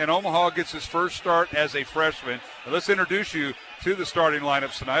season, and Omaha gets his first start as a freshman. And let's introduce you to the starting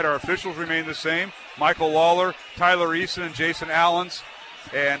lineups tonight. Our officials remain the same: Michael Lawler, Tyler Eason, and Jason Allens.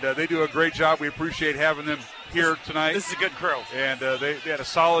 And they do a great job. We appreciate having them here tonight. This is a good crew. And they had a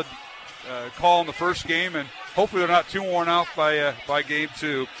solid call in the first game, and hopefully they're not too worn out by game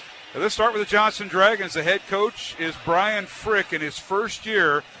 2. Now, let's start with the Johnson Dragons. The head coach is Brian Frick in his first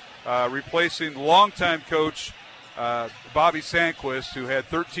year, replacing longtime coach Bobby Sandquist, who had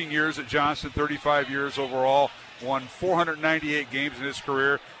 13 years at Johnson, 35 years overall, won 498 games in his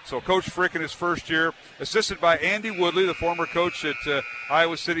career. So Coach Frick in his first year, assisted by Andy Woodley, the former coach at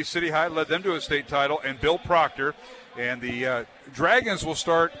Iowa City High, led them to a state title, and Bill Proctor. And the Dragons will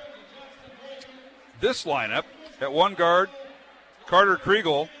start this lineup at one guard, Carter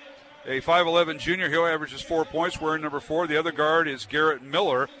Kriegel, a 5'11 junior. He averages 4 points, wearing number 4. The other guard is Garrett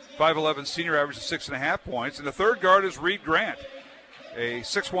Miller, 5'11 senior, averages 6.5 points. And the third guard is Reed Grant, a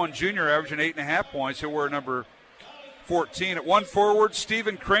 6'1 junior, averaging 8.5 points. He'll wear number 14. At one forward,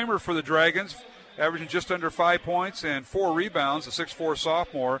 Stephen Kramer for the Dragons, averaging just under 5 points and 4 rebounds, a 6'4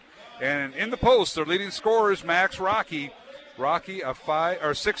 sophomore. And in the post, their leading scorer is Max Rocky. Rocky, a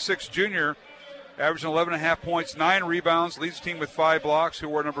 6'6 junior, averaging 11.5 points, 9 rebounds, leads the team with 5 blocks. He'll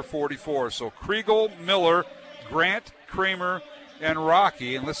wear number 44. So Kriegel, Miller, Grant, Kramer, and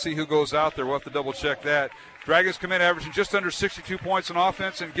Rocky. And let's see who goes out there. We'll have to double-check that. Dragons come in averaging just under 62 points on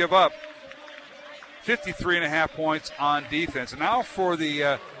offense and give up 53.5 points on defense. And now for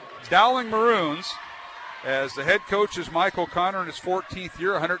the Dowling Maroons, as the head coach is Mike O'Connor in his 14th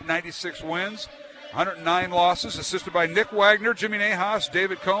year, 196 wins, 109 losses, assisted by Nick Wagner, Jimmy Nahas,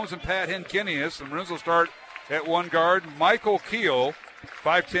 David Combs, and Pat Henkinius. The Maroons will start at one guard. Michael Keel,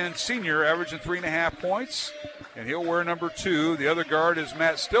 5'10 senior, averaging 3.5 points, and he'll wear number 2. The other guard is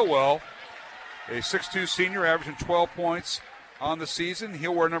Matt Stillwell, a 6'2 senior, averaging 12 points on the season.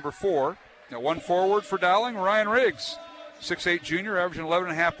 He'll wear number 4. Now one forward for Dowling, Ryan Riggs, 6'8 junior, averaging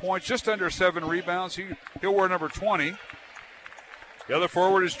 11.5 points, just under 7 rebounds. He'll wear number 20. The other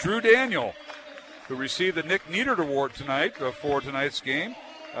forward is Drew Daniel, who received the Nick Neidert Award tonight for tonight's game,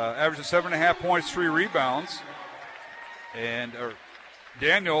 averaging 7.5 points, 3 rebounds. And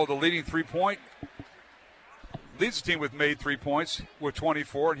Daniel, the leading 3-point, leads the team with made 3 points with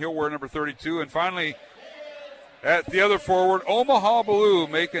 24, and he'll wear number 32. And finally, at the other forward, Omaha Blue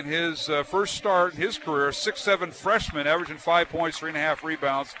making his first start in his career, 6'7 freshman, averaging 5 points, 3.5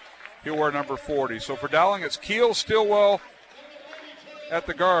 rebounds. He'll wear number 40. So for Dowling, it's Keel, Stillwell at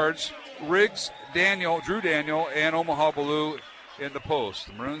the guards, Riggs, Daniel, Drew Daniel, and Omaha Blue in the post.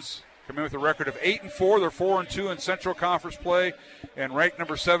 The Maroons come in with a record of 8-4. They're 4-2 in Central Conference play, and ranked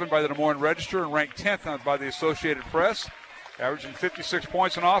number 7 by the Des Moines Register and ranked 10th by the Associated Press. Averaging 56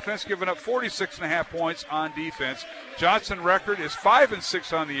 points on offense, giving up 46.5 points on defense. Johnson record is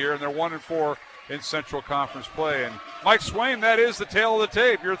 5-6 on the year, and they're 1-4 in Central Conference play. And Mike Swain, that is the tail of the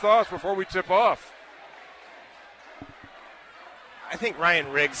tape. Your thoughts before we tip off? I think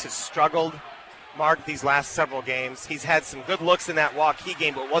Ryan Riggs has struggled, Mark, these last several games. He's had some good looks in that Waukee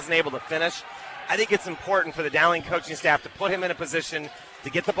game, but wasn't able to finish. I think it's important for the Dowling coaching staff to put him in a position to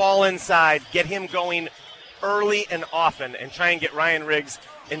get the ball inside, get him going early and often, and try and get Ryan Riggs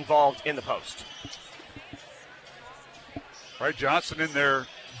involved in the post. All right, Johnson in there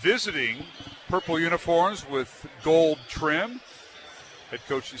visiting purple uniforms with gold trim. Head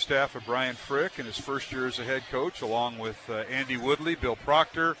coaching staff of Brian Frick in his first year as a head coach, along with Andy Woodley, Bill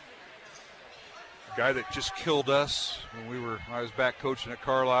Proctor, a guy that just killed us when I was back coaching at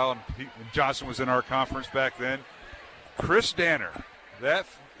Carlisle, and Johnson was in our conference back then. Chris Danner, that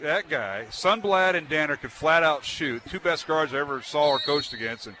guy, Sunblad and Danner could flat out shoot. 2 best guards I ever saw or coached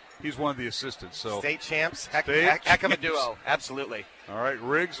against, and he's one of the assistants. So state champs, heck of a duo, absolutely. All right,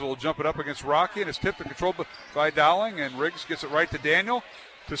 Riggs will jump it up against Rocky, and it's tipped and controlled by Dowling, and Riggs gets it right to Daniel,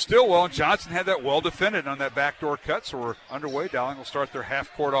 to Stillwell, and Johnson had that well defended on that backdoor cut, so we're underway. Dowling will start their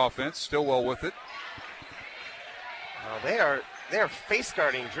half-court offense. Stillwell with it. They are face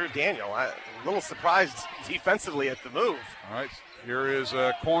guarding Drew Daniel. I'm a little surprised defensively at the move. All right. Here is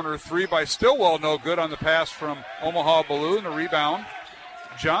a corner 3 by Stillwell, no good on the pass from Omaha Blue, and the rebound,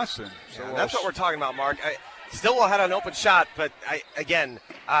 Johnson. Yeah, that's what we're talking about, Mark. Stillwell had an open shot, but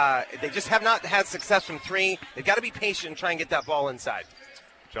they just have not had success from 3. They've got to be patient and try and get that ball inside.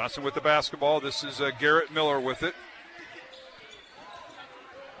 Johnson with the basketball. This is Garrett Miller with it.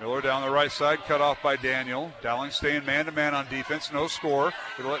 Miller down the right side, cut off by Daniel. Dowling staying man-to-man on defense, no score.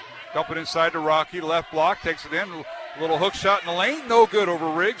 Dump it inside to Rocky, left block, takes it in. A little hook shot in the lane, no good over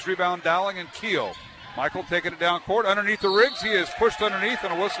Riggs. Rebound Dowling and Keel. Michael taking it down court, underneath the Riggs. He is pushed underneath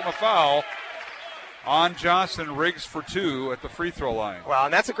and a whistle and a foul on Johnson. Riggs for 2 at the free throw line. Well,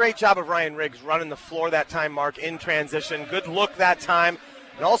 and that's a great job of Ryan Riggs running the floor that time, Mark, in transition. Good look that time.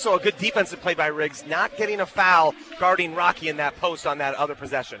 And also a good defensive play by Riggs, not getting a foul, guarding Rocky in that post on that other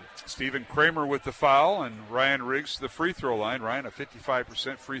possession. Stephen Kramer with the foul, and Ryan Riggs to the free throw line. Ryan, a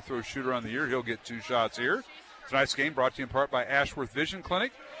 55% free throw shooter on the year. He'll get 2 shots here. Tonight's game brought to you in part by Ashworth Vision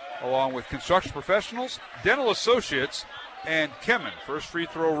Clinic, along with Construction Professionals, Dental Associates, and Kemen. First free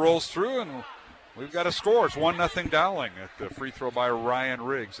throw rolls through, and we've got a score. It's 1-0 Dowling at the free throw by Ryan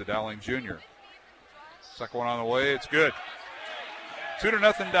Riggs, the Dowling junior. Second one on the way. It's good.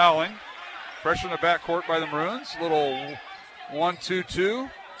 2-0 Dowling. Pressure in the backcourt by the Maroons. Little 1-2-2.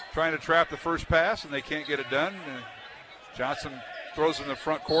 Trying to trap the first pass, and they can't get it done. Johnson throws in the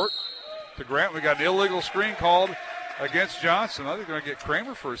front court to Grant. We got an illegal screen called against Johnson. I think they're going to get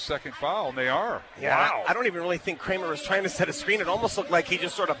Kramer for his second foul, and they are. Yeah, wow. I don't even really think Kramer was trying to set a screen. It almost looked like he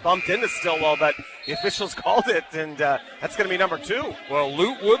just sort of bumped into Stillwell, but the officials called it, and that's going to be number 2. Well,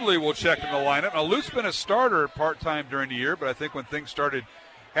 Lute Woodley will check in the lineup. Now, Lute's been a starter part-time during the year, but I think when things started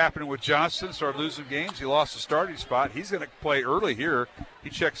happening with Johnson, started losing games, he lost the starting spot. He's going to play early here. He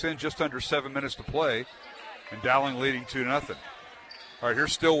checks in just under 7 minutes to play, and Dowling leading 2-0. All right,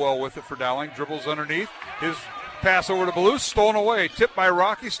 here's Stillwell with it for Dowling. Dribbles underneath. His pass over to Ballou, stolen away. Tipped by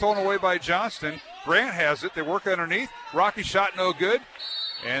Rocky, stolen away by Johnston. Grant has it. They work underneath. Rocky shot no good.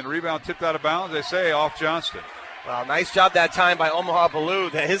 And rebound tipped out of bounds, they say, off Johnston. Well, nice job that time by Omaha Ballou.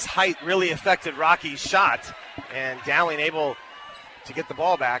 His height really affected Rocky's shot. And Dowling able to get the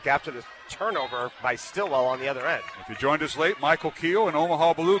ball back after the turnover by Stillwell on the other end. If you joined us late, Michael Keel and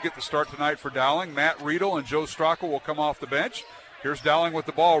Omaha Ballou get the start tonight for Dowling. Matt Riedel and Joe Strackel will come off the bench. Here's Dowling with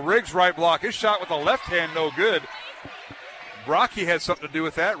the ball. Riggs right block. His shot with the left hand, no good. Rocky had something to do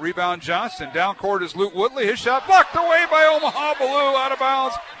with that. Rebound Johnston. Down court is Luke Woodley. His shot blocked away by Omaha Ballou, out of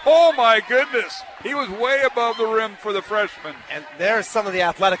bounds. Oh, my goodness. He was way above the rim for the freshman. And there's some of the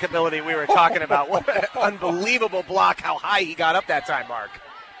athletic ability we were talking about. What an unbelievable block, how high he got up that time, Mark.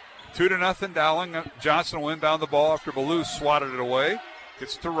 2-0 Dowling. Johnston will inbound the ball after Ballou swatted it away.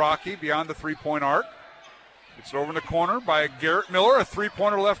 Gets to Rocky beyond the three-point arc. Gets it over in the corner by Garrett Miller. A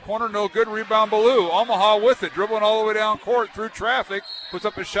three-pointer left corner, no good. Rebound Ballou. Omaha with it, dribbling all the way down court through traffic. Puts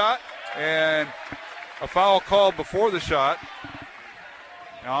up a shot, and a foul called before the shot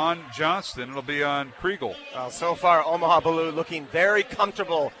on Johnston. It'll be on Kriegel. Well, so far, Omaha Ballou looking very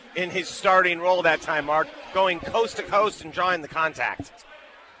comfortable in his starting role that time, Mark, going coast to coast and drawing the contact.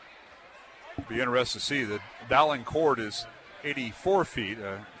 Be interested to see. The Dowling court is 84 feet.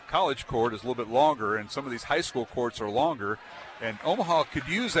 College court is a little bit longer, and some of these high school courts are longer. And Omaha could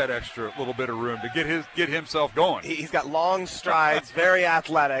use that extra little bit of room to get himself going. He's got long strides, very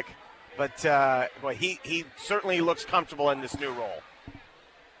athletic, but he certainly looks comfortable in this new role.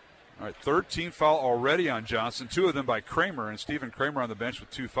 All right, 13 foul already on Johnson, 2 of them by Kramer, and Stephen Kramer on the bench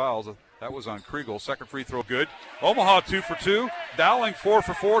with 2 fouls. That was on Kriegel. Second free throw good. Omaha 2 for 2. Dowling 4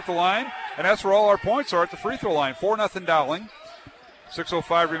 for 4 at the line, and that's where all our points are, at the free throw line. 4-0 Dowling.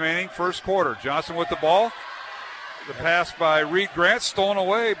 6:05 remaining, first quarter. Johnson with the ball. The pass by Reed Grant, stolen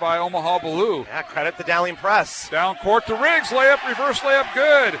away by Omaha Ballou. Yeah, credit the Dowling press. Down court to Riggs, layup, reverse layup,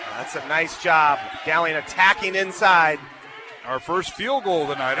 good. That's a nice job. Dowling attacking inside. Our first field goal of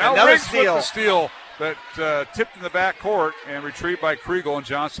the night. Now Another Riggs steal. with the steal that tipped in the back court and retrieved by Kriegel, and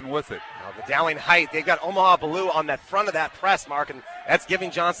Johnson with it. Now the Dowling height, they've got Omaha Ballou on that front of that press, Mark, and that's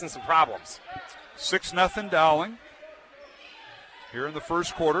giving Johnson some problems. 6-0 Dowling. Here in the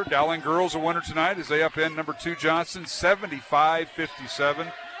first quarter, Dowling girls a winner tonight as they upend number 2 Johnson,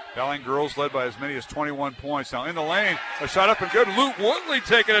 75-57. Dowling girls led by as many as 21 points. Now in the lane, a shot up and good. Luke Woodley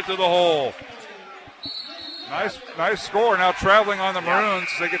taking it to the hole. Nice score. Now traveling on the Maroons.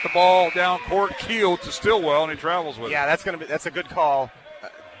 They get the ball down court, Keel to Stillwell, and he travels with it. Yeah, that's a good call.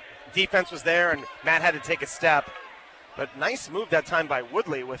 Defense was there, and Matt had to take a step. But nice move that time by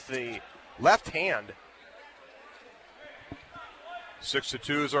Woodley with the left hand.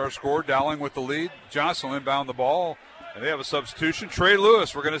 6-2 is our score. Dowling with the lead. Johnson will inbound the ball, and they have a substitution. Trey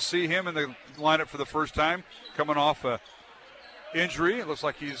Lewis, we're going to see him in the lineup for the first time, coming off a injury. It looks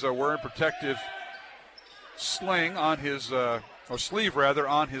like he's wearing protective sling on his, or sleeve rather,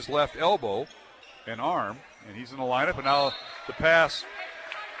 on his left elbow and arm, and he's in the lineup. And now the pass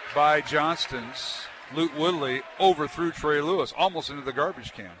by Johnston's Luke Woodley overthrew Trey Lewis, almost into the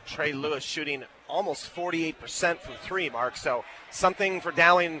garbage can. Trey Lewis shooting almost 48% from 3, Mark. So something for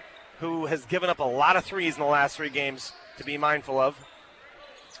Dowling, who has given up a lot of threes in the last 3 games, to be mindful of.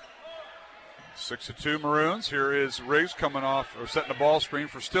 6-2 Maroons. Here is Riggs coming off, or setting the ball screen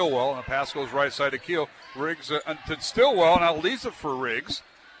for Stillwell, and the pass goes right side to Keel. Riggs to Stillwell, now leaves it for Riggs.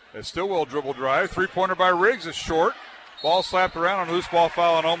 A Stillwell dribble drive. 3-pointer by Riggs is short. Ball slapped around on a loose ball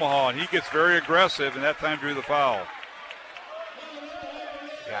foul on Omaha, and he gets very aggressive, and that time drew the foul.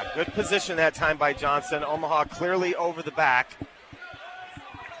 Yeah, good position that time by Johnson. Omaha clearly over the back.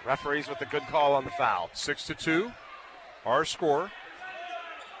 Referees with a good call on the foul. 6-2, our score.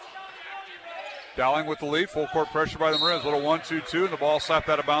 Dowling with the lead, full court pressure by the Maroons. Little 1-2-2, and the ball slapped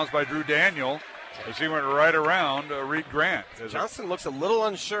out of bounds by Drew Daniel as he went right around Reed Grant. Johnson looks a little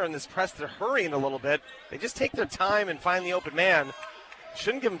unsure in this press. They're hurrying a little bit. They just take their time and find the open man.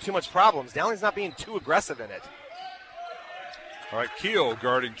 Shouldn't give him too much problems. Dowling's not being too aggressive in it. All right, Keel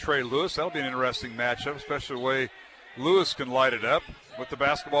guarding Trey Lewis. That'll be an interesting matchup, especially the way Lewis can light it up. With the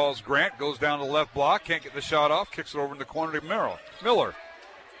basketball is Grant, goes down to the left block, can't get the shot off, kicks it over in the corner to Miller.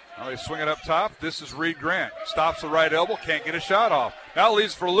 Now they swing it up top. This is Reed Grant. Stops the right elbow, can't get a shot off. Now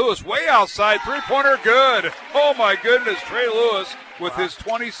leaves for Lewis, way outside, 3-pointer, good. Oh my goodness, Trey Lewis with his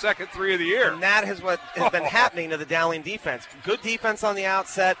 22nd 3 of the year. And that is what has been happening to the Dowling defense. Good defense on the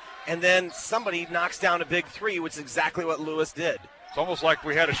outset, and then somebody knocks down a big 3, which is exactly what Lewis did. It's almost like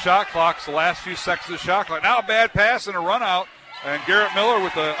we had a shot clock. It's the last few seconds of the shot clock. Now a bad pass and a run out, and Garrett Miller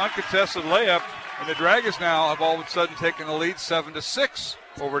with an uncontested layup, And the Dragons now have all of a sudden taken the lead 7-6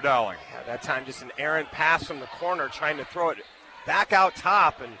 over Dowling. Yeah, that time just an errant pass from the corner, trying to throw it back out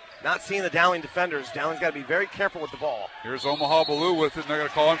top and not seeing the Dowling defenders. Dowling's got to be very careful with the ball. Here's Omaha Ballou with it, and they're going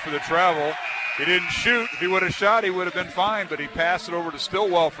to call him for the travel. He didn't shoot. If he would have shot, he would have been fine, but he passed it over to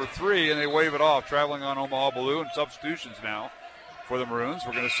Stillwell for 3, and they wave it off. Traveling on Omaha Ballou, and substitutions now for the Maroons.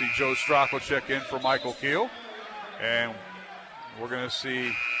 We're going to see Joe Stracco check in for Michael Keel, and we're going to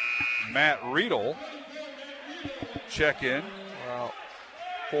see Matt Riedel check in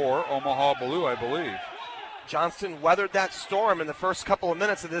for Omaha Ballou, I believe. Johnston weathered that storm in the first couple of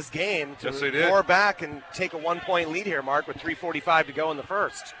minutes of this game to roar back and take a 1-point lead here, Mark, with 3:45 to go in the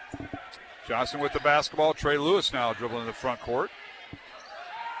first. Johnston with the basketball. Trey Lewis now dribbling in the front court.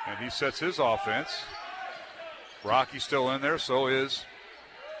 And he sets his offense. Rocky still in there, so is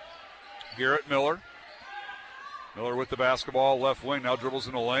Garrett Miller. Miller with the basketball, left wing, now dribbles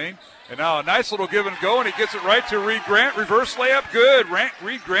in the lane. And now a nice little give and go, and he gets it right to Reed Grant. Reverse layup, good.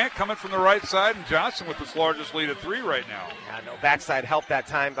 Reed Grant coming from the right side, and Johnston with his largest lead of 3 right now. Yeah, no backside help that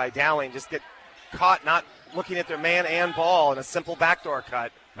time by Dowling. Just get caught not looking at their man and ball in a simple backdoor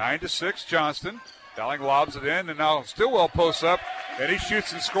cut. 9-6 Johnston. Dowling lobs it in, and now Stillwell posts up, and he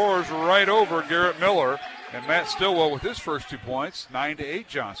shoots and scores right over Garrett Miller. And Matt Stillwell with his first 2 points. 9-8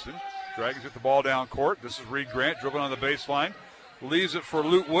 Johnston. Dragons get the ball down court. This is Reed Grant dribbling on the baseline. Leaves it for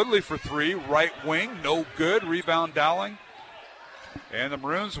Luke Woodley for 3. Right wing, no good. Rebound Dowling. And the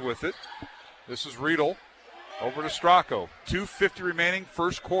Maroons with it. This is Riedel over to Stracco. 2:50 remaining,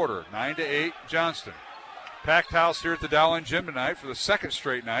 first quarter. 9-8 Johnston. Packed house here at the Dowling Gym tonight for the second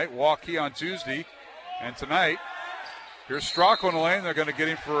straight night. Waukee on Tuesday. And tonight, here's Stracco in the lane. They're going to get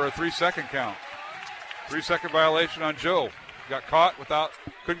him for a 3-second count. 3-second violation on Joe. Got caught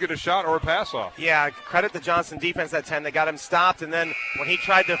couldn't get a shot or a pass off. Yeah, credit the Johnston defense that time. They got him stopped, and then when he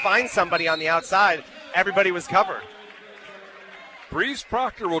tried to find somebody on the outside, everybody was covered. Breeze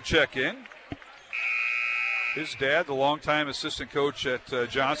Proctor will check in. His dad, the longtime assistant coach at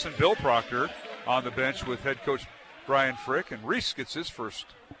Johnston, Bill Proctor, on the bench with head coach Brian Frick, and Reese gets his first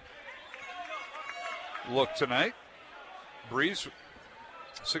look tonight. Breeze,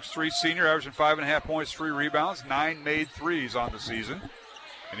 6'3 senior, averaging 5.5 points, 3 rebounds, 9 made threes on the season.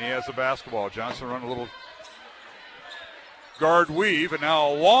 And he has the basketball. Johnston run a little guard weave, and now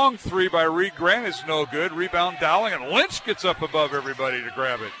a long 3 by Reed Grant is no good. Rebound Dowling, and Lynch gets up above everybody to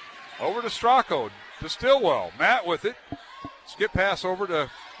grab it. Over to Stracco, to Stillwell. Matt with it. Skip pass over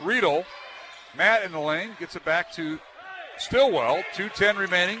to Riedel. Matt in the lane, gets it back to Stillwell. 2:10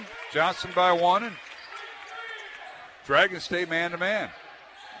 remaining. Johnston by 1, and Dragons stay man-to-man.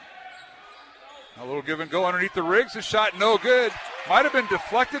 A little give and go underneath the Riggs. The shot no good. Might have been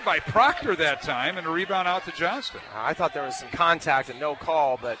deflected by Proctor that time, and a rebound out to Johnston. I thought there was some contact and no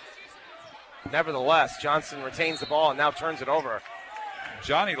call, but nevertheless, Johnston retains the ball and now turns it over.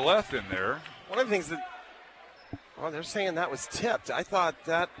 Johnny left in there. One of the things that, they're saying that was tipped. I thought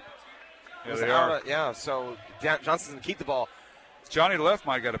that yeah, was they out. are. So Johnston's going to keep the ball. Johnny left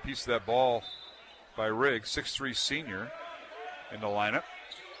might have got a piece of that ball by Riggs, 6'3 senior in the lineup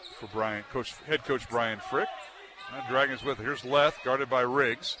for head coach Brian Frick. Dragons with it. Here's Leth, guarded by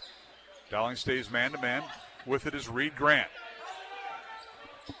Riggs. Dowling stays man-to-man. With it is Reed Grant.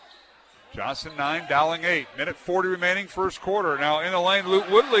 Johnston 9, Dowling 8. Minute 40 remaining, first quarter. Now in the lane, Luke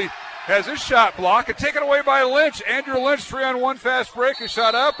Woodley has his shot blocked and taken away by Lynch. Andrew Lynch, 3-on-1 fast break. A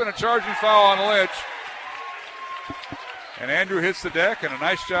shot up and a charging foul on Lynch. And Andrew hits the deck, and a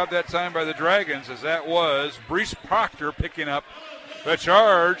nice job that time by the Dragons, as that was Brees Proctor picking up the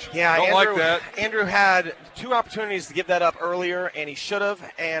charge. Yeah, Don't like that. Andrew had 2 opportunities to give that up earlier, and he should have,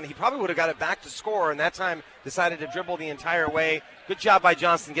 and he probably would have got it back to score, and that time decided to dribble the entire way. Good job by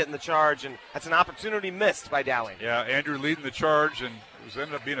Johnston getting the charge, and that's an opportunity missed by Dowling. Yeah, Andrew leading the charge, and it was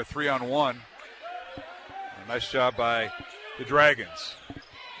ended up being a 3-on-1. A nice job by the Dragons.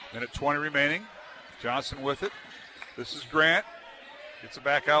 Minute 20 remaining. Johnston with it. This is Grant. Gets it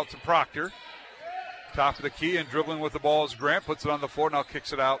back out to Proctor. Top of the key and dribbling with the ball is Grant. Puts it on the floor, now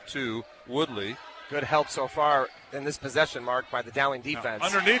kicks it out to Woodley. Good help so far in this possession, Mark, by the Dowling defense. Now,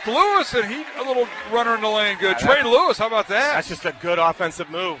 underneath Lewis, and a little runner in the lane. Good. Trey Lewis, how about that? That's just a good offensive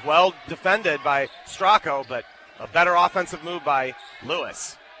move. Well defended by Stracco, but a better offensive move by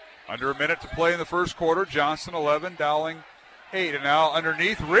Lewis. Under a minute to play in the first quarter. Johnston 11, Dowling 8. And now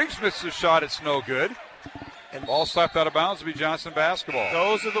underneath, Riggs misses a shot. It's no good. And ball slapped out of bounds to be Johnston basketball.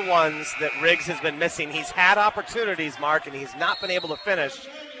 Those are the ones that Riggs has been missing. He's had opportunities, Mark, and he's not been able to finish.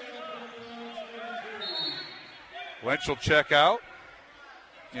 Lynch will check out,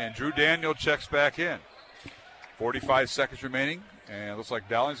 and Drew Daniel checks back in. 45 seconds remaining, and it looks like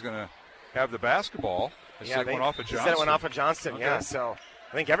Dowling's going to have the basketball. They went off of Johnston. They said it went off of Johnston, okay. yeah. So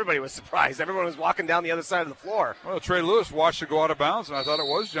I think everybody was surprised. Everyone was walking down the other side of the floor. Well, Trey Lewis watched it go out of bounds, and I thought it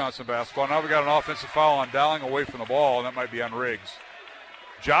was Johnston basketball. Now we got an offensive foul on Dowling away from the ball, and that might be on Riggs.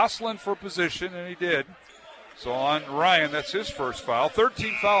 Jocelyn for position, and he did. So on Ryan, that's his first foul.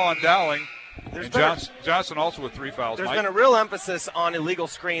 13th foul on Dowling. And Johnson also with 3 fouls. There's been a real emphasis on illegal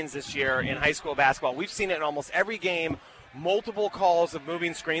screens this year in high school basketball. We've seen it in almost every game. Multiple calls of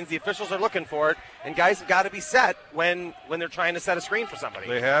moving screens. The officials are looking for it, and guys have got to be set when they're trying to set a screen for somebody.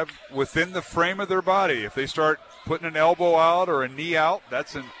 They have within the frame of their body. If they start putting an elbow out or a knee out,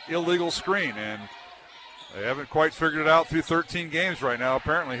 that's an illegal screen, and they haven't quite figured it out through 13 games right now,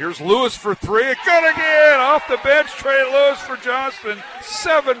 apparently. Here's Lewis for 3. Good again! Off the bench, Trey Lewis for Johnston.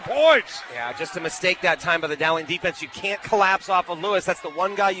 7 points. Yeah, just a mistake that time by the Dowling defense. You can't collapse off of Lewis. That's the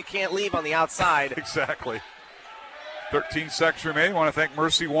one guy you can't leave on the outside. Exactly. 13 seconds remaining. I want to thank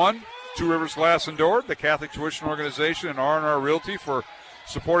Mercy One, Two Rivers Glass and Door, the Catholic Tuition Organization, and R&R Realty for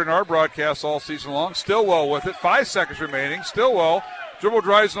supporting our broadcast all season long. Stillwell with it. 5 seconds remaining. Stillwell dribble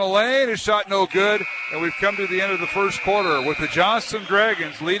drives in the lane. His shot no good. And we've come to the end of the first quarter with the Johnston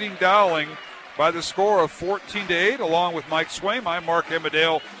Dragons leading Dowling by the score of 14-8, along with Mike Swaim. I'm Mark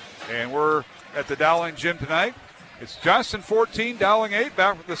Emmerdale, and we're at the Dowling Gym tonight. It's Johnston 14, Dowling 8.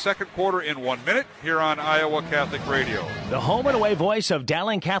 Back with the second quarter in 1 minute here on Iowa Catholic Radio. The home and away voice of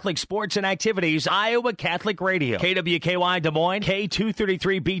Dowling Catholic Sports and Activities, Iowa Catholic Radio. KWKY Des Moines,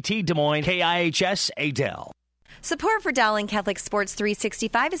 K233BT Des Moines, KIHS Adel. Support for Dowling Catholic Sports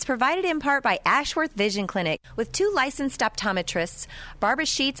 365 is provided in part by Ashworth Vision Clinic with 2 licensed optometrists, Barbara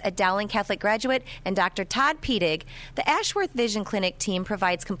Sheets, a Dowling Catholic graduate, and Dr. Todd Pedig. The Ashworth Vision Clinic team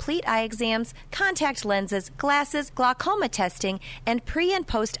provides complete eye exams, contact lenses, glasses, glaucoma testing, and pre- and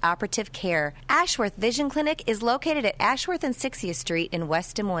post-operative care. Ashworth Vision Clinic is located at Ashworth and 60th Street in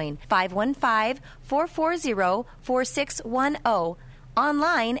West Des Moines, 515-440-4610,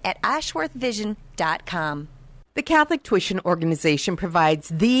 online at ashworthvision.com. The Catholic Tuition Organization provides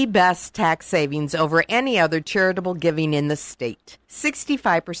the best tax savings over any other charitable giving in the state.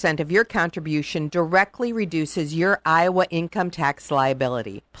 65% of your contribution directly reduces your Iowa income tax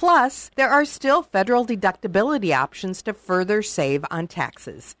liability. Plus, there are still federal deductibility options to further save on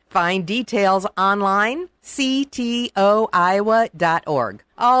taxes. Find details online, ctoiowa.org.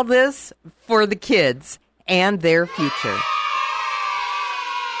 All this for the kids and their future.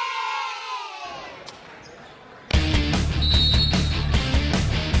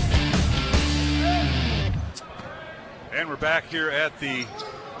 And we're back here at the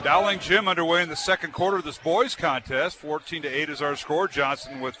Dowling Gym, underway in the second quarter of this boys contest. 14-8 is our score.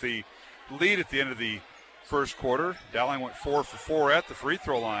 Johnson with the lead at the end of the first quarter. Dowling went 4 for 4 at the free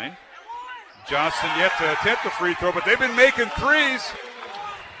throw line. Johnson yet to attempt the free throw, but they've been making threes.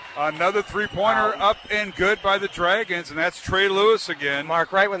 Another three-pointer up and good by the Dragons, and that's Trey Lewis again.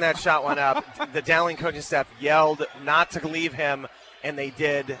 Mark, right when that shot went up, the Dowling coaching staff yelled not to leave him, and they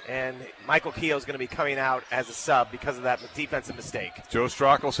did, and Michael Keogh is going to be coming out as a sub because of that defensive mistake. Joe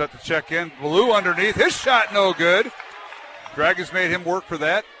Strackel set to check in. Blue underneath. His shot no good. Dragons made him work for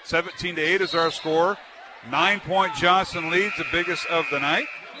that. 17-8 is our score. 9-point Johnson leads, the biggest of the night.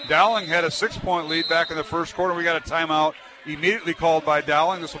 Dowling had a 6-point lead back in the first quarter. We got a timeout immediately called by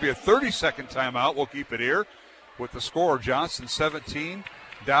Dowling. This will be a 30-second timeout. We'll keep it here with the score. Johnson 17,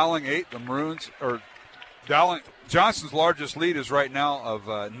 Dowling 8. The Maroons, or Dowling, Johnson's largest lead is right now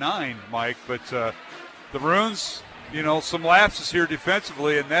of 9, Mike. But the Maroons, some lapses here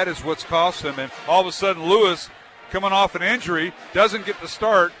defensively, and that is what's cost them. And all of a sudden, Lewis, coming off an injury, doesn't get the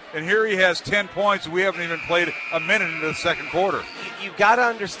start, and here he has 10 points. We haven't even played a minute into the second quarter. You've got to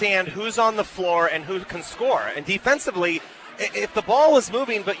understand who's on the floor and who can score. And defensively, if the ball is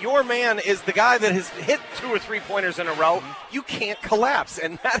moving, but your man is the guy that has hit 2 or 3 pointers in a row, you can't collapse.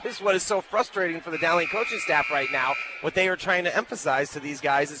 And that is what is so frustrating for the Dowling coaching staff right now. What they are trying to emphasize to these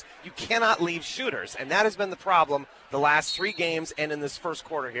guys is you cannot leave shooters. And that has been the problem the last 3 games and in this first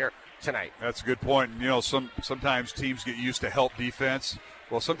quarter here tonight. That's a good point. Sometimes teams get used to help defense.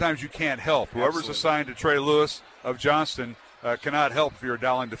 Well, sometimes you can't help. Whoever's assigned to Trey Lewis of Johnston cannot help if you're a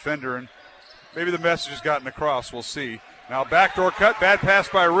Dowling defender. And maybe the message has gotten across. We'll see. Now backdoor cut, bad pass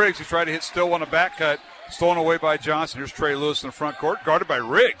by Riggs. He tried to hit Still on a back cut, stolen away by Johnson. Here's Trey Lewis in the front court, guarded by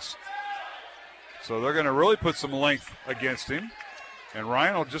Riggs. So they're going to really put some length against him. And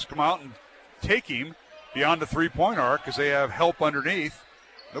Ryan will just come out and take him beyond the three-point arc because they have help underneath.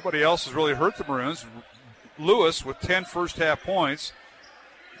 Nobody else has really hurt the Maroons. Lewis with 10 first-half points.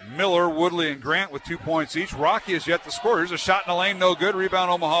 Miller, Woodley, and Grant with 2 points each. Rocky is yet to score. Here's a shot in the lane, no good.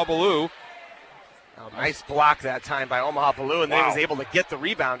 Rebound, Omaha Ballou. Nice block that time by Omaha Ballou, and then he was able to get the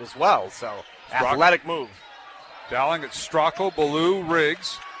rebound as well. So, athletic move. Dowling at Stracco, Ballou,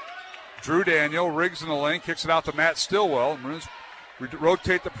 Riggs. Drew Daniel, Riggs in the lane, kicks it out to Matt Stillwell. Maroons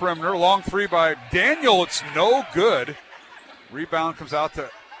rotate the perimeter. Long three by Daniel. It's no good. Rebound comes out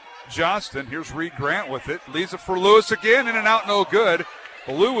to Johnston. Here's Reed Grant with it. Leaves it for Lewis again. In and out, no good.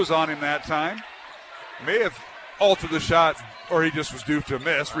 Ballou was on him that time. May have altered the shot, or he just was due to a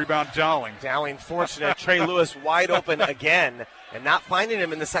miss. Rebound Dowling. Dowling fortunate. Trey Lewis wide open again and not finding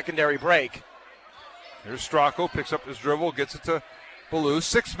him in the secondary break. Here's Stracco, picks up his dribble, gets it to Ballou.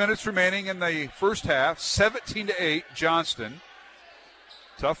 6 minutes remaining in the first half. 17-8, Johnston.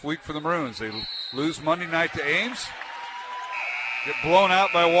 Tough week for the Maroons. They lose Monday night to Ames. Get blown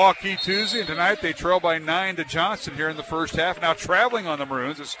out by Waukee Tuesday, and tonight they trail by 9 to Johnston here in the first half. Now traveling on the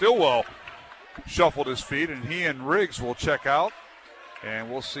Maroons is Stillwell. Shuffled his feet, and he and Riggs will check out.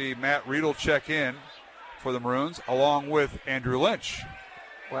 And we'll see Matt Riedel check in for the Maroons, along with Andrew Lynch.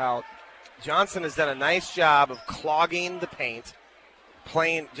 Well, Johnson has done a nice job of clogging the paint,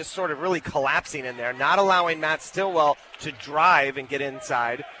 playing, just sort of really collapsing in there, not allowing Matt Stillwell to drive and get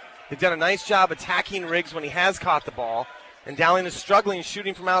inside. They've done a nice job attacking Riggs when he has caught the ball, and Dowling is struggling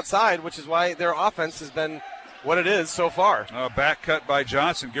shooting from outside, which is why their offense has been what it is so far. Back cut by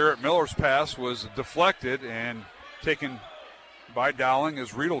Johnson. Garrett Miller's pass was deflected and taken by Dowling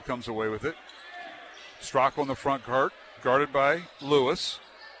as Riedel comes away with it. Stracco in the front court, guarded by Lewis.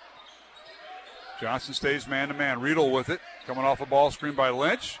 Johnson stays man-to-man. Riedel with it, coming off a ball screen by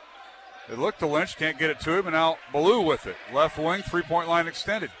Lynch. They look to Lynch, can't get it to him, and now Ballou with it. Left wing, three-point line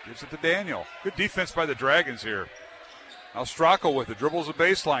extended. Gives it to Daniel. Good defense by the Dragons here. Now Stracco with it, dribbles the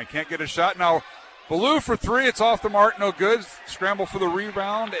baseline, can't get a shot. Now Ballou for three, it's off the mark, no good. Scramble for the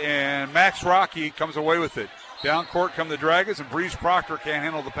rebound, and Max Rocky comes away with it. Down court come the Dragons, and Breeze Proctor can't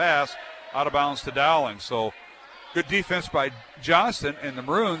handle the pass. Out of bounds to Dowling. So good defense by Johnston, and the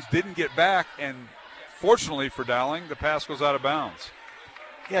Maroons didn't get back, and fortunately for Dowling, the pass goes out of bounds.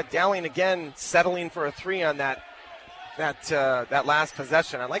 Yeah, Dowling again settling for a three on that last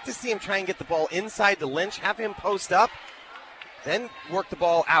possession. I'd like to see him try and get the ball inside to Lynch, have him post up, then work the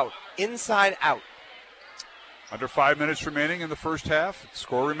ball out, inside out. Under 5 minutes remaining in the first half. The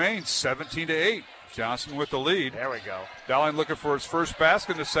score remains 17-8. Johnson with the lead. There we go. Dowling looking for his first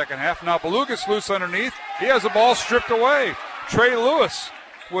basket in the second half. Now Ballou gets loose underneath. He has the ball stripped away. Trey Lewis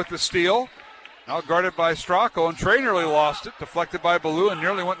with the steal. Now guarded by Stracco, and Trey nearly lost it. Deflected by Ballou and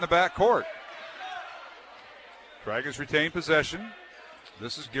nearly went in the back court. Dragons retain possession.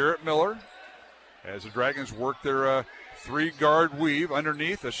 This is Garrett Miller as the Dragons work their three-guard weave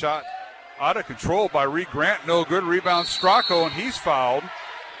underneath. A shot out of control by Reed Grant. No good. Rebound Stracco, and he's fouled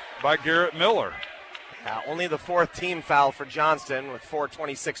by Garrett Miller. Only the fourth team foul for Johnston with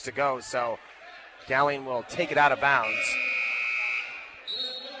 4:26 to go, so Dowling will take it out of bounds.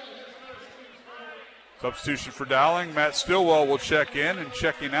 Substitution for Dowling. Matt Stillwell will check in, and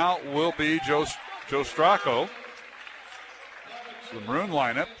checking out will be Joe Stracco. So the Maroon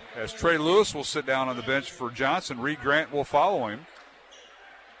lineup, as Trey Lewis will sit down on the bench for Johnson. Reed Grant will follow him.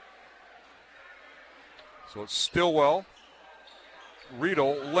 So it's Stillwell,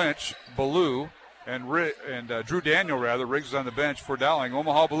 Riedel, Lynch, Ballou, and Drew Daniel, rather. Riggs is on the bench for Dowling.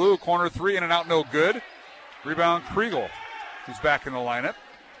 Omaha Ballou, corner three, in and out, no good. Rebound, Kriegel, who's back in the lineup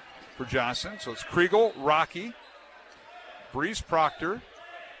for Johnson. So it's Kriegel, Rocky, Breeze Proctor,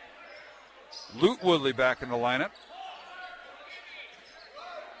 Lute Woodley back in the lineup.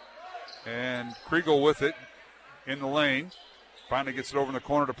 And Kriegel with it in the lane. Finally gets it over in the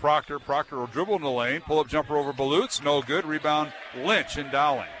corner to Proctor. Proctor will dribble in the lane. Pull-up jumper over Ballutz. No good. Rebound, Lynch and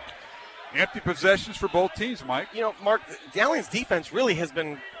Dowling. Empty possessions for both teams, Mike. You know, Mark, Dowling's defense really has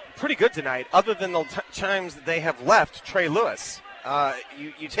been pretty good tonight, other than the times that they have left Trey Lewis.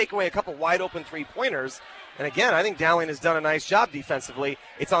 You take away a couple wide-open three-pointers, and again, I think Dowling has done a nice job defensively.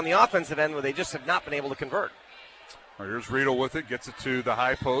 It's on the offensive end where they just have not been able to convert. Right, here's Riedel with it. Gets it to the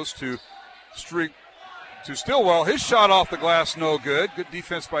high post to Stillwell. His shot off the glass, no good. Good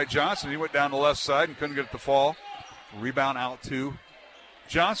defense by Johnson. He went down the left side and couldn't get it to fall. Rebound out to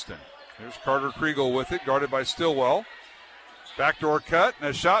Johnston. There's Carter Kriegel with it, guarded by Stillwell. Backdoor cut, and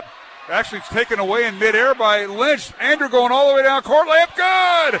a shot actually taken away in midair by Lynch. Andrew going all the way down court. Layup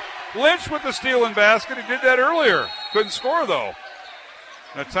good! Lynch with the steal and basket. He did that earlier. Couldn't score, though.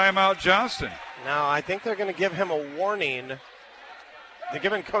 And a timeout, Johnston. No, I think they're going to give him a warning. They're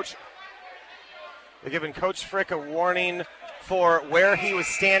giving Coach Frick a warning for where he was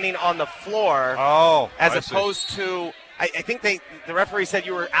standing on the floor. Oh, as opposed to, I think the referee said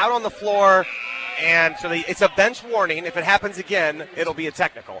you were out on the floor And so it's a bench warning. If it happens again, it'll be a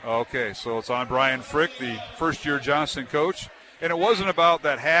technical. Okay, so it's on Brian Frick, the first-year Johnston coach. And it wasn't about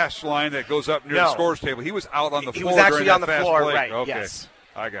that hash line that goes up near the scores table. He was out on the floor. He was actually on the fast floor, play. right, Okay, yes.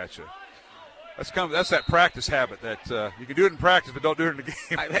 I got you. That's that practice habit that you can do it in practice, but don't do it in the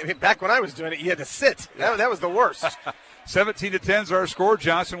game. I mean, back when I was doing it, you had to sit. That was the worst. 17-10 is our score.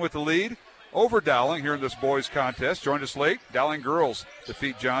 Johnston with the lead over Dowling here in this boys contest. Joined us late. Dowling girls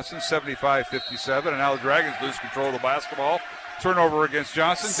defeat Johnston 75-57, and now the Dragons lose control of the basketball. Turnover against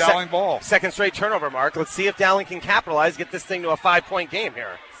Johnston. Dowling ball. Second straight turnover, Mark. Let's see if Dowling can capitalize, get this thing to a 5-point game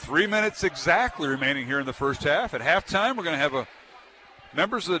here. 3 minutes exactly remaining here in the first half. At halftime, we're going to have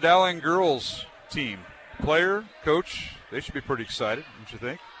members of the Dowling girls team, player, coach. They should be pretty excited, don't you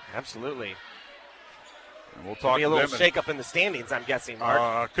think? Absolutely. And we'll talk to to them. A little shake-up in the standings, I'm guessing,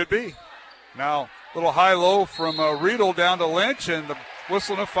 Mark. Could be. Now, a little high-low from Riedel down to Lynch, and the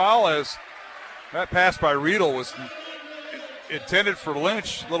whistle and a foul as that pass by Riedel was intended for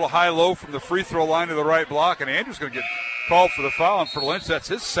Lynch. A little high-low from the free throw line to the right block, and Andrew's going to get called for the foul. And for Lynch, that's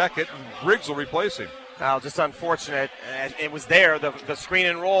his second, and Riggs will replace him. Well, just unfortunate. It was there, the screen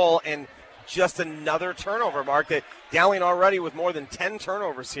and roll, and just another turnover, Mark. That Dowling already with more than 10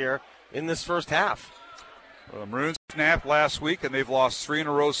 turnovers here in this first half. Well, the Maroons snapped last week, and they've lost 3 in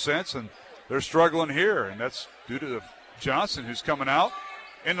a row since, and they're struggling here, and that's due to Johnson, who's coming out.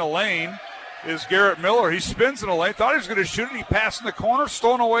 In the lane is Garrett Miller. He spins in the lane. Thought he was going to shoot it. He passed in the corner.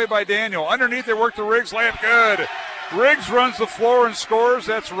 Stolen away by Daniel. Underneath, they work to Riggs. Layup good. Riggs runs the floor and scores.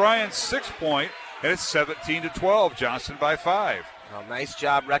 That's Ryan's 6th point, and it's 17-12. Johnson by 5. Well, nice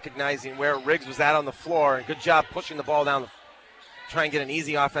job recognizing where Riggs was at on the floor, and good job pushing the ball down to try and get an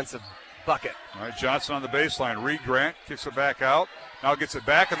easy offensive bucket. All right, Johnson on the baseline. Reed Grant kicks it back out. Now gets it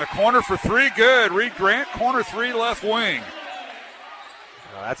back in the corner for 3. Good. Reed Grant, corner 3, left wing.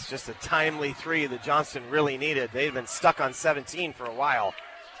 Well, that's just a timely 3 that Johnston really needed. They've been stuck on 17 for a while.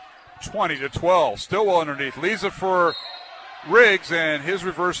 20-12. Stillwell underneath. Leaves it for Riggs, and his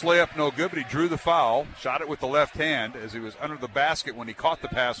reverse layup no good, but he drew the foul. Shot it with the left hand as he was under the basket when he caught the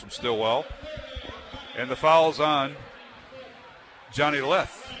pass from Stillwell. And the foul's on Johnny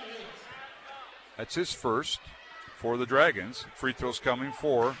Leth. That's his first for the Dragons. Free throws coming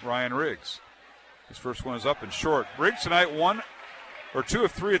for Ryan Riggs. His first one is up and short. Riggs tonight 2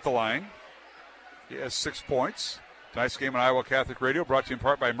 of 3 at the line. He has 6 points. Tonight's game on Iowa Catholic Radio brought to you in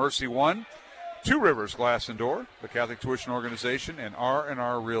part by Mercy One, Two Rivers Glass and Door, the Catholic Tuition Organization, and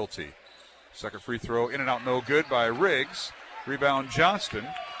R&R Realty. Second free throw in and out no good by Riggs. Rebound Johnston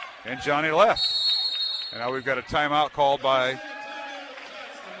and Johnny Left. And now we've got a timeout called by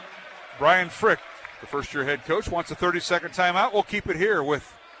Brian Frick. The first-year head coach wants a 30-second timeout. We'll keep it here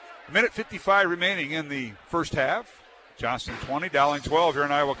with a minute 55 remaining in the first half. Johnston 20, Dowling 12 here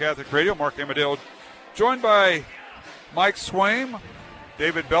on Iowa Catholic Radio. Mark Amadale joined by Mike Swaim.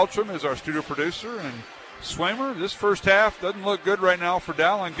 David Beltram is our studio producer. And Swamer, this first half doesn't look good right now for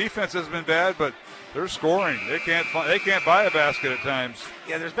Dowling. Defense has been bad, but they're scoring. They can't buy a basket at times.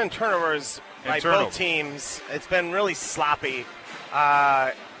 Yeah, there's been turnovers by both teams. It's been really sloppy.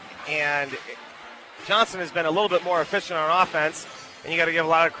 And Johnson has been a little bit more efficient on offense, and you got to give a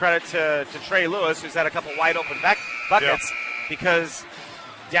lot of credit to Trey Lewis, who's had a couple wide open buckets because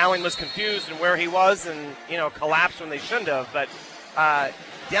Dowling was confused in where he was and collapsed when they shouldn't have. But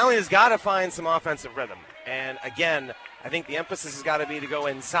Dowling has got to find some offensive rhythm, and again, I think the emphasis has got to be to go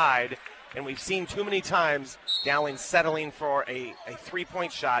inside. And we've seen too many times Dowling settling for a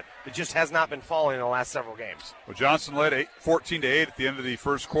 3-point shot that just has not been falling in the last several games. Well, Johnson led 14-8 at the end of the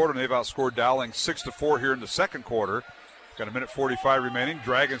first quarter, and they've outscored Dowling 6-4 here in the second quarter. Got a minute 45 remaining.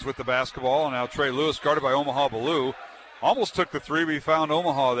 Dragons with the basketball, and now Trey Lewis guarded by Omaha Ballou. Almost took the 3, but he found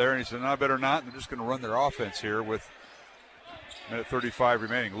Omaha there, and he said, no, I better not. And they're just going to run their offense here with minute 35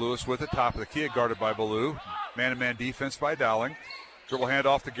 remaining. Lewis with it, top of the key, guarded by Ballou. Man-to-man defense by Dowling. Dribble hand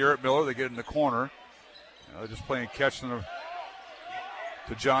off to Garrett Miller. They get in the corner. They're just playing catch to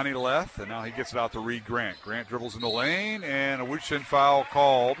Johnny Leth, and now he gets it out to Reed Grant. Grant dribbles in the lane, and a Wuchin foul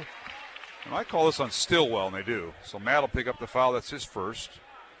called. And I call this on Stillwell, and they do. So Matt will pick up the foul. That's his first.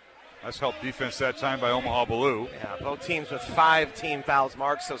 Nice help defense that time by Omaha Ballou. Yeah, both teams with 5 team fouls,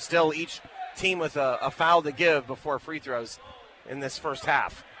 Mark. So still each team with a foul to give before free throws in this first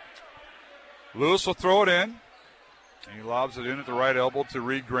half. Lewis will throw it in. And he lobs it in at the right elbow to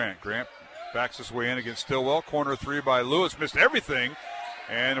Reed Grant. Grant backs his way in against Stillwell. Corner 3 by Lewis. Missed everything.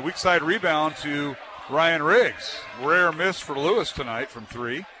 And a weak side rebound to Ryan Riggs. Rare miss for Lewis tonight from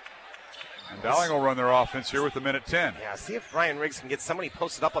 3. And Dowling will run their offense here with a minute 10. Yeah, see if Ryan Riggs can get somebody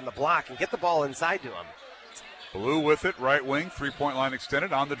posted up on the block and get the ball inside to him. Blue with it, right wing, three-point line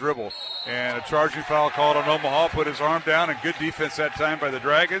extended on the dribble. And a charging foul called on Omaha, put his arm down, and good defense that time by the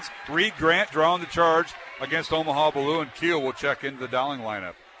Dragons. Reed Grant drawing the charge against Omaha Blue, and Keel will check into the Dowling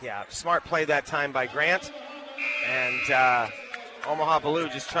lineup. Yeah, smart play that time by Grant. And Omaha Blue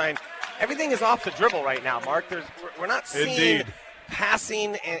just trying. Everything is off the dribble right now, Mark. We're not seeing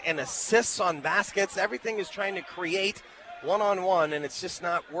passing and assists on baskets. Everything is trying to create one-on-one, and it's just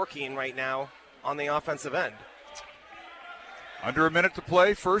not working right now on the offensive end. Under a minute to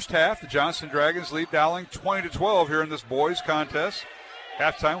play, first half. The Johnston Dragons lead Dowling 20-12 here in this boys contest.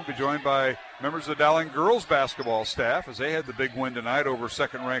 Halftime will be joined by members of the Dowling girls basketball staff as they had the big win tonight over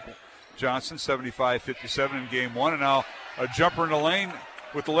second-ranked Johnston, 75-57 in game one. And now a jumper in the lane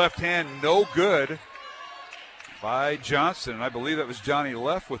with the left hand, no good by Johnston. And I believe that was Johnny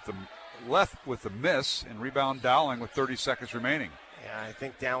Leff with the miss, and rebound Dowling with 30 seconds remaining. Yeah, I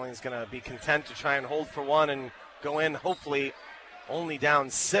think Dowling's going to be content to try and hold for one and go in hopefully only down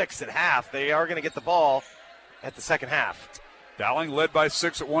 6 at half. They are going to get the ball at the second half. Dowling led by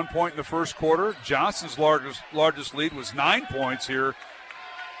 6 at one point in the first quarter. Johnston's largest lead was 9 points here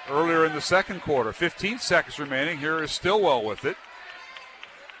earlier in the second quarter. 15 seconds remaining. Here is Stillwell with it.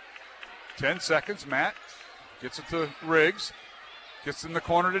 10 seconds. Matt gets it to Riggs. Gets in the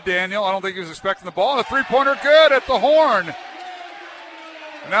corner to Daniel. I don't think he was expecting the ball. And a three-pointer good at the horn.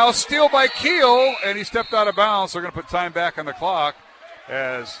 Now a steal by Keel, and he stepped out of bounds. They're going to put time back on the clock.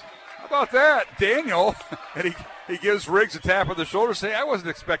 How about that? Daniel, and he gives Riggs a tap on the shoulder, saying, I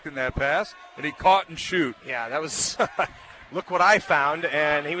wasn't expecting that pass. And he caught and shoot. Yeah, that was, look what I found,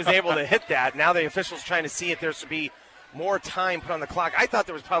 and he was able to hit that. Now the official's trying to see if there should be more time put on the clock. I thought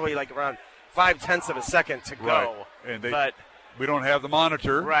there was probably like around 0.5 of a second to go. Right. And we don't have the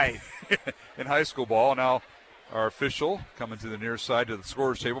monitor in high school ball. Now our official coming to the near side to the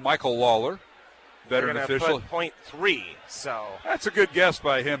scorer's table, Michael Lawler, veteran official. Put 0.3, so. That's a good guess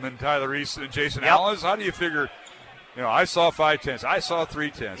by him and Tyler Easton and Jason Allen. How do you figure, I saw 5-10s. I saw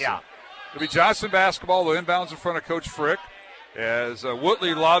 3-10s. Yeah. It'll be Johnston basketball. The inbounds in front of Coach Frick as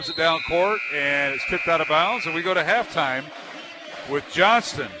Woodley lobs it down court, and it's tipped out of bounds. And we go to halftime with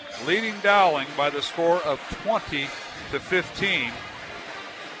Johnston leading Dowling by the score of 20-15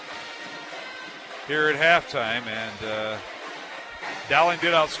 here at halftime. And Dowling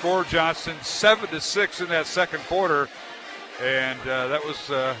did outscore Johnston 7-6 in that second quarter. And that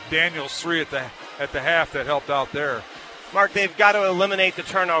was Daniel's three at the half that helped out there. Mark, they've got to eliminate the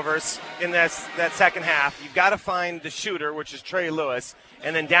turnovers in that second half. You've got to find the shooter, which is Trey Lewis,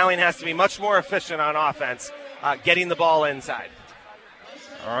 and then Dowling has to be much more efficient on offense, getting the ball inside.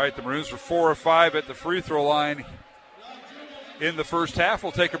 All right, the Maroons were 4 of 5 at the free throw line in the first half.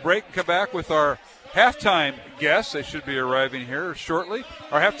 We'll take a break and come back with our halftime guests. They should be arriving here shortly.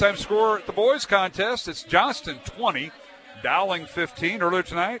 Our halftime score at the boys contest, it's Johnston 20, Dowling 15. Earlier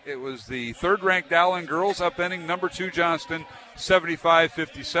tonight, it was the third-ranked Dowling girls upending number 2 Johnston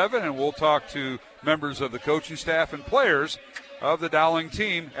 75-57, and we'll talk to members of the coaching staff and players of the Dowling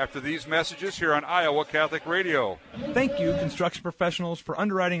team after these messages here on Iowa Catholic Radio. Thank you, construction professionals, for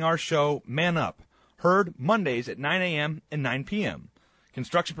underwriting our show, Man Up, heard Mondays at 9 a.m. and 9 p.m.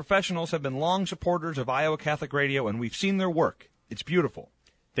 Construction professionals have been long supporters of Iowa Catholic Radio, and we've seen their work. It's beautiful.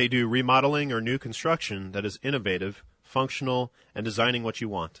 They do remodeling or new construction that is innovative, functional, and designing what you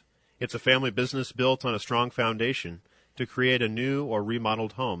want. It's a family business built on a strong foundation to create a new or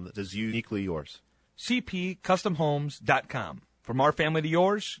remodeled home that is uniquely yours. cpcustomhomes.com. From our family to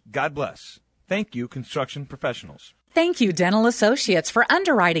yours, God bless. Thank you, construction professionals. Thank you, Dental Associates, for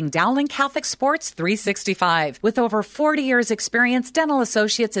underwriting Dowling Catholic Sports 365. With over 40 years' experience, Dental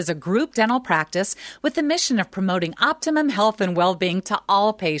Associates is a group dental practice with the mission of promoting optimum health and well-being to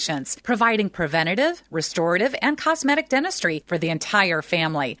all patients, providing preventative, restorative, and cosmetic dentistry for the entire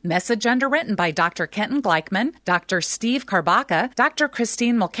family. Message underwritten by Dr. Kenton Gleichman, Dr. Steve Karbaka, Dr.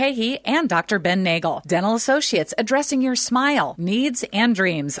 Christine Mulcahy, and Dr. Ben Nagel. Dental Associates, addressing your smile, needs, and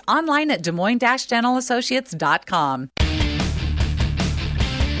dreams. Online at DesMoines-DentalAssociates.com.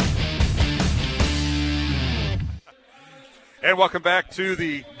 And welcome back to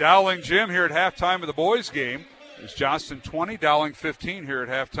the Dowling Gym here at halftime of the boys' game. It's Johnston 20, Dowling 15 here at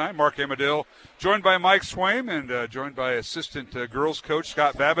halftime. Mark Amadil joined by Mike Swaim and joined by assistant girls coach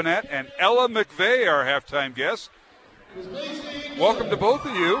Scott Babinette and Ella McVeigh, our halftime guest. Welcome to both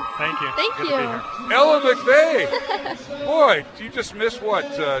of you. Thank you. Thank Good you. to be here. Ella McVeigh. Boy, you just missed,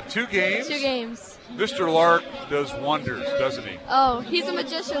 2 games? 2 games. Mr. Lark does wonders, doesn't he? Oh, he's a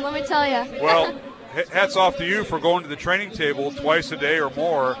magician, let me tell you. Well, hats off to you for going to the training table twice a day or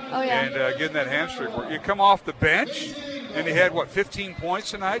more and getting that hamstring work. You come off the bench and he had, 15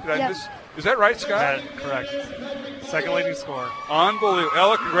 points tonight? Did I Yep. miss? Is that right, Scott? Correct. Second leading scorer. Unbelievable.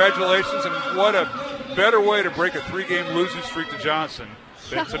 Ella, congratulations, and what a better way to break a 3-game losing streak to Johnson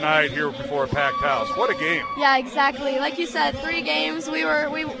than tonight here before a packed house. What a game. Yeah, exactly. Like you said, 3 games. We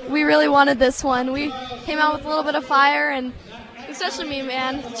really wanted this one. We came out with a little bit of fire, and especially me,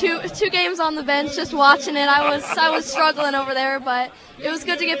 man. Two games on the bench, just watching it. I was struggling over there, but it was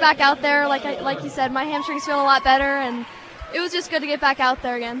good to get back out there. Like you said, my hamstring's feeling a lot better, and it was just good to get back out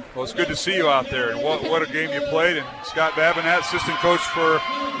there again. Well, it's good to see you out there, and what a game you played. And Scott Babinett, assistant coach for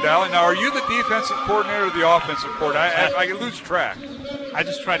Dowling. Now, are you the defensive coordinator or the offensive coordinator? I lose track. I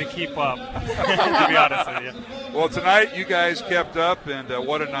just try to keep up, to be honest with you. Well, tonight you guys kept up, and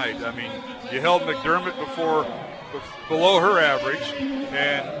what a night. I mean, you held McDermott below her average,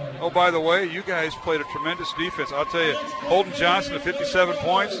 and oh, by the way, you guys played a tremendous defense. I'll tell you, holding Johnson to 57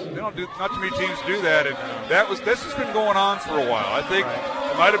 points, not too many teams do that, and this has been going on for a while. I think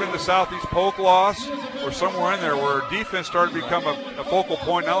it might have been the Southeast Polk loss or somewhere in there where defense started to become a focal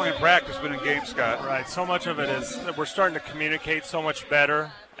point, not only in practice but in games, Scott. Right. So much of it is that we're starting to communicate so much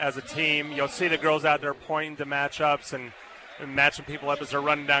better as a team. You'll see the girls out there pointing to matchups and matching people up as they're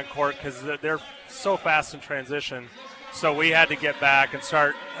running down court because they're so fast in transition. So we had to get back and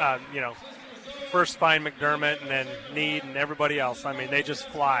start, first find McDermott and then Need and everybody else. I mean, they just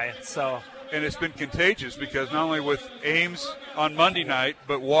fly. And it's been contagious because not only with Ames on Monday night,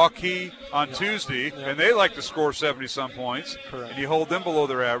 but Waukee on Tuesday, and they like to score 70-some points. Correct. And you hold them below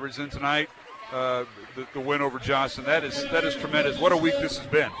their average. And tonight, the win over Johnson, that is tremendous. What a week this has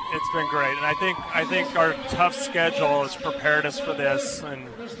been. It's been great, and I think our tough schedule has prepared us for this, and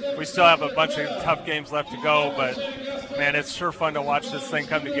we still have a bunch of tough games left to go, but man, it's sure fun to watch this thing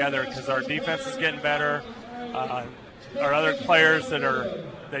come together because our defense is getting better. Our other players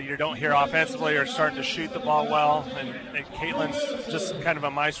that you don't hear offensively are starting to shoot the ball well, and Caitlin's just kind of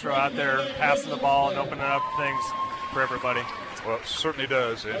a maestro out there passing the ball and opening up things for everybody. Well, it certainly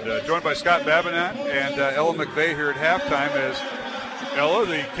does. And joined by Scott Babinett and Ella McVeigh here at halftime as Ella,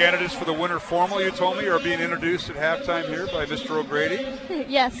 the candidates for the winter formal, you told me, are being introduced at halftime here by Mr. O'Grady.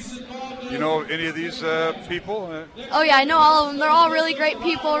 Yes. You know any of these people? Oh, yeah, I know all of them. They're all really great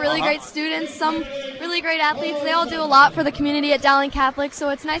people, really great students, some really great athletes. They all do a lot for the community at Dowling Catholic, so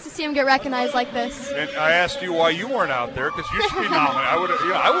it's nice to see them get recognized like this. And I asked you why you weren't out there because you should be nominated.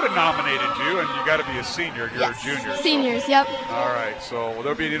 I would have nominated you, and you got to be a senior. You're a junior. Seniors, yep. All right, so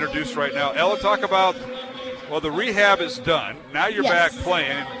they're being introduced right now. Ella, talk about, the rehab is done. Now you're back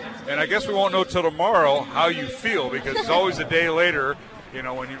playing, and I guess we won't know till tomorrow how you feel because it's always a day later. You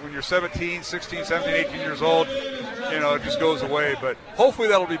know, when you're 17, 16, 17, 18 years old, it just goes away. But hopefully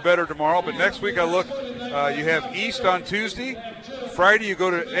that'll be better tomorrow. But next week, you have East on Tuesday. Friday, you go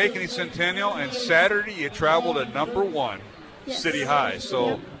to Ankeny Centennial. And Saturday, you travel to number 1, City High.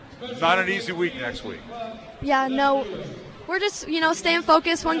 So not an easy week next week. Yeah, no. We're just, staying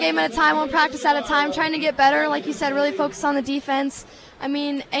focused one game at a time, one practice at a time, trying to get better. Like you said, really focus on the defense. I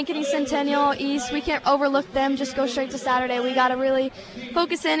mean, Ankeny Centennial, East, we can't overlook them, just go straight to Saturday. We got to really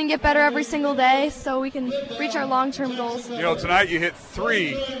focus in and get better every single day so we can reach our long-term goals. Tonight you hit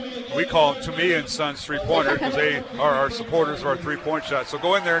 3, we call them Toomey and Sons three-pointers because they are our supporters of our three-point shots. So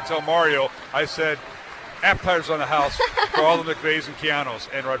go in there and tell Mario, I said, appetizers on the house for all the McVeighs and Keanos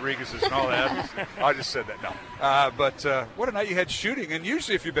and Rodriguez's and all that. I just said that, no. But what a night you had shooting. And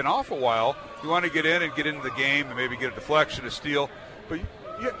usually if you've been off a while, you want to get in and get into the game and maybe get a deflection, a steal. But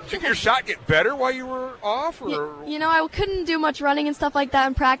did your shot get better while you were off? Or? I couldn't do much running and stuff like that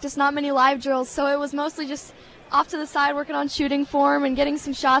in practice, not many live drills, so it was mostly just off to the side working on shooting form and getting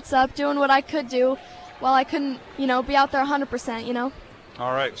some shots up, doing what I could do while I couldn't, be out there 100%,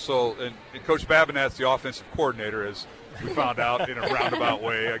 All right, so and Coach Babinett's the offensive coordinator, as we found out in a roundabout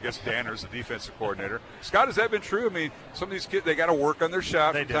way. I guess Danner's the defensive coordinator. Scott, has that been true? I mean, some of these kids, they got to work on their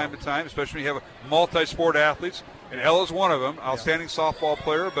shot from time to time, especially when you have multi-sport athletes. And Ella's one of them, outstanding softball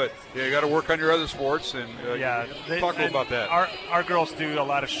player, but you got to work on your other sports. And talk a little about that. Our girls do a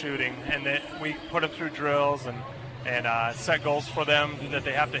lot of shooting, and we put them through drills and set goals for them that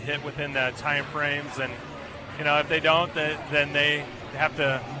they have to hit within the time frames. And if they don't, then they have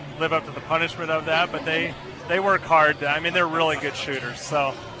to live up to the punishment of that. But they work hard. They're really good shooters.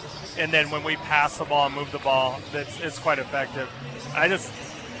 So, and then when we pass the ball and move the ball, it's quite effective.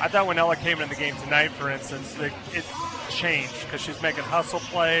 I thought when Ella came in the game tonight, for instance, it changed because she's making hustle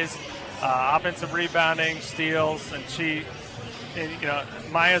plays, offensive rebounding, steals, and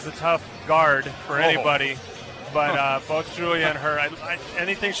Maya's a tough guard for anybody. But both Julia and her,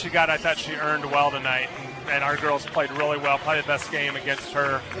 anything she got, I thought she earned well tonight. And our girls played really well, probably the best game against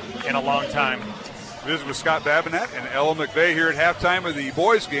her in a long time. Visit with Scott Babinet and Ella McVeigh here at halftime of the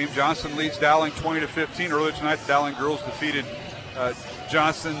boys' game. Johnston leads Dowling 20-15. Earlier tonight, the Dowling girls defeated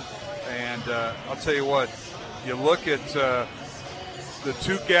Johnston. And I'll tell you what, you look at the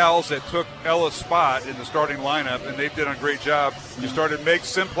two gals that took Ella's spot in the starting lineup, and they've done a great job. You started Meg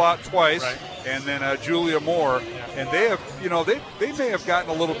Simplot twice, and then Julia Moore. And they have, they may have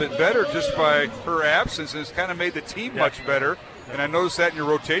gotten a little bit better just by her absence, and it's kind of made the team much better. And I noticed that in your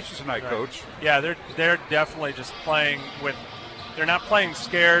rotations tonight, Coach. Yeah, they're definitely just playing with. They're not playing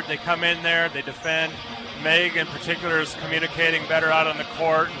scared. They come in there, they defend. Meg in particular is communicating better out on the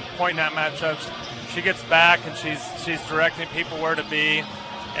court and pointing at matchups. She gets back and she's directing people where to be,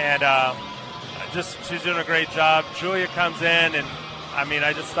 and she's doing a great job. Julia comes in, and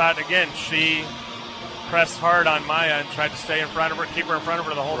I just thought again she pressed hard on Maya and tried to stay in front of her, keep her in front of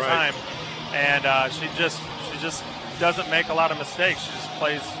her the whole time, and she just doesn't make a lot of mistakes. She just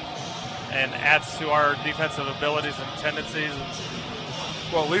plays and adds to our defensive abilities and tendencies.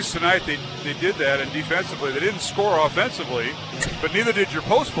 Well, at least tonight they did that, and defensively they didn't score offensively, but neither did your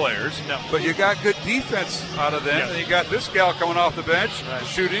post players. No. But you got good defense out of them, and you got this gal coming off the bench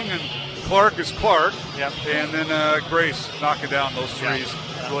shooting, and Clark is Clark, and then Grace knocking down those threes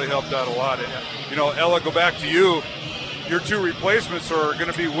really helped out a lot. And, Ella, go back to you. Your two replacements are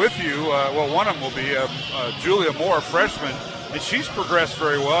going to be with you. One of them will be Julia Moore, freshman, and she's progressed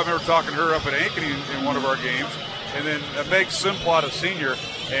very well. I remember talking to her up at Ankeny in one of our games. And then Meg Simplot, a senior.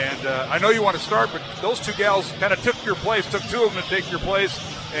 And I know you want to start, but those two gals kind of took your place, took two of them to take your place.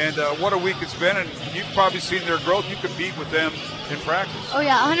 And what a week it's been. And you've probably seen their growth. You compete with them in practice. Oh,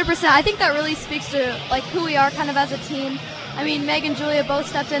 yeah, 100%. I think that really speaks to, who we are kind of as a team. Meg and Julia both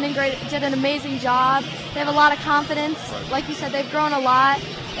stepped in and did an amazing job. They have a lot of confidence. Like you said, they've grown a lot.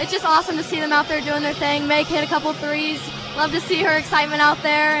 It's just awesome to see them out there doing their thing. Meg hit a couple threes. Love to see her excitement out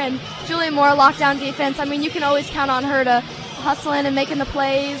there. And Julia Moore, lockdown defense. You can always count on her to hustle in and making the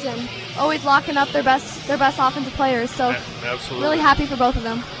plays and always locking up their best offensive players. So absolutely, really happy for both of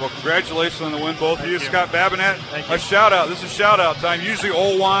them. Well, congratulations on the win, both of you. Scott Babinet, a shout-out. This is shout-out time. Usually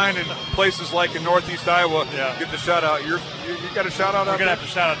Old Wine and places like in Northeast Iowa get the shout-out. You got a shout-out out there? We're going to have to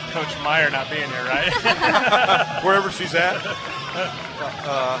shout out to Coach Meyer not being here, right? Wherever she's at.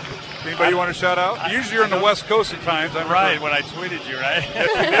 Anybody you want to shout out? Usually you're on the West Coast at times. Right, when I tweeted you, right?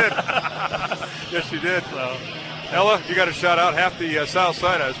 Yes, you did. So. Ella, you got to shout out half the South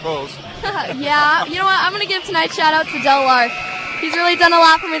Side, I suppose. Yeah, you know what? I'm going to give tonight's shout out to Del Lark. He's really done a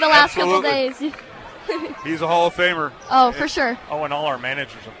lot for me the last couple days. He's a Hall of Famer. Oh, for sure. Oh, and all our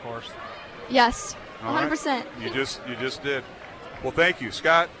managers, of course. Yes, 100%. Right. You just did. Well, thank you,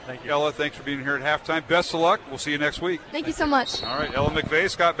 Scott. Thank you. Ella, thanks for being here at halftime. Best of luck. We'll see you next week. Thank you so much. All right, Ella McVeigh,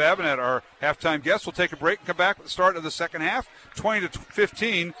 Scott Babinet, our halftime guest. We'll take a break and come back with the start of the second half.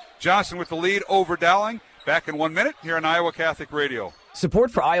 20-15, Johnston with the lead over Dowling. Back in 1 minute here on Iowa Catholic Radio.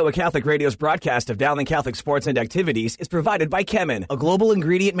 Support for Iowa Catholic Radio's broadcast of Dowling Catholic sports and activities is provided by Kemin, a global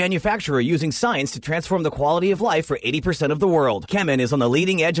ingredient manufacturer using science to transform the quality of life for 80% of the world. Kemin is on the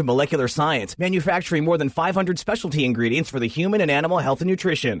leading edge of molecular science, manufacturing more than 500 specialty ingredients for the human and animal health and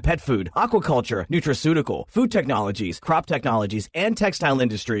nutrition, pet food, aquaculture, nutraceutical, food technologies, crop technologies, and textile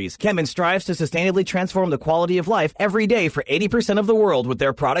industries. Kemin strives to sustainably transform the quality of life every day for 80% of the world with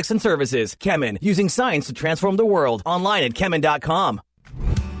their products and services. Kemin, using science to transform the world. Online at Kemin.com.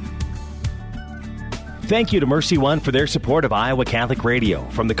 Thank you to Mercy One for their support of Iowa Catholic Radio.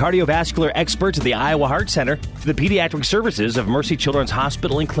 From the cardiovascular experts at the Iowa Heart Center to the pediatric services of Mercy Children's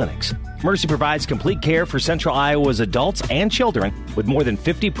Hospital and Clinics, Mercy provides complete care for Central Iowa's adults and children with more than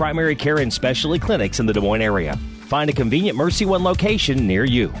 50 primary care and specialty clinics in the Des Moines area. Find a convenient Mercy One location near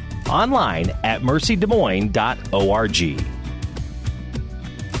you. Online at mercydesmoines.org.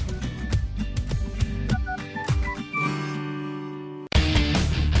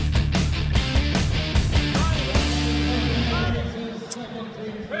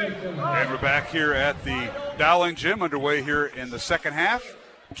 And we're back here at the Dowling Gym, underway here in the second half.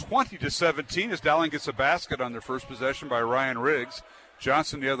 20-17 as Dowling gets a basket on their first possession by Ryan Riggs.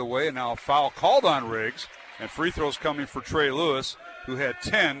 Johnston the other way, and now a foul called on Riggs. And free throws coming for Trey Lewis, who had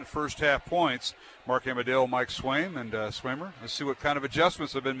 10 first-half points. Mark Amadale, Mike Swaim, and Swimmer. Let's see what kind of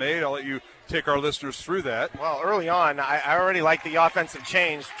adjustments have been made. I'll let you take our listeners through that. Well, early on, I already like the offensive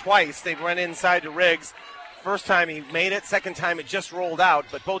change. Twice they went inside to Riggs. First time he made it. Second time it just rolled out.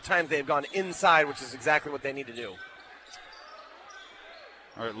 But both times they've gone inside, which is exactly what they need to do.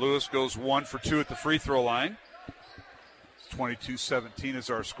 All right, Lewis goes 1 for 2 at the free throw line. 22-17 is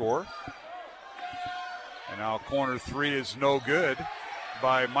our score. And now corner three is no good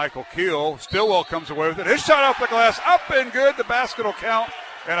by Michael Keel. Stillwell comes away with it. His shot off the glass, up and good. The basket will count.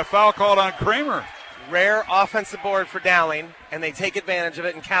 And a foul called on Kramer. Rare offensive board for Dowling, and they take advantage of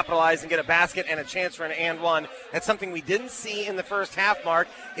it and capitalize and get a basket and a chance for an and one. That's something we didn't see in the first half, Mark,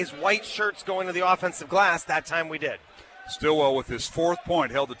 is white shirts going to the offensive glass. That time we did. Stillwell with his 4th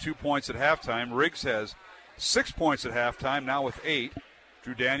point, held to 2 points at halftime. Riggs has 6 points at halftime, now with 8.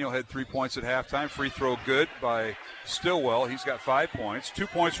 Drew Daniel had 3 points at halftime. Free throw good by Stillwell. He's got 5 points. 2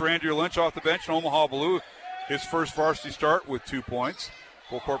 points for Andrew Lynch off the bench. And Omaha Blue, his first varsity start with 2 points.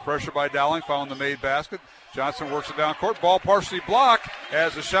 Full court pressure by Dowling, found the made basket. Johnson works it down court. Ball partially blocked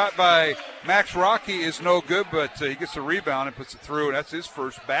as a shot by Max Rocky is no good, but he gets a rebound and puts it through, and that's his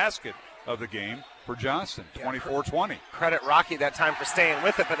first basket of the game for Johnson, 24-20. Credit Rocky that time for staying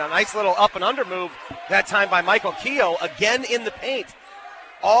with it, but a nice little up and under move that time by Michael Keogh, again in the paint.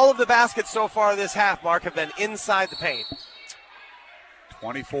 All of the baskets so far this half, Mark, have been inside the paint.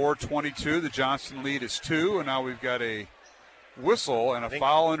 24-22, the Johnson lead is 2, and now we've got a whistle and a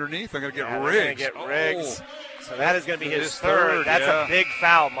foul underneath. They're going to get Riggs. So that is going to be his third. That's a big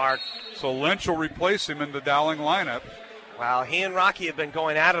foul, Mark. So Lynch will replace him in the Dowling lineup. Wow, he and Rocky have been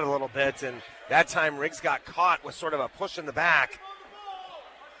going at it a little bit, and that time Riggs got caught with sort of a push in the back,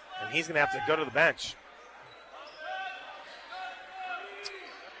 and he's going to have to go to the bench.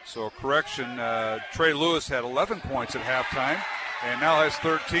 So correction, Trey Lewis had 11 points at halftime and now has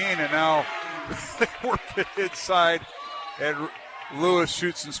 13, and now they work it inside. And Lewis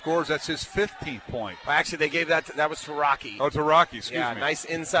shoots and scores. That's his 15th point. Well, actually, they gave that was to Rocky. Oh, to Rocky, excuse me. Nice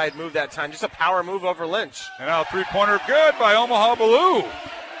inside move that time. Just a power move over Lynch. And now a three-pointer good by Omaha Blue.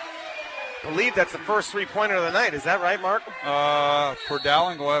 I believe that's the first three-pointer of the night. Is that right, Mark? For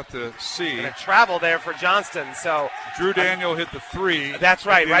Dowling, we'll have to see. And a travel there for Johnston. So Drew Daniel hit the 3. That's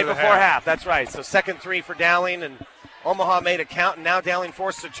right, right before half. That's right. So second 3 for Dowling, and Omaha made a count, and now Dowling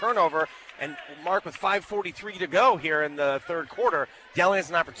forced a turnover. And Mark, with 5:43 to go here in the third quarter, Dowling has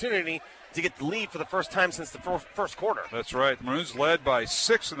an opportunity to get the lead for the first time since the first quarter. That's right. The Maroons led by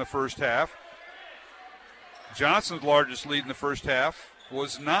 6 in the first half. Johnson's largest lead in the first half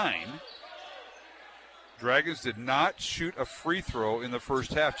was 9. Dragons did not shoot a free throw in the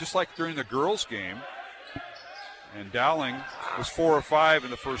first half, just like during the girls' game. And Dowling was 4 or 5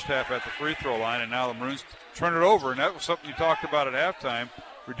 in the first half at the free throw line, and now the Maroons turn it over. And that was something you talked about at halftime,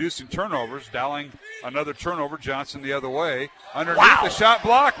 reducing turnovers. Dowling, another turnover. Johnson the other way. Underneath the shot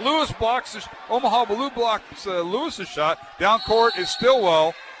block. Lewis blocks. Omaha Blue blocks Lewis's shot. Down court is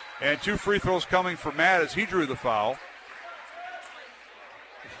Stillwell. And 2 free throws coming for Matt as he drew the foul.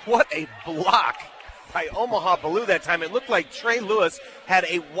 What a block by Omaha Blue that time. It looked like Trey Lewis had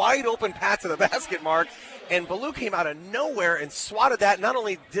a wide open pass to the basket, Mark, and Blue came out of nowhere and swatted that. Not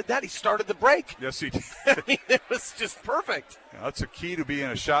only did that, he started the break. Yes, he did. I mean, it was just perfect. Now, that's a key to being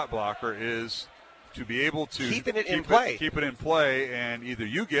a shot blocker, is to be able to keep it in play, and either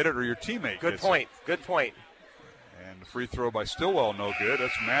you get it or your teammate gets it. Good point. And the free throw by Stillwell, no good.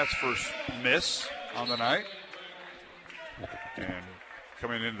 That's Matt's first miss on the night. And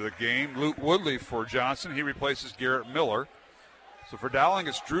coming into the game, Luke Woodley for Johnson. He replaces Garrett Miller. So for Dowling,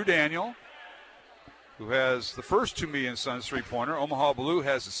 it's Drew Daniel, who has the first to me and Sons three-pointer. Omaha Blue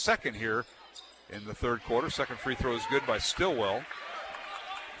has the second here in the third quarter. Second free throw is good by Stillwell.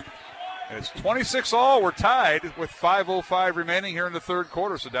 And it's 26 all. We're tied with 5:05 remaining here in the third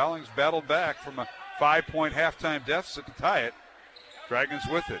quarter. So Dowling's battled back from a 5-point halftime deficit to tie it. Dragons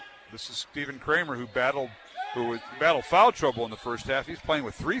with it. This is Stephen Kramer, who battled foul trouble in the first half. He's playing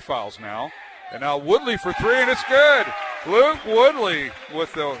with 3 fouls now. And now Woodley for 3, and it's good. Luke Woodley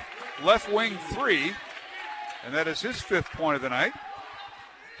with the left wing 3. And that is his 5th point of the night.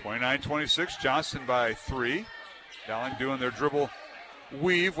 29-26, Johnston by 3. Dowling doing their dribble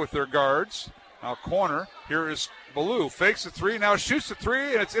weave with their guards. Now corner, here is Ballou. Fakes the 3, now shoots the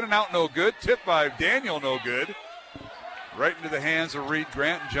 3, and it's in and out, no good. Tipped by Daniel, no good. Right into the hands of Reed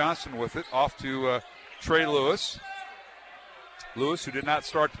Grant, and Johnson with it. Off to Trey Lewis. Lewis, who did not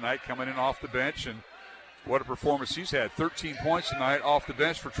start tonight, coming in off the bench, and what a performance he's had. 13 points tonight off the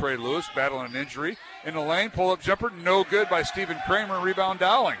bench for Trey Lewis, battling an injury. In the lane, pull-up jumper, no good by Stephen Kramer. Rebound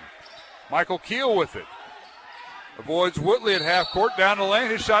Dowling. Michael Keel with it. Avoids Woodley at half court, down the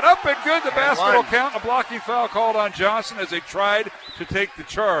lane. His shot up and good. The basket will count. A blocking foul called on Johnson as they tried to take the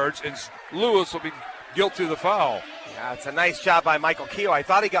charge, and Lewis will be guilty of the foul. Yeah, it's a nice job by Michael Keel. I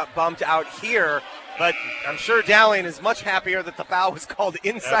thought he got bumped out here, but I'm sure Dowling is much happier that the foul was called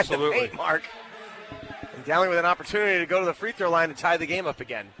inside the paint, Mark. And Dowling with an opportunity to go to the free throw line and tie the game up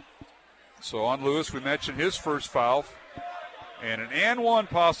again. So on Lewis, we mentioned his first foul. And an and one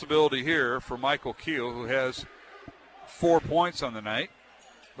possibility here for Michael Keel, who has 4 points on the night.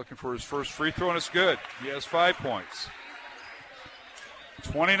 Looking for his first free throw, and it's good. He has 5 points.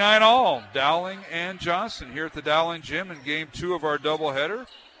 29-all, Dowling and Johnson here at the Dowling Gym in game 2 of our doubleheader.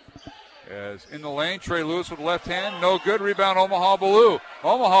 As in the lane, Trey Lewis with left hand, no good. Rebound, Omaha Ballou.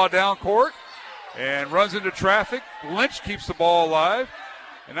 Omaha down court and runs into traffic. Lynch keeps the ball alive,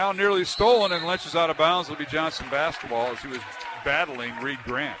 and now nearly stolen, and Lynch is out of bounds. It'll be Johnson basketball as he was battling Reed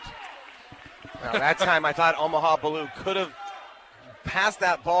Grant. Now, that time I thought Omaha Ballou could have passed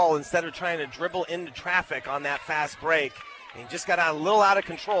that ball instead of trying to dribble into traffic on that fast break. And he just got a little out of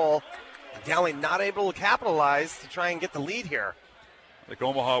control. Dowling not able to capitalize to try and get the lead here. I think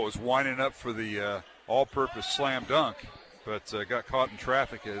Omaha was winding up for the all-purpose slam dunk, but got caught in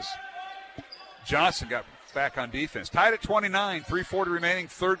traffic as Johnson got back on defense. Tied at 29, 3:40 remaining,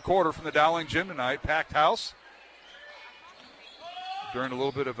 third quarter from the Dowling Gym tonight. Packed house. During a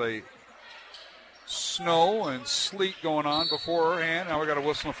little bit of a snow and sleet going on beforehand. Now we got a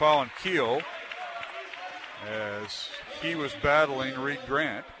whistle and foul on Keogh as he was battling Reed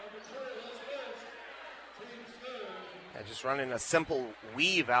Grant. Just running a simple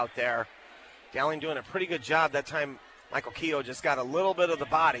weave out there. Dowling doing a pretty good job. That time Michael Keogh just got a little bit of the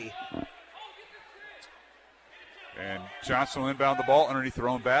body. And Johnson will inbound the ball underneath their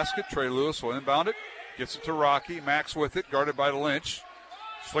own basket. Trey Lewis will inbound it. Gets it to Rocky. Max with it, guarded by Lynch.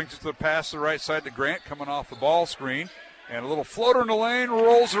 Slings it to the pass to the right side to Grant, coming off the ball screen. And a little floater in the lane,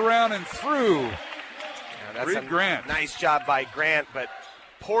 rolls around and through. That's Reed Grant. Nice job by Grant, but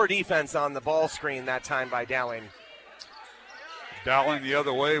poor defense on the ball screen that time by Dowling. Dowling the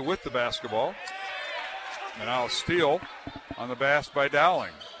other way with the basketball. And now a steal on the basket by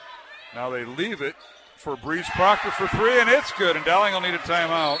Dowling. Now they leave it for Breeze Proctor for three, and it's good. And Dowling will need a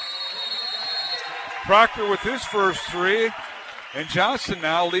timeout. Proctor with his first three. And Johnson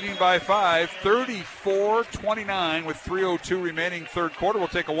now leading by 5, 34-29 with 3:02 remaining third quarter. We'll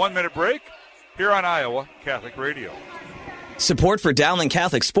take a 1-minute break here on Iowa Catholic Radio. Support for Dowling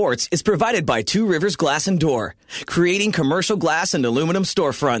Catholic Sports is provided by Two Rivers Glass and Door, creating commercial glass and aluminum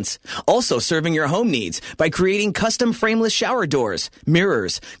storefronts. Also serving your home needs by creating custom frameless shower doors,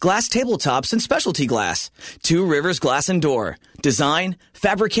 mirrors, glass tabletops, and specialty glass. Two Rivers Glass and Door. Design,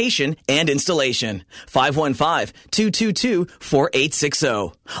 fabrication, and installation.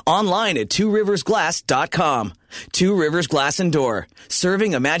 515-222-4860. Online at tworiversglass.com. Two Rivers Glass and Door.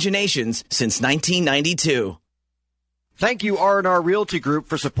 Serving imaginations since 1992. Thank you, R&R Realty Group,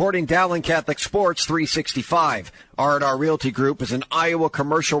 for supporting Dowling Catholic Sports 365. R&R Realty Group is an Iowa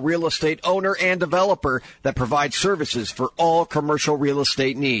commercial real estate owner and developer that provides services for all commercial real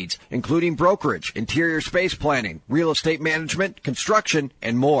estate needs, including brokerage, interior space planning, real estate management, construction,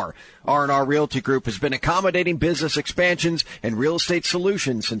 and more. R&R Realty Group has been accommodating business expansions and real estate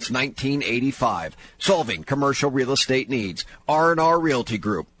solutions since 1985, solving commercial real estate needs. R&R Realty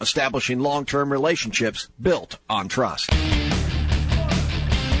Group, establishing long-term relationships built on trust.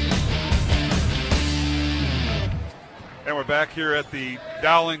 And we're back here at the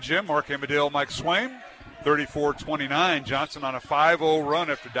Dowling Gym. Mark Amadale, Mike Swain, 34-29. Johnson on a 5-0 run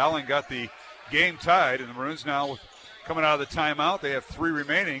after Dowling got the game tied. And the Maroons now coming out of the timeout. They have 3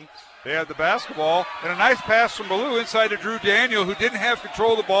 remaining. They have the basketball. And a nice pass from Ballou inside to Drew Daniel, who didn't have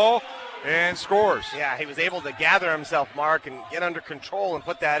control of the ball, and scores. Yeah, he was able to gather himself, Mark, and get under control and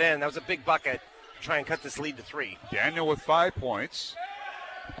put that in. That was a big bucket to try and cut this lead to 3. Daniel with 5 points.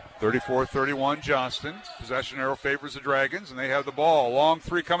 34-31 Johnston. Possession arrow favors the Dragons, and they have the ball. Long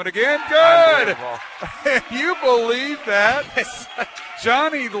 3 coming again. Good! You believe that?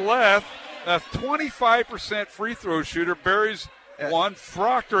 Johnny Leth, a 25% free throw shooter, buries one.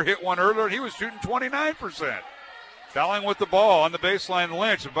 Proctor hit one earlier, and he was shooting 29%. Dowling with the ball on the baseline.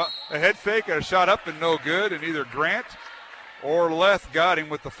 Lynch, a head fake, a shot up and no good, and either Grant or Leth got him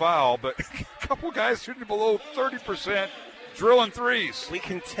with the foul, but a couple guys shooting below 30%. Drilling threes. We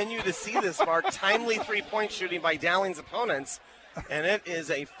continue to see this, Mark. Timely three-point shooting by Dowling's opponents, and it is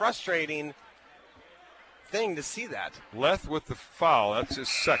a frustrating thing to see that. Leth with the foul. That's his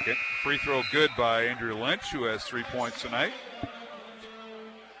second. Free throw good by Andrew Lynch, who has 3 points tonight.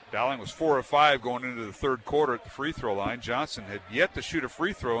 Dowling was 4 of 5 going into the third quarter at the free throw line. Johnson had yet to shoot a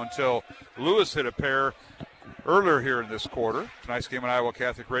free throw until Lewis hit a pair earlier here in this quarter. Tonight's game on Iowa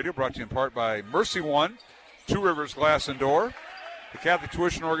Catholic Radio brought to you in part by Mercy One, Two Rivers Glass and Door, the Catholic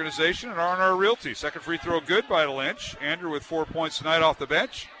Tuition Organization, and R&R Realty. Second free throw good by Lynch. Andrew with 4 points tonight off the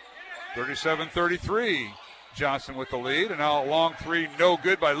bench. 37-33. Johnson with the lead. And now a long 3 no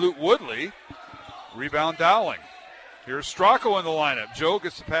good by Luke Woodley. Rebound Dowling. Here's Stracco in the lineup. Joe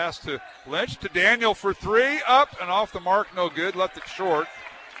gets the pass to Lynch, to Daniel for 3. Up and off the mark, no good. Left it short.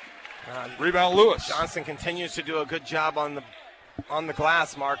 Rebound Lewis. Johnson continues to do a good job on the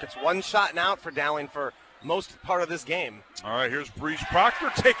glass, Mark. It's one shot and out for Dowling for most part of this game. All right, here's Breach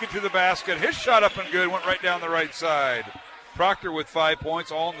Proctor taken to the basket. His shot up and good, went right down the right side. Proctor with 5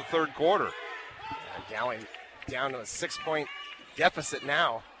 points, all in the third quarter. Dowling down to a 6-point deficit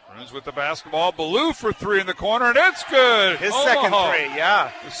now. Runs with the basketball. Ballou for three in the corner, and it's good. His Omaha. second three,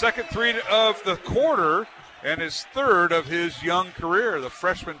 yeah. The second three of the quarter and his third of his young career. The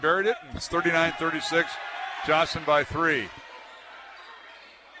freshman buried it, and it's 39-36. Johnson by three.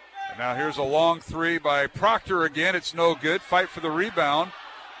 And now here's a long three by Proctor again. It's no good. Fight for the rebound.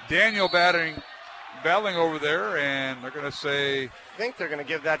 Daniel battling over there, and they're going to say... I think they're going to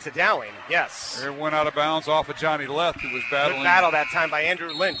give that to Dowling, yes. It went out of bounds off of Johnny Leth, who was battling. Good battle that time by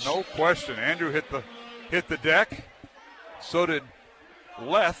Andrew Lynch. No question. Andrew hit the deck. So did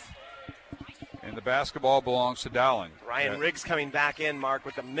Leth. And the basketball belongs to Dowling. Ryan Riggs coming back in, Mark,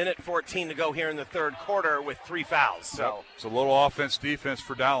 with a minute 14 to go here in the third quarter with 3 fouls. So it's a little offense-defense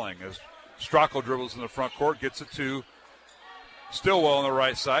for Dowling as Stracco dribbles in the front court, gets it to Stillwell on the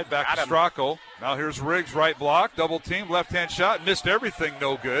right side. Back to Stracco. Now here's Riggs, right block, double team, left-hand shot, missed everything,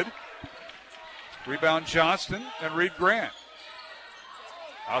 no good. Rebound Johnston and Reed Grant.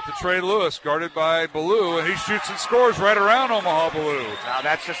 Out to Trey Lewis, guarded by Ballou, and he shoots and scores right around Omaha Ballou. Now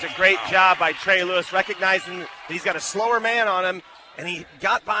that's just a great job by Trey Lewis, recognizing that he's got a slower man on him, and he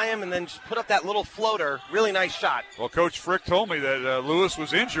got by him and then just put up that little floater. Really nice shot. Well, Coach Frick told me that Lewis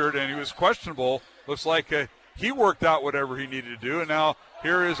was injured and he was questionable. Looks like he worked out whatever he needed to do, and now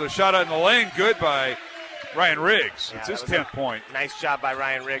here is a shot out in the lane, good by Ryan Riggs. It's his 10th point. Nice job by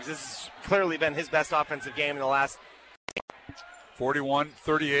Ryan Riggs. This has clearly been his best offensive game in the last.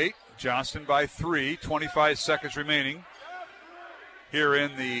 41-38, Johnston by 3, 25 seconds remaining here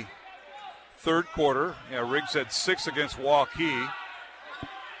in the third quarter. Yeah, Riggs had 6 against Waukee.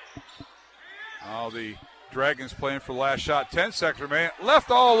 Now the Dragons playing for the last shot, 10 seconds remaining. Left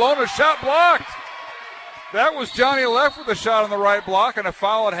all alone, a shot blocked. That was Johnny Left with a shot on the right block and a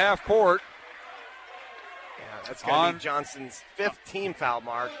foul at half court. Yeah, that's going to be Johnson's 5th team foul,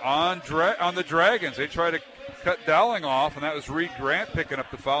 Mark. On the Dragons. They tried to cut Dowling off, and that was Reed Grant picking up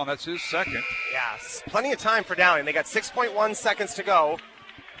the foul, and that's his second. Yes, plenty of time for Dowling. They got 6.1 seconds to go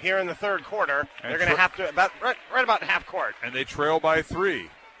here in the third quarter. They're going to have to, right about half court. And they trail by 3.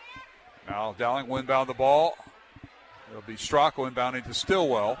 Now Dowling will inbound the ball. It'll be Stracco inbounding to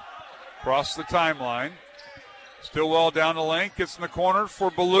Stillwell. Across the timeline. Stillwell down the lane, gets in the corner for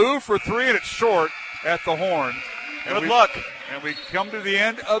Ballou for 3, and it's short at the horn. Good look. And we come to the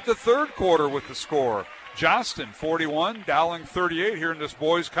end of the third quarter with the score. Johnston 41, Dowling 38 here in this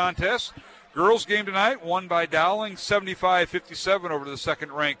boys contest. Girls game tonight won by Dowling 75-57 over the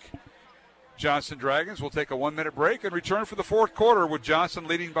second-ranked Johnston Dragons. We'll take a 1-minute break and return for the fourth quarter with Johnston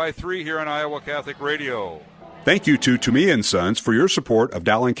leading by 3 here on Iowa Catholic Radio. Thank you to Toomey & Sons for your support of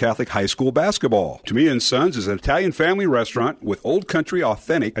Dowling Catholic High School basketball. Toomey & Sons is an Italian family restaurant with old country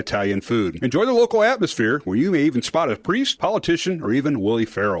authentic Italian food. Enjoy the local atmosphere where you may even spot a priest, politician, or even Willie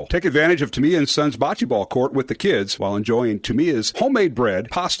Farrell. Take advantage of Toomey & Sons bocce ball court with the kids while enjoying Toomey's homemade bread,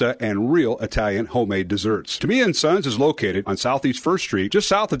 pasta, and real Italian homemade desserts. Toomey & Sons is located on Southeast 1st Street, just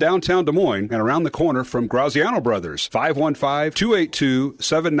south of downtown Des Moines and around the corner from Graziano Brothers.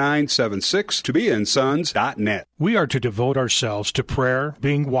 515-282-7976, ToomeyandSons.net. We are to devote ourselves to prayer,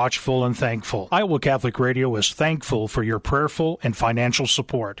 being watchful and thankful. Iowa Catholic Radio is thankful for your prayerful and financial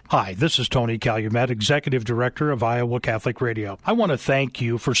support. Hi, this is Tony Calumet, Executive Director of Iowa Catholic Radio. I want to thank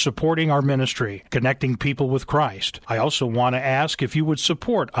you for supporting our ministry, connecting people with Christ. I also want to ask if you would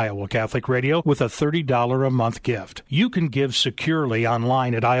support Iowa Catholic Radio with a $30 a month gift. You can give securely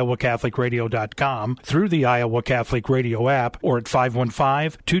online at iowacatholicradio.com, through the Iowa Catholic Radio app, or at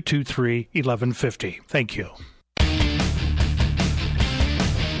 515-223-1150. Thank you.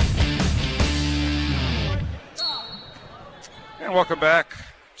 And welcome back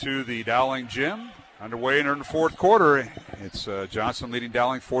to the Dowling Gym. Underway in the fourth quarter. It's Johnston leading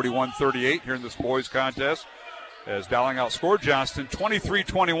Dowling 41-38 here in this boys contest as Dowling outscored Johnston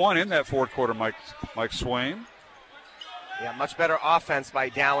 23-21 in that fourth quarter, Mike Swain. Yeah, much better offense by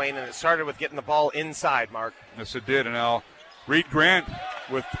Dowling, and it started with getting the ball inside, Mark. Yes, it did. And now Reed Grant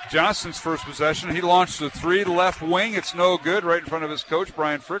with Johnston's first possession. He launched a 3 left wing. It's no good, right in front of his coach,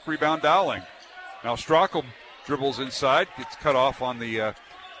 Brian Frick. Rebound Dowling. Now Stracco dribbles inside, gets cut off on the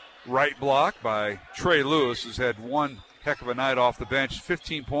right block by Trey Lewis, who's had one heck of a night off the bench,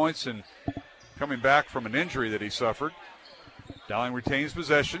 15 points and coming back from an injury that he suffered. Dowling retains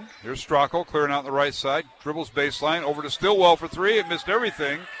possession. Here's Stracco clearing out on the right side, dribbles baseline over to Stillwell for 3. It missed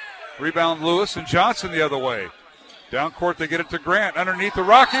everything. Rebound Lewis and Johnson the other way. Down court they get it to Grant. Underneath the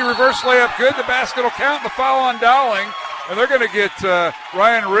Rocky reverse layup good. The basket will count. The foul on Dowling. And they're going to get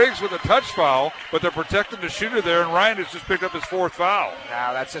Ryan Riggs with a touch foul, but they're protecting the shooter there, and Ryan has just picked up his 4th foul.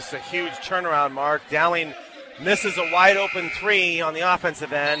 Now, that's just a huge turnaround, Mark. Dowling misses a wide-open 3 on the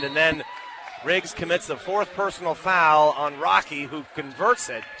offensive end, and then Riggs commits a 4th personal foul on Rocky, who converts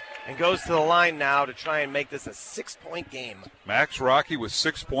it and goes to the line now to try and make this a 6-point game. Max Rocky with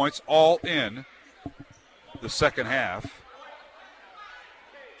 6 points all in the second half.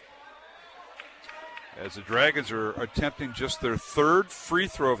 As the Dragons are attempting just their 3rd free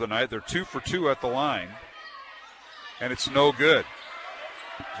throw of the night. They're 2 for 2 at the line. And it's no good.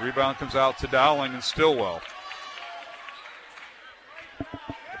 The rebound comes out to Dowling and Stillwell.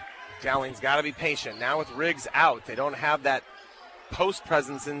 Dowling's got to be patient. Now with Riggs out, they don't have that post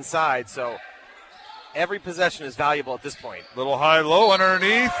presence inside, so every possession is valuable at this point. Little high-low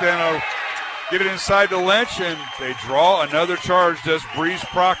underneath, and get it inside to Lynch, and they draw another charge. Does Breeze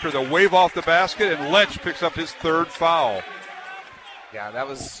Proctor. They'll wave off the basket, and Lynch picks up his 3rd foul. Yeah, that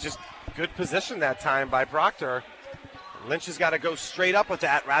was just good position that time by Proctor. Lynch has got to go straight up with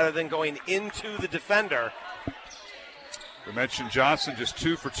that rather than going into the defender. We mentioned Johnson just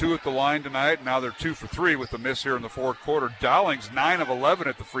 2 for 2 at the line tonight. Now they're 2 for 3 with the miss here in the 4th quarter. Dowling's 9 of 11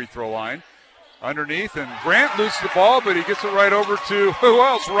 at the free throw line. Underneath, and Grant loses the ball, but he gets it right over to who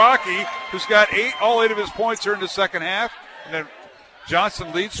else? Rocky, who's got all 8 of his points here in the second half. And then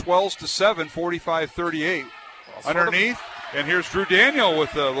Johnson leads, swells to 7, 45-38. Underneath, and here's Drew Daniel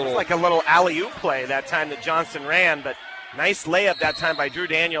with a little... It's like a little alley-oop play that time that Johnson ran, but nice layup that time by Drew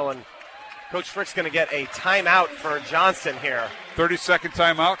Daniel, and Coach Frick's going to get a timeout for Johnson here. 30-second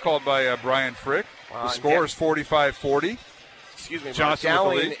timeout called by Brian Frick. The score is 45-40. Excuse me, Johnson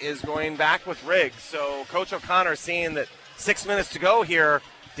Dowling is going back with Riggs. So Coach O'Connor seeing that 6 minutes to go here,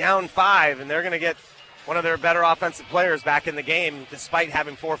 down 5, and they're going to get one of their better offensive players back in the game despite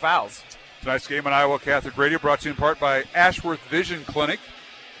having 4 fouls. Tonight's game on Iowa Catholic Radio brought to you in part by Ashworth Vision Clinic,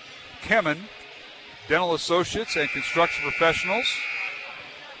 Kemen, Dental Associates, and Construction Professionals.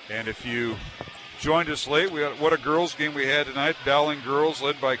 And if you joined us late, what a girls game we had tonight. Dowling girls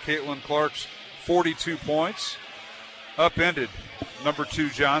led by Caitlin Clark's 42 points. Upended number 2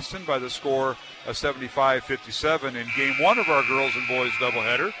 Johnston by the score of 75-57 in game 1 of our girls and boys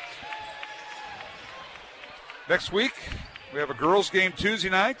doubleheader. Next week, we have a girls game Tuesday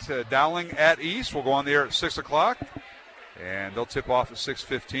night. Dowling at East. We'll go on the air at 6 o'clock, and they'll tip off at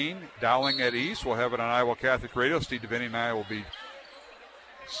 6:15. Dowling at East. We'll have it on Iowa Catholic Radio. Steve DeVinny and I will be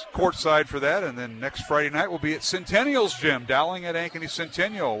courtside for that, and then next Friday night we'll be at Centennial's Gym. Dowling at Ankeny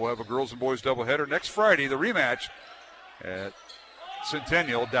Centennial. We'll have a girls and boys doubleheader next Friday. The rematch at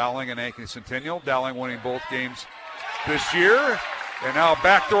Centennial, Dowling and Ankeny Centennial. Dowling winning both games this year. And now a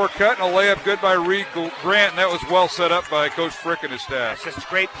backdoor cut and a layup good by Reed Grant, and that was well set up by Coach Frick and his staff. It's just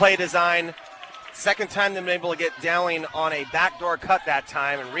great play design. Second time they've been able to get Dowling on a backdoor cut that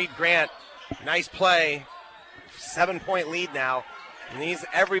time, and Reed Grant, nice play. 7-point lead now. And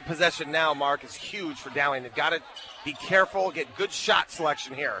every possession now, Mark, is huge for Dowling. They've got to be careful, get good shot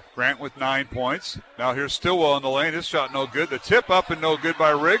selection here. Grant with 9 points. Now here's Stillwell in the lane. His shot no good. The tip up and no good by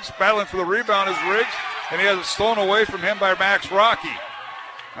Riggs. Battling for the rebound is Riggs, and he has it stolen away from him by Max Rocky.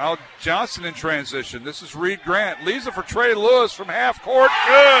 Now Johnson in transition. This is Reed Grant. Leaves it for Trey Lewis from half court.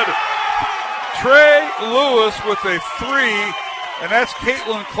 Good. Trey Lewis with a 3, and that's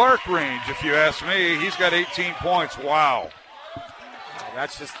Caitlin Clark range, if you ask me. He's got 18 points. Wow.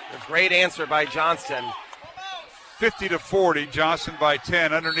 That's just a great answer by Johnston. 50-40, Johnson by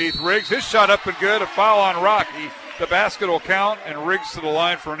 10. Underneath Riggs, his shot up and good. A foul on Rocky. The basket will count, and Riggs to the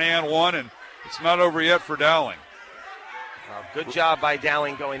line for an and 1, and it's not over yet for Dowling. Good job by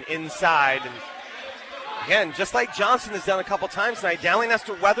Dowling going inside. And again, just like Johnson has done a couple times tonight, Dowling has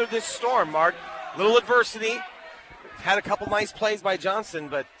to weather this storm, Mark. Little adversity. Had a couple nice plays by Johnson,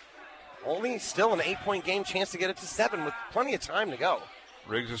 but only still an 8-point game, chance to get it to 7 with plenty of time to go.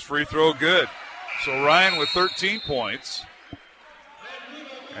 Riggs' free throw good. So Ryan with 13 points.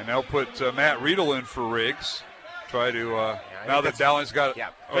 And they'll put Matt Riedel in for Riggs. Try to, now that Dowling's got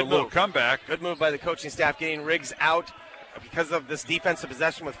a little comeback. Good move by the coaching staff, getting Riggs out because of this defensive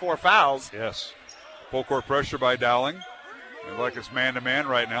possession with 4 fouls. Yes. Full court pressure by Dowling. And like it's man-to-man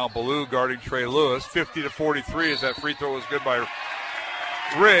right now. Ballou guarding Trey Lewis. 50-43 as that free throw was good by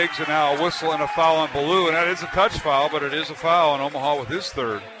Riggs, and now a whistle and a foul on Ballou, and that is a touch foul, but it is a foul on Omaha with his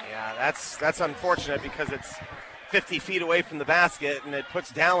 3rd. Yeah, that's unfortunate because it's 50 feet away from the basket, and it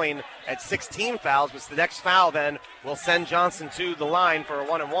puts Dowling at 16 fouls, but the next foul then will send Johnson to the line for a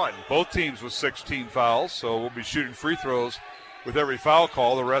 1-and-1. Both teams with 16 fouls, so we'll be shooting free throws with every foul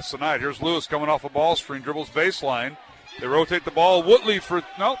call the rest of the night. Here's Lewis coming off a ball screen, dribbles baseline. They rotate the ball. Woodley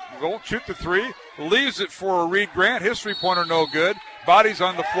won't shoot the 3. leaves it for Reed Grant. His three-pointer no good. Body's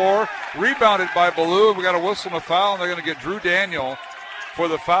on the floor. Rebounded by Ballou. We got a whistle and a foul, and they're going to get Drew Daniel for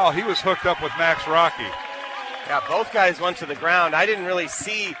the foul. He was hooked up with Max Rocky. Yeah, both guys went to the ground. I didn't really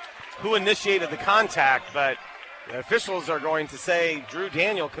see who initiated the contact, but the officials are going to say Drew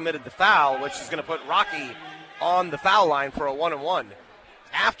Daniel committed the foul, which is going to put Rocky on the foul line for a 1-and-1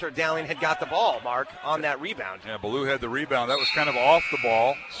 after Dowling had got the ball, Mark, on that rebound. Yeah, Ballou had the rebound. That was kind of off the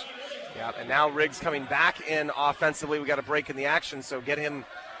ball. Yeah, and now Riggs coming back in offensively. We got a break in the action, so get him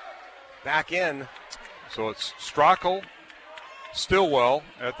back in. So it's Strackel, Stillwell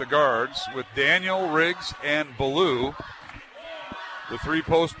at the guards with Daniel, Riggs, and Ballou. The three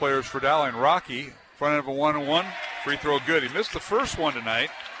post players for Dowling. Rocky, front end of a 1-and-1. Free throw good. He missed the first one tonight.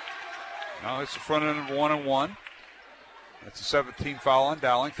 Now it's the front end of a 1-and-1. That's a 17th foul on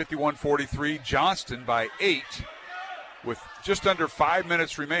Dowling. 51-43. Johnston by 8 with just under 5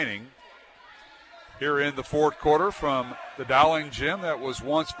 minutes remaining here in the fourth quarter from the Dowling gym that was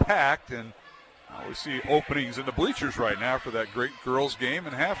once packed, and we see openings in the bleachers right now for that great girls game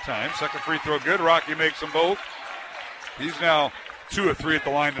in halftime. Second free throw good. Rocky makes them both. He's now 2 of 3 at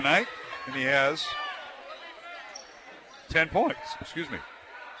the line tonight, and he has 10 points.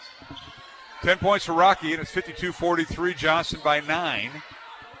 10 points for Rocky, and it's 52-43. Johnson by 9.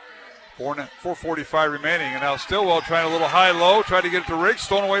 4:45 remaining, and now Stillwell trying a little high-low, tried to get it to Riggs,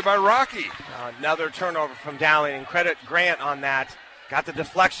 stolen away by Rocky. Another turnover from Dowling, and credit Grant on that. Got the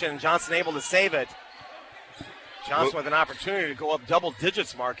deflection. Johnson able to save it. Johnson with an opportunity to go up double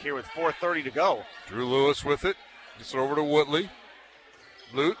digits, Mark, here with 4:30 to go. Drew Lewis with it. Gets it over to Woodley.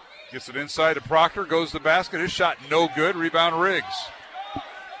 Lute gets it inside to Proctor. Goes to the basket. His shot no good. Rebound Riggs.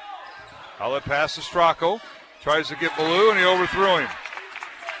 Outlet pass to Stracco. Tries to get Ballou, and he overthrew him.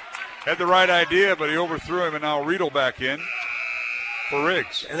 Had the right idea, but he overthrew him, and now Riedel back in for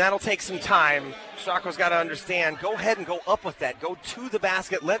Riggs. And that'll take some time. Stracco's got to understand, go ahead and go up with that. Go to the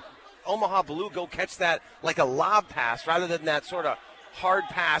basket. Let Omaha Ballou go catch that like a lob pass rather than that sort of hard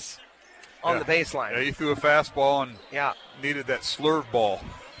pass on the baseline. Yeah, he threw a fastball and needed that slurve ball.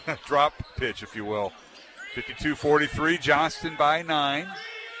 Drop pitch, if you will. 52-43, Johnston by 9.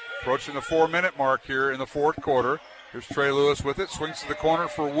 Approaching the 4-minute mark here in the fourth quarter. Here's Trey Lewis with it. Swings to the corner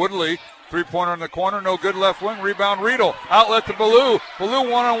for Woodley. Three-pointer in the corner. No good left wing. Rebound Riedel. Outlet to Ballou.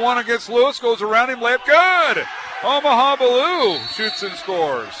 Ballou one-on-one against Lewis. Goes around him. Layup good. Omaha Ballou shoots and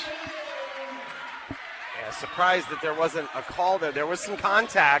scores. Yeah, surprised that there wasn't a call there. There was some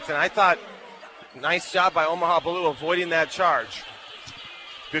contact, and I thought nice job by Omaha Ballou avoiding that charge.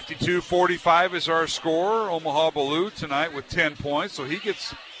 52-45 is our score. Omaha Ballou tonight with 10 points, so he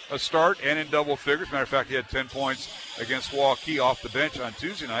gets a start and in double figures. Matter of fact, he had 10 points against Waukee off the bench on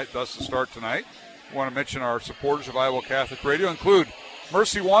Tuesday night, thus the start tonight. I want to mention our supporters of Iowa Catholic Radio include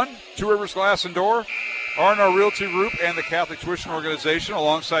Mercy One, Two Rivers Glass and Door, R&R Realty Group, and the Catholic Tuition Organization,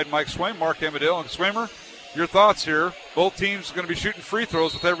 alongside Mike Swaim, Mark Amadale, and Swimmer. Your thoughts here. Both teams are going to be shooting free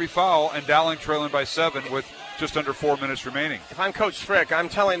throws with every foul, and Dowling trailing by 7 with just under 4 minutes remaining. If I'm Coach Frick, I'm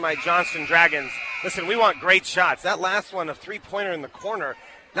telling my Johnston Dragons, listen, we want great shots. That last one, a three-pointer in the corner,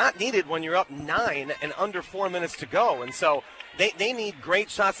 not needed when you're up 9 and under 4 minutes to go. And so they need great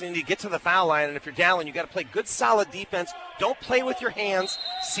shots. They need to get to the foul line. And if you're Dowling, you got to play good, solid defense. Don't play with your hands.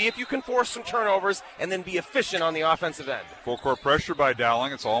 See if you can force some turnovers and then be efficient on the offensive end. Full court pressure by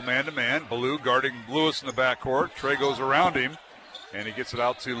Dowling. It's all man-to-man. Ballou guarding Lewis in the backcourt. Trey goes around him, and he gets it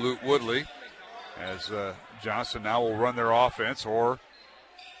out to Lute Woodley as Johnson now will run their offense or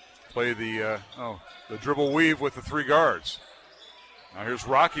play the dribble weave with the three guards. Now here's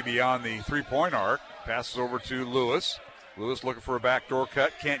Rocky beyond the three-point arc. Passes over to Lewis. Lewis looking for a backdoor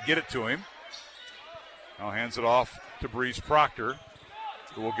cut. Can't get it to him. Now hands it off to Breeze Proctor,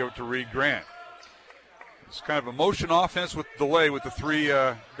 who will give it to Reed Grant. It's kind of a motion offense with delay with the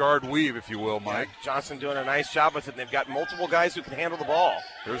three-guard weave, if you will, Mike. Yeah, Johnson doing a nice job with it, and they've got multiple guys who can handle the ball.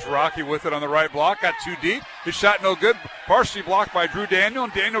 There's Rocky with it on the right block. Got too deep. His shot no good. Partially blocked by Drew Daniel,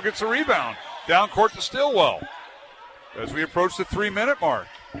 and Daniel gets a rebound. Down court to Stillwell as we approach the 3-minute mark.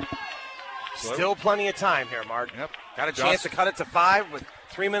 Still plenty of time here, Mark. Yep. Got a chance to cut it to 5 with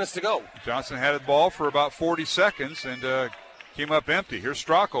 3 minutes to go. Johnson had the ball for about 40 seconds and came up empty. Here's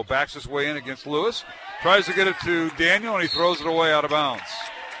Stracco, backs his way in against Lewis. Tries to get it to Daniel, and he throws it away out of bounds.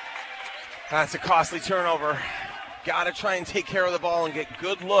 That's a costly turnover. Got to try and take care of the ball and get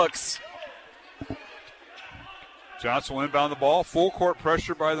good looks. Johnson will inbound the ball. Full court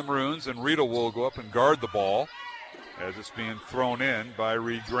pressure by the Maroons, and Riedel will go up and guard the ball as it's being thrown in by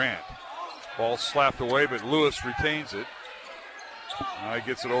Reed Grant. Ball slapped away, but Lewis retains it. Now he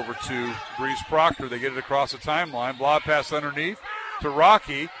gets it over to Breeze Proctor. They get it across the timeline. Blob pass underneath to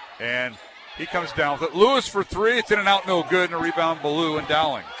Rocky, and He comes down with it. Lewis for three. It's in and out, no good. And a rebound, Ballou and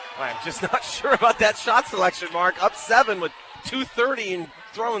Dowling. I'm just not sure about that shot selection, Mark. Up 7 with 2:30 and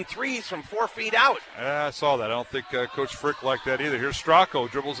throwing threes from 4 feet out. I saw that. I don't think Coach Frick liked that either. Here's Stracco.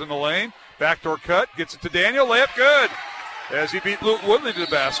 Dribbles in the lane. Backdoor cut. Gets it to Daniel. Layup good. As he beat Luke Woodley to the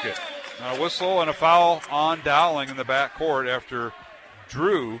basket. A whistle and a foul on Dowling in the backcourt after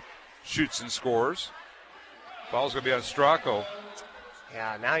Drew shoots and scores. Foul's going to be on Stracco.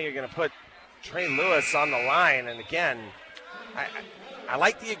 Yeah, now you're going to put Trey Lewis on the line. And again, I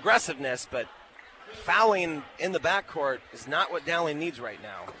like the aggressiveness, but fouling in the backcourt is not what Dowling needs right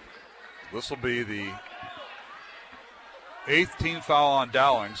now. This will be the 8th team foul on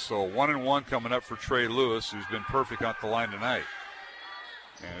Dowling, so 1-and-1 coming up for Trey Lewis, who's been perfect on the line tonight.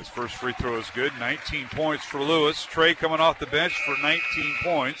 And his first free throw is good. 19 points for Lewis. Trey coming off the bench for 19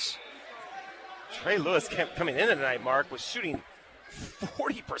 points. Trey Lewis coming in tonight, Mark, was shooting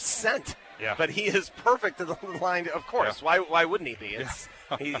 40%. Yeah. But he is perfect at the line, of course. Yeah. Why wouldn't he be?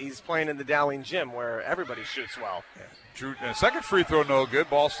 He's playing in the Dowling gym where everybody shoots well. Yeah. Drew, second free throw, no good.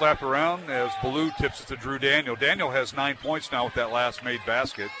 Ball slapped around as Ballou tips it to Drew Daniel. Daniel has 9 points now with that last made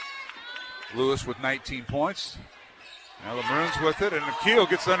basket. Lewis with 19 points. Now the Maroons with it, and Nikhil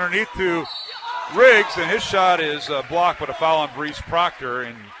gets underneath to Riggs, and his shot is blocked, but a foul on Brees Proctor,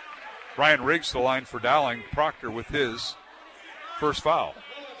 and Ryan Riggs to the line for Dowling. Proctor with his first foul.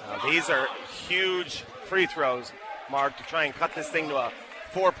 These are huge free throws, Mark, to try and cut this thing to a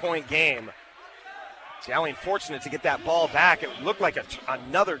 4-point game. Dowling fortunate to get that ball back. It looked like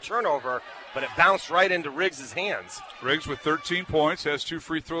another turnover, but it bounced right into Riggs' hands. Riggs with 13 points, has 2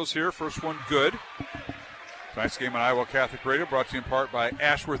 free throws here. First one good. Tonight's game on Iowa Catholic Radio, brought to you in part by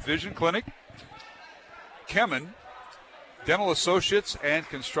Ashworth Vision Clinic, Kemen, Dental Associates, and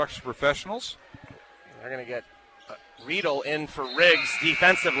Construction Professionals. They're going to get Riedel in for Riggs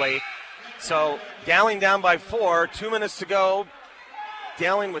defensively. So Dowling down by 4, 2 minutes to go.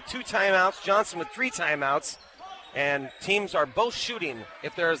 Dowling with 2 timeouts, Johnson with 3 timeouts, and teams are both shooting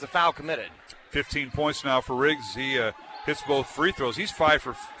if there is a foul committed. 15 points now for Riggs. He hits both free throws. He's 5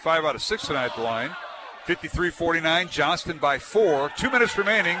 out of 6 tonight at the line. 53-49, Johnston by 4. 2 minutes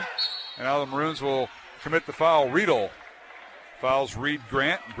remaining, and now the Maroons will commit the foul. Riedel fouls Reed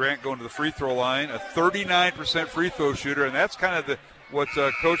Grant. Grant going to the free throw line, a 39% free throw shooter, and that's kind of what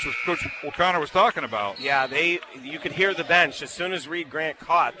Coach O'Connor was talking about. Yeah, you could hear the bench as soon as Reed Grant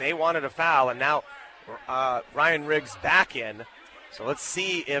caught. They wanted a foul, and now Ryan Riggs back in. So let's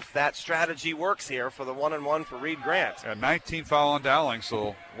see if that strategy works here for the 1-and-1 for Reed Grant. 19 foul on Dowling,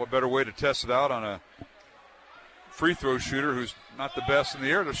 so what better way to test it out on a free throw shooter who's not the best in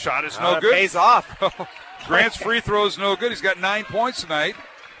the air. The shot is no good. It pays off. Grant's free throw is no good. He's got 9 points tonight.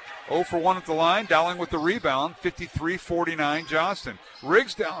 0 for 1 at the line. Dowling with the rebound. 53-49 Johnston.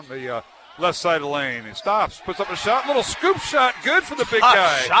 Riggs down the left side of the lane. He stops, puts up a shot. Little scoop shot. Good for the big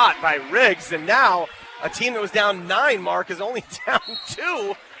guy. Shot by Riggs. And now a team that was down 9, Mark, is only down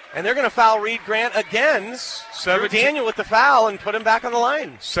 2. And they're going to foul Reed Grant again. Drew Daniel with the foul and put him back on the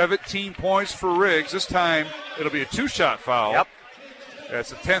line. 17 points for Riggs. This time it'll be a 2-shot foul. Yep. That's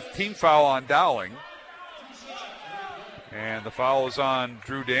the 10th team foul on Dowling. And the foul is on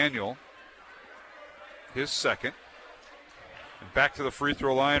Drew Daniel, his second. And back to the free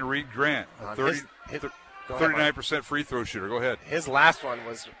throw line, Reed Grant, 39% free throw shooter. Go ahead. His last one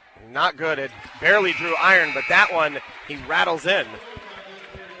was not good. It barely drew iron, but that one he rattles in.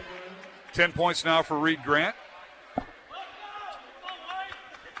 10 points now for Reed Grant.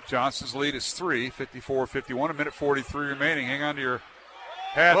 Johnson's lead is 3, 54-51, a minute 43 remaining. Hang on to your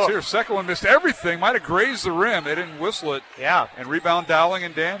hats here. Second one missed everything. Might have grazed the rim. They didn't whistle it. Yeah. And rebound Dowling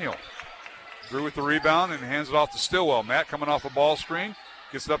and Daniel. Drew with the rebound and hands it off to Stillwell. Matt coming off a ball screen.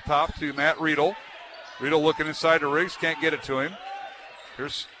 Gets it up top to Matt Riedel. Riedel looking inside to Riggs. Can't get it to him.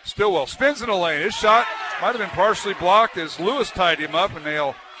 Here's Stillwell. Spins in the lane. His shot might have been partially blocked as Lewis tied him up, and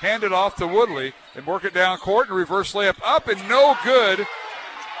they'll hand it off to Woodley and work it down court and reverse layup up and no good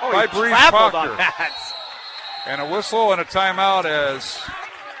by Breeze Proctor. And a whistle and a timeout as...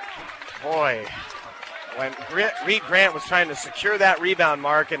 Boy, when Reed Grant was trying to secure that rebound,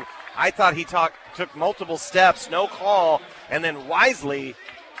 Mark, and I thought he took multiple steps, no call, and then wisely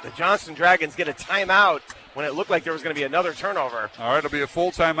the Johnston Dragons get a timeout when it looked like there was going to be another turnover. All right, it'll be a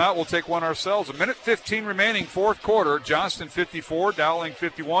full timeout. We'll take one ourselves. A minute 15 remaining, fourth quarter. Johnston 54, Dowling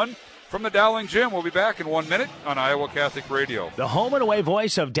 51. From the Dowling Gym, we'll be back in 1 minute on Iowa Catholic Radio. The home and away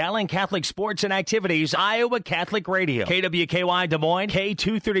voice of Dowling Catholic sports and activities, Iowa Catholic Radio. KWKY Des Moines,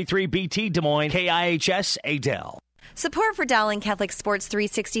 K233BT Des Moines, KIHS Adel. Support for Dowling Catholic Sports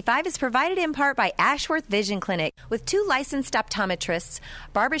 365 is provided in part by Ashworth Vision Clinic with 2 licensed optometrists,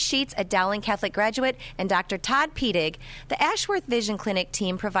 Barbara Sheets, a Dowling Catholic graduate, and Dr. Todd Pedig. The Ashworth Vision Clinic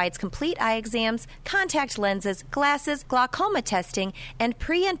team provides complete eye exams, contact lenses, glasses, glaucoma testing, and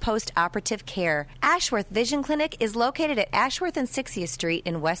pre- and post-operative care. Ashworth Vision Clinic is located at Ashworth and 60th Street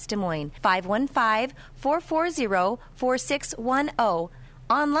in West Des Moines. 515-440-4610.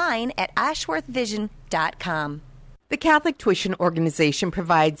 Online at ashworthvision.com. The Catholic Tuition Organization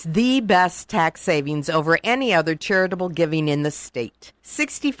provides the best tax savings over any other charitable giving in the state.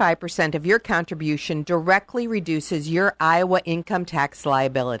 65% of your contribution directly reduces your Iowa income tax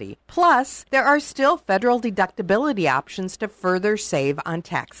liability. Plus, there are still federal deductibility options to further save on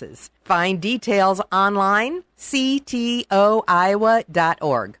taxes. Find details online, ctoiowa.org.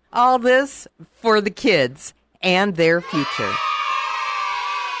 All this for the kids and their future.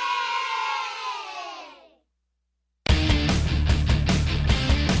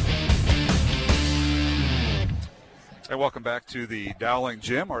 And welcome back to the Dowling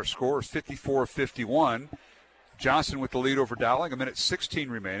Gym. Our score is 54-51. Johnson with the lead over Dowling. 1:16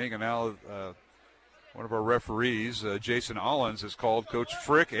 remaining. And now one of our referees, Jason Ollins, has called Coach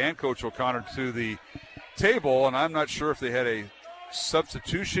Frick and Coach O'Connor to the table. And I'm not sure if they had a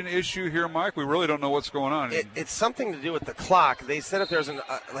substitution issue here, Mike. We really don't know what's going on. It's something to do with the clock. They said if there's an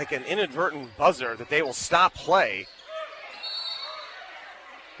inadvertent buzzer that they will stop play.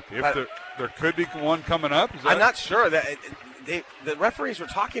 If there could be one coming up. I'm not sure. The referees were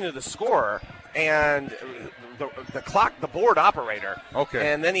talking to the scorer and the clock, the board operator.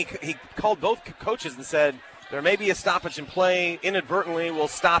 Okay. And then he called both coaches and said there may be a stoppage in play. Inadvertently, we'll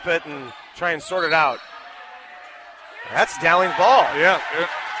stop it and try and sort it out. That's Dowling's ball. Yeah.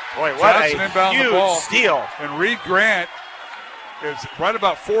 Boy, what Johnson a inbound huge the ball. steal. And Reed Grant is right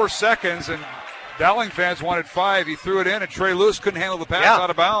about 4 seconds, and Dowling fans wanted 5. He threw it in, and Trey Lewis couldn't handle the pass out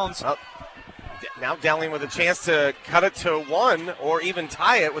of bounds. Now Dowling with a chance to cut it to 1 or even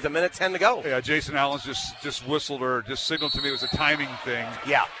tie it with 1:10 to go. Yeah, Jason Allen's just whistled or just signaled to me it was a timing thing.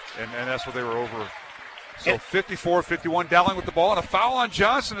 Yeah. And that's what they were over. So 54-51, Dowling with the ball, and a foul on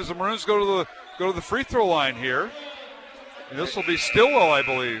Johnson as the Maroons go to the free throw line here. And this will be Stillwell, I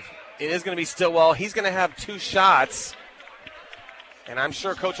believe. It is going to be Stillwell. He's going to have 2 shots. And I'm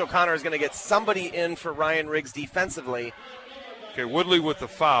sure Coach O'Connor is going to get somebody in for Ryan Riggs defensively. Okay, Woodley with the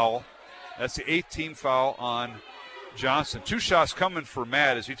foul. That's the 8th team foul on Johnson. 2 shots coming for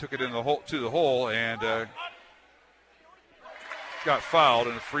Matt as he took it in the hole and got fouled.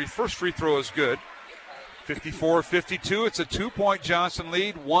 And the first free throw is good. 54-52. It's a 2-point Johnson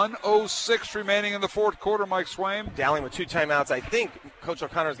lead. 1:06 remaining in the fourth quarter. Mike Swaim. Dowling with 2 timeouts. I think Coach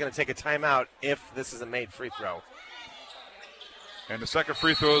O'Connor is going to take a timeout if this is a made free throw. And the second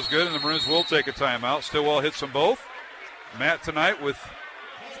free throw is good, and the Maroons will take a timeout. Stillwell hits them both. Matt tonight with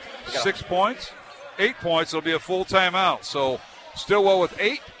 6 points, 8 points. It'll be a full timeout. So Stillwell with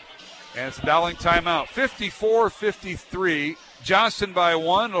 8, and it's a Dowling timeout. 54-53. Johnson by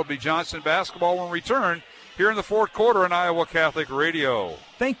 1. It'll be Johnson basketball when we return here in the fourth quarter on Iowa Catholic Radio.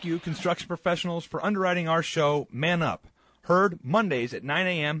 Thank you, construction professionals, for underwriting our show, Man Up. Heard Mondays at 9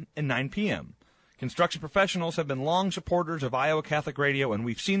 a.m. and 9 p.m. Construction professionals have been long supporters of Iowa Catholic Radio, and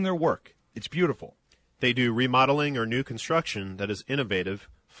we've seen their work. It's beautiful. They do remodeling or new construction that is innovative,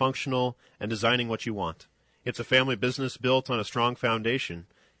 functional, and designing what you want. It's a family business built on a strong foundation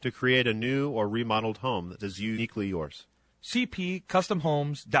to create a new or remodeled home that is uniquely yours.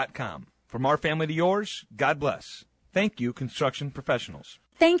 CPCustomHomes.com. From our family to yours, God bless. Thank you, construction professionals.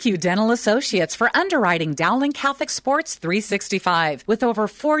 Thank you, Dental Associates, for underwriting Dowling Catholic Sports 365. With over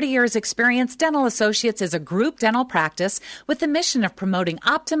 40 years' experience, Dental Associates is a group dental practice with the mission of promoting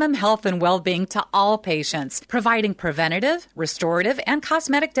optimum health and well-being to all patients, providing preventative, restorative, and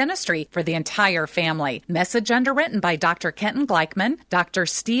cosmetic dentistry for the entire family. Message underwritten by Dr. Kenton Gleichman, Dr.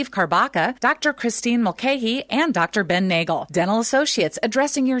 Steve Karbaka, Dr. Christine Mulcahy, and Dr. Ben Nagel. Dental Associates,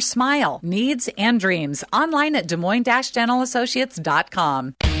 addressing your smile, needs, and dreams. Online at DesMoines-DentalAssociates.com.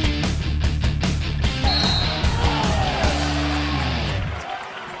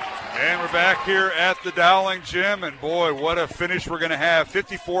 And we're back here at the Dowling Gym, and boy, what a finish we're going to have.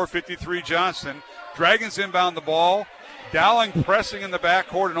 54-53 Johnson. Dragons inbound the ball. Dowling pressing in the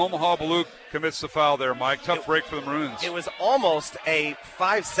backcourt, and Omaha Blue commits the foul there, Mike. Tough break for the Maroons. It was almost a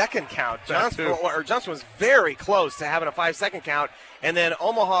 5-second count. Johnson was very close to having a 5-second count, and then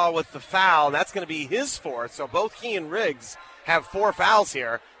Omaha with the foul, and that's going to be his fourth. So both he and Riggs have 4 fouls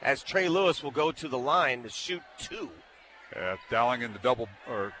here, as Trey Lewis will go to the line to shoot 2. Dowling in the double,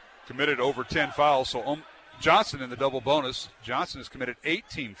 or committed over 10 fouls. So Johnson in the double bonus. Johnson has committed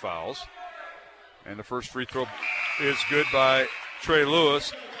 18 fouls. And the first free throw is good by Trey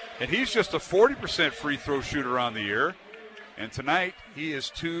Lewis. And he's just a 40% free throw shooter on the year. And tonight he is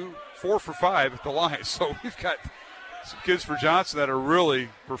 4 for 5 at the line. So we've got some kids for Johnson that are really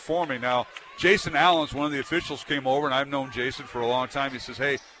performing. Now, Jason Allen's one of the officials came over, and I've known Jason for a long time. He says,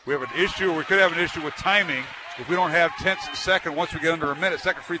 hey, we have an issue. We could have an issue with timing if we don't have tenths of a second once we get under a minute.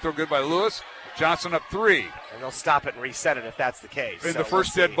 Second free throw good by Lewis. Johnson up 3. And they'll stop it and reset it if that's the case. In the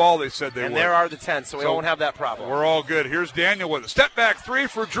first dead ball, they said they would. And there are the tenths, so we won't have that problem. We're all good. Here's Daniel with a step-back 3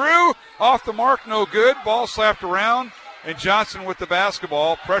 for Drew. Off the mark, no good. Ball slapped around. And Johnson with the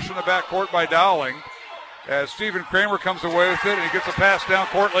basketball. Pressure in the backcourt by Dowling. As Stephen Kramer comes away with it, and he gets a pass down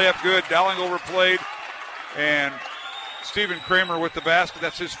court, layup good. Dowling overplayed. And Stephen Kramer with the basket.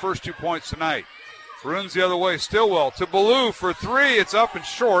 That's his first 2 points tonight. Runs the other way. Stillwell to Ballou for 3. It's up and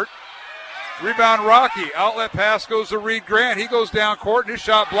short. Rebound Rocky. Outlet pass goes to Reed Grant. He goes down court, and his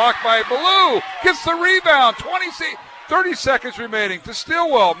shot blocked by Ballou. Gets the rebound. 30 seconds remaining to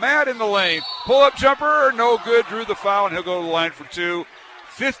Stillwell. Matt in the lane. Pull-up jumper, no good. Drew the foul, and he'll go to the line for 2.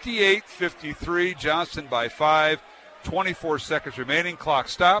 58-53. Johnson by 5. 24 seconds remaining. Clock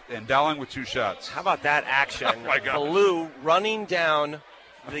stopped, and Dowling with 2 shots. How about that action? Oh, my God. Ballou running down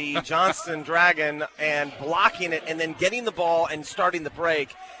the Johnston Dragon and blocking it, and then getting the ball and starting the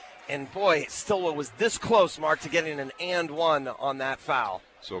break. And, boy, Stillwell was this close, Mark, to getting an and 1 on that foul.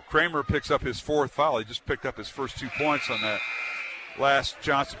 So Kramer picks up his 4th foul. He just picked up his first 2 points on that last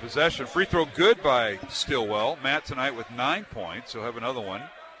Johnson possession. Free throw good by Stillwell. Matt tonight with 9 points. He'll have another one.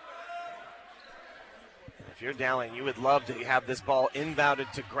 If you're Dowling, you would love to have this ball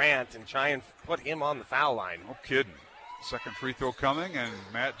inbounded to Grant and try and put him on the foul line. No kidding. Second free throw coming, and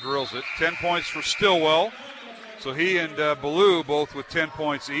Matt drills it. 10 points for Stillwell. So he and Ballou both with 10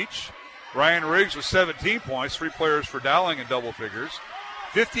 points each. Ryan Riggs with 17 points. 3 players for Dowling in double figures.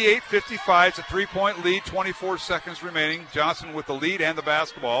 58-55. It's a 3-point lead. 24 seconds remaining. Johnson with the lead and the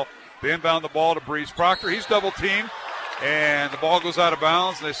basketball. They inbound the ball to Breeze Proctor. He's double teamed, and the ball goes out of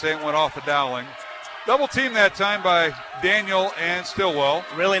bounds, and they say it went off of Dowling. Double team that time by Daniel and Stillwell.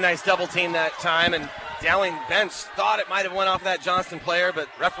 Really nice double team that time, and Dowling bench thought it might have went off that Johnston player, but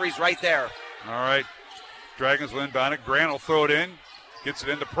referee's right there. All right. Dragons will inbound it. Grant will throw it in. Gets it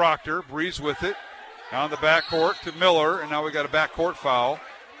into Proctor. Breeze with it. Down the backcourt to Miller, and now we got a backcourt foul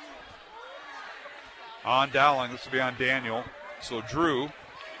on Dowling. This will be on Daniel. So Drew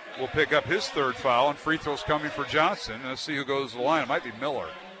will pick up his 3rd foul, and free throws coming for Johnson. Let's see who goes to the line. It might be Miller.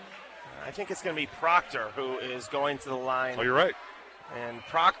 I think it's going to be Proctor who is going to the line. Oh, you're right. And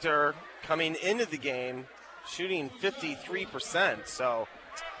Proctor coming into the game shooting 53%. So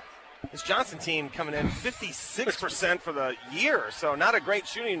this Johnson team coming in 56% for the year. So not a great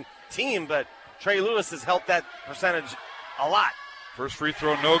shooting team, but Trey Lewis has helped that percentage a lot. First free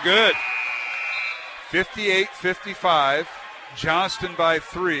throw, no good. 58-55. Johnston by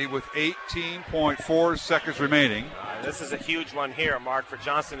 3 with 18.4 seconds remaining. This is a huge one here, Mark, for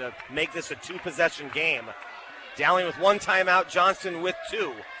Johnston to make this a 2-possession game. Dowling with 1 timeout, Johnston with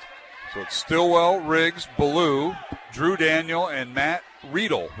 2. So it's Stillwell, Riggs, Ballou, Drew Daniel, and Matt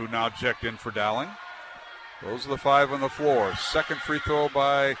Riedel, who now checked in for Dowling. Those are the 5 on the floor. Second free throw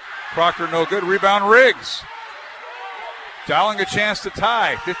by Proctor, no good. Rebound, Riggs. Dowling a chance to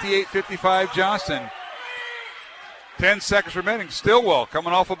tie. 58-55 Johnston. 10 seconds remaining. Stillwell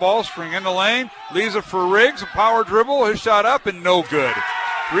coming off a ball screen in the lane. Leaves it for Riggs. A power dribble. His shot up and no good.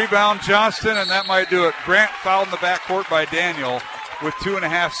 Rebound Johnston, and that might do it. Grant fouled in the backcourt by Daniel with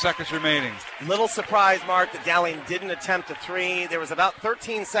 2.5 seconds remaining. Little surprise, Mark, that Dowling didn't attempt a 3. There was about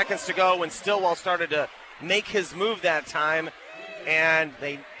 13 seconds to go when Stillwell started to make his move that time. And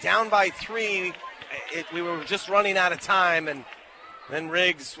they down by 3. We were just running out of time, and then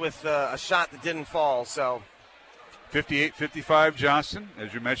Riggs with a shot that didn't fall. So 58-55 Johnston.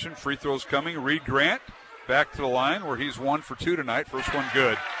 As you mentioned, free throws coming. Reed Grant back to the line where he's 1 for 2 tonight. First one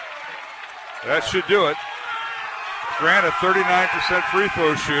good. That should do it. Grant, a 39% free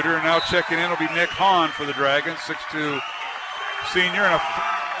throw shooter, and now checking in will be Nick Hahn for the Dragons, 6'2" senior. And a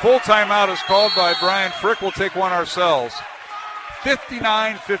full timeout is called by Brian Frick. We'll take one ourselves.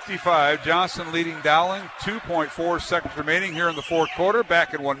 59-55, Johnston leading Dowling. 2.4 seconds remaining here in the 4th quarter.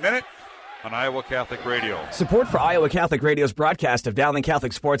 Back in 1 minute on Iowa Catholic Radio. Support for Iowa Catholic Radio's broadcast of Dowling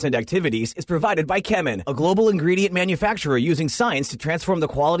Catholic sports and activities is provided by Kemin, a global ingredient manufacturer using science to transform the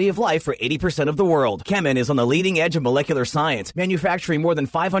quality of life for 80% of the world. Kemin is on the leading edge of molecular science, manufacturing more than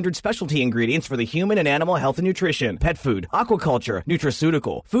 500 specialty ingredients for the human and animal health and nutrition, pet food, aquaculture,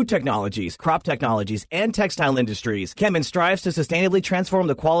 nutraceutical, food technologies, crop technologies, and textile industries. Kemin strives to sustainably transform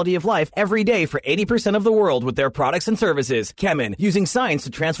the quality of life every day for 80% of the world with their products and services. Kemin, using science to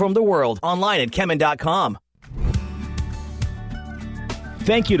transform the world. online at Kemin.com.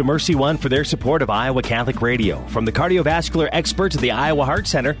 Thank you to Mercy One for their support of Iowa Catholic Radio. From the cardiovascular experts of the Iowa Heart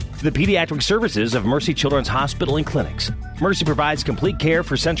Center to the pediatric services of Mercy Children's Hospital and Clinics, Mercy provides complete care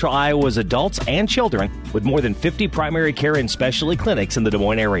for Central Iowa's adults and children with more than 50 primary care and specialty clinics in the Des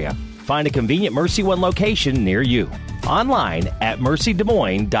Moines area. Find a convenient Mercy One location near you. Online at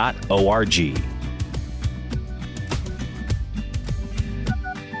mercydesmoines.org.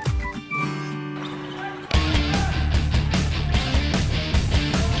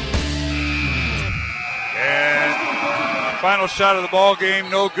 Final shot of the ball game,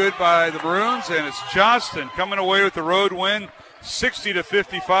 no good by the Maroons, and it's Johnston coming away with the road win,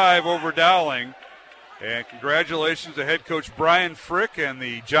 60-55 over Dowling. And congratulations to head coach Brian Frick and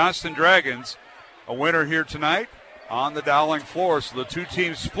the Johnston Dragons, a winner here tonight on the Dowling floor. So the two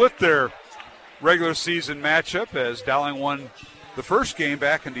teams split their regular season matchup as Dowling won the first game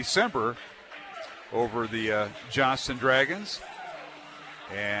back in December over the Johnston Dragons.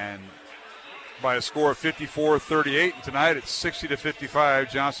 And by a score of 54-38, and tonight it's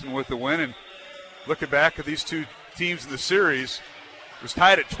 60-55. Johnston with the win. And looking back at these two teams in the series, it was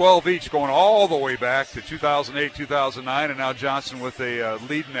tied at 12 each, going all the way back to 2008, 2009, and now Johnston with a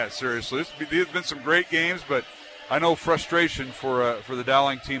lead in that series. So there's been some great games, but I know frustration for the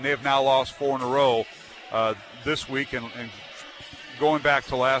Dowling team. They have now lost 4 in a row this week, and going back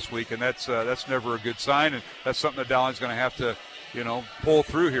to last week, and that's never a good sign, and that's something that Dowling's going to have to, pull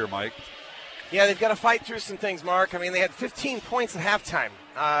through here, Mike. Yeah, they've got to fight through some things, Mark. I mean, they had 15 points at halftime,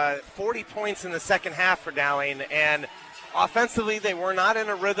 40 points in the second half for Dowling, and offensively they were not in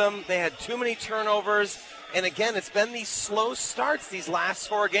a rhythm. They had too many turnovers, and again, it's been these slow starts these last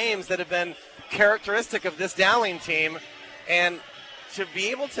 4 games that have been characteristic of this Dowling team, and to be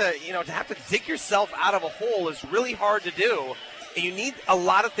able to, to have to dig yourself out of a hole is really hard to do. You need a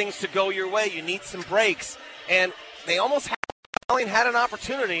lot of things to go your way. You need some breaks, and they almost Dowling had an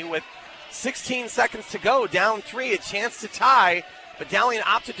opportunity with 16 seconds to go, down 3, a chance to tie, but Dowling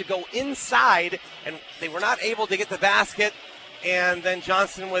opted to go inside, and they were not able to get the basket, and then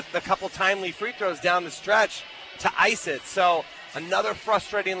Johnston with a couple timely free throws down the stretch to ice it. So another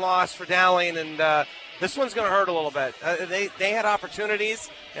frustrating loss for Dowling, and this one's going to hurt a little bit. They had opportunities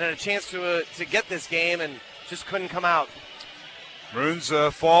and had a chance to get this game and just couldn't come out. Maroons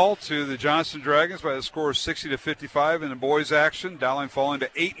fall to the Johnston Dragons by the score of 60-55 in the boys' action. Dowling falling to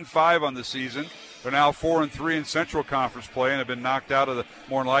 8-5 on the season. They're now 4-3 in Central Conference play and have been knocked out of the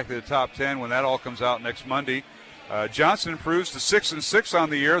more than likely the top 10 when that all comes out next Monday. Johnston improves to 6-6 on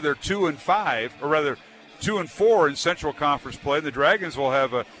the year. They're 2-5, or rather 2-4 in Central Conference play. The Dragons will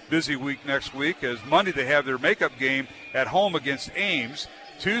have a busy week next week, as Monday they have their makeup game at home against Ames.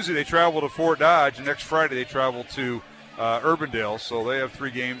 Tuesday they travel to Fort Dodge, and next Friday they travel to Urbandale. So they have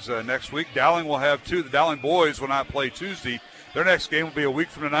 3 games next week. Dowling will have 2. The Dowling boys will not play Tuesday. Their next game will be a week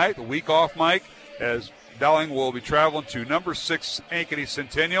from tonight, the week off, Mike, as Dowling will be traveling to number 6 Ankeny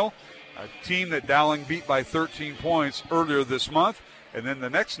Centennial, a team that Dowling beat by 13 points earlier this month. And then the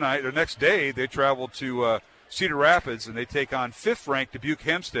next day, they travel to Cedar Rapids, and they take on 5th-ranked Dubuque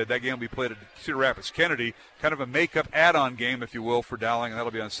Hempstead. That game will be played at Cedar Rapids Kennedy, kind of a make-up add-on game, if you will, for Dowling, and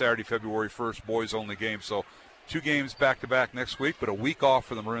that'll be on Saturday, February 1st, boys-only game. So 2 games back-to-back next week, but a week off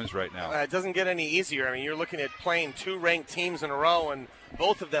for the Maroons right now. It doesn't get any easier. I mean, you're looking at playing 2 ranked teams in a row, and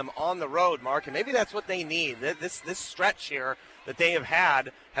both of them on the road, Mark, and maybe that's what they need. This stretch here that they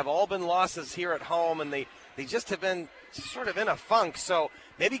have all been losses here at home, and they just have been sort of in a funk. So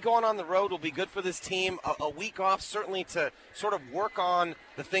maybe going on the road will be good for this team. A week off certainly to sort of work on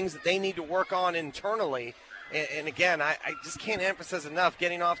the things that they need to work on internally. And again, I just can't emphasize enough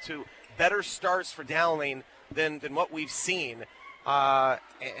getting off to better starts for Dowling than what we've seen.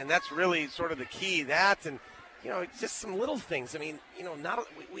 And that's really sort of the key. That and, just some little things. I mean,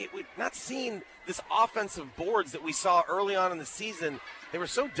 we've not seen this offensive boards that we saw early on in the season. They were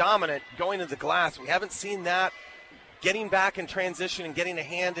so dominant going to the glass. We haven't seen that. Getting back in transition and getting a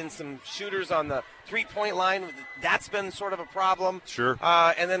hand in some shooters on the three-point line, that's been sort of a problem. Sure.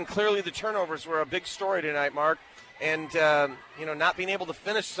 And then clearly the turnovers were a big story tonight, Mark. And, not being able to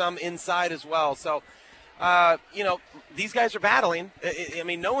finish some inside as well. So, these guys are battling. I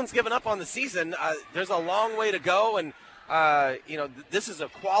mean, no one's given up on the season. There's a long way to go, and this is a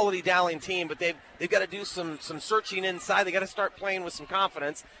quality Dowling team, but they've got to do some searching inside. They got to start playing with some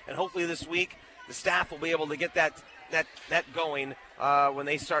confidence, and hopefully this week the staff will be able to get that going when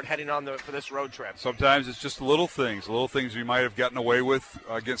they start heading on for this road trip. Sometimes it's just little things you might have gotten away with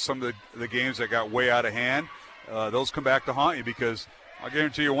against some of the games that got way out of hand. Those come back to haunt you because I'll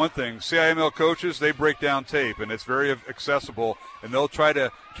guarantee you one thing. CIML coaches, they break down tape, and it's very accessible, and they'll try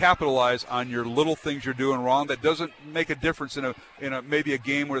to capitalize on your little things you're doing wrong. That doesn't make a difference in a maybe a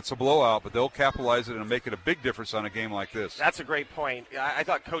game where it's a blowout, but they'll capitalize it and make it a big difference on a game like this. That's a great point. I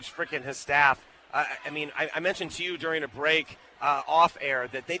thought Coach Frick and his staff, I mentioned to you during a break off air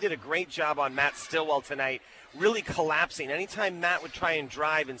that they did a great job on Matt Stillwell tonight, really collapsing. Anytime Matt would try and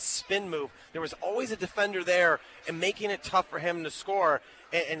drive and spin move, there was always a defender there and making it tough for him to score.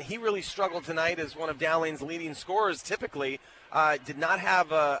 And he really struggled tonight as one of Dowling's leading scorers typically. Did not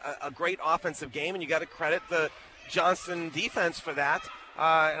have a great offensive game, and you got to credit the Johnston defense for that.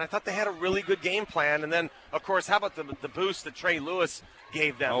 And I thought they had a really good game plan. And then, of course, how about the boost that Trey Lewis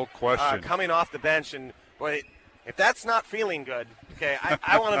gave them? No question. Coming off the bench. And, boy, if that's not feeling good, okay,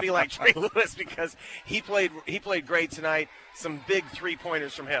 I want to be like Trey Lewis because he played great tonight. Some big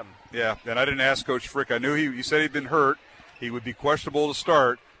three-pointers from him. Yeah, and I didn't ask Coach Frick. I knew he said he'd been hurt. He would be questionable to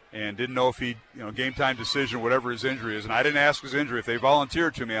start and didn't know if he, game time decision, whatever his injury is. And I didn't ask his injury. If they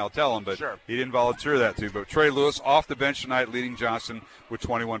volunteered to me, I'll tell him. But sure, he didn't volunteer that to. But Trey Lewis off the bench tonight, leading Johnston with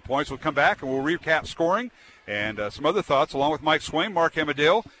 21 points. We'll come back and we'll recap scoring and some other thoughts along with Mike Swain, Mark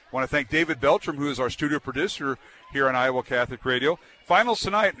Amadale. I want to thank David Beltram, who is our studio producer here on Iowa Catholic Radio. Finals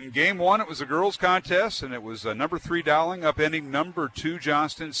tonight. In Game 1, it was a girls' contest, and it was number 3 Dowling upending number 2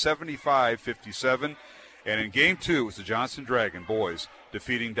 Johnston 75-57. And in Game 2, it was the Johnston Dragon boys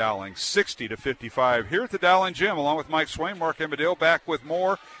defeating Dowling 60-55. Here at the Dowling Gym, along with Mike Swain, Mark Amadale, back with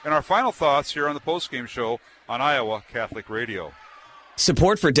more and our final thoughts here on the postgame show on Iowa Catholic Radio.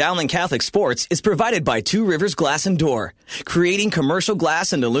 Support for Dowling Catholic Sports is provided by Two Rivers Glass and Door, creating commercial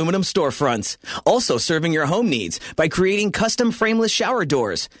glass and aluminum storefronts. Also serving your home needs by creating custom frameless shower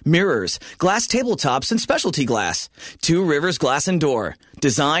doors, mirrors, glass tabletops, and specialty glass. Two Rivers Glass and Door.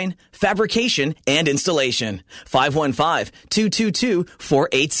 Design, fabrication, and installation.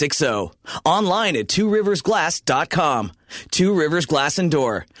 515-222-4860. Online at tworiversglass.com. Two Rivers Glass and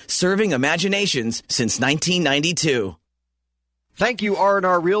Door. Serving imaginations since 1992. Thank you,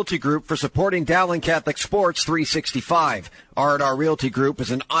 R&R Realty Group, for supporting Dowling Catholic Sports 365. R&R Realty Group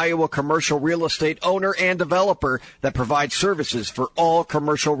is an Iowa commercial real estate owner and developer that provides services for all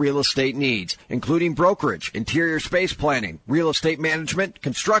commercial real estate needs, including brokerage, interior space planning, real estate management,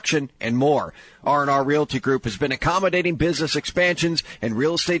 construction, and more. R&R Realty Group has been accommodating business expansions and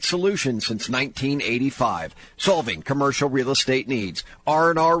real estate solutions since 1985, solving commercial real estate needs.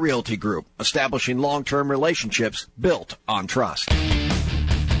 R&R Realty Group, establishing long-term relationships built on trust.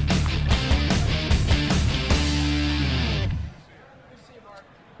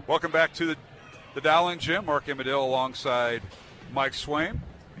 Welcome back to the Dowling Gym. Mark Amadale alongside Mike Swain.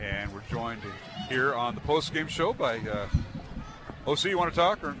 And we're joined here on the postgame show by OC. You want to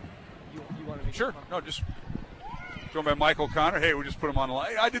talk? Or? You want to sure. No, just joined by Mike O'Connor. Hey, we just put him on the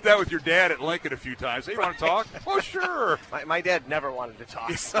line. I did that with your dad at Lincoln a few times. Hey, you want to talk? Oh, sure. My dad never wanted to talk.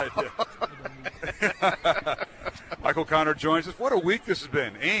 Yes, I did. Mike O'Connor joins us. What a week this has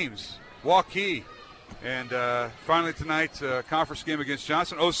been. Ames, Waukee. And finally tonight, conference game against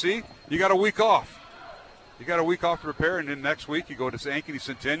Johnston. OC, you got a week off. You got a week off to prepare, and then next week you go to Ankeny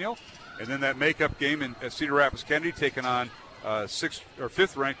Centennial, and then that makeup game at Cedar Rapids Kennedy taking on 6th or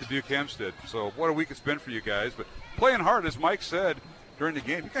 5th ranked Dubuque Hempstead. So what a week it's been for you guys. But playing hard, as Mike said during the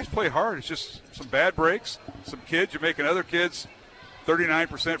game. You guys play hard. It's just some bad breaks, some kids. You're making other kids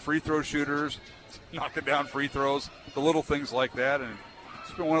 39% free throw shooters, knocking down free throws, the little things like that. And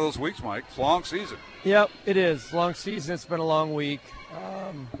it's been one of those weeks, Mike. It's a long season. Yep, it is. Long season. It's been a long week.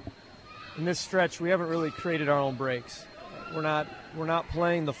 In this stretch, we haven't really created our own breaks. We're not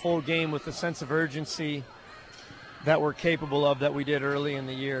playing the full game with the sense of urgency that we're capable of that we did early in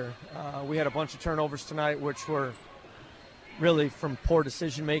the year. We had a bunch of turnovers tonight, which were really from poor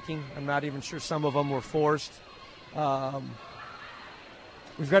decision making. I'm not even sure some of them were forced. We've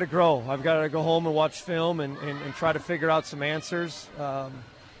got to grow. I've got to go home and watch film and try to figure out some answers.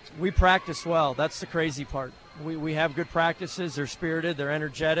 We practice well. That's the crazy part. We have good practices. They're spirited. They're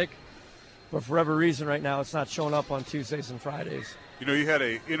energetic. But for whatever reason right now, it's not showing up on Tuesdays and Fridays. You know, you had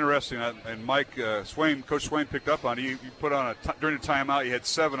a interesting, and Mike Swain, Coach Swain picked up on it. You put on during the timeout, you had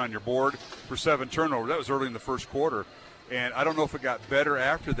 7 on your board for 7 turnovers. That was early in the first quarter. And I don't know if it got better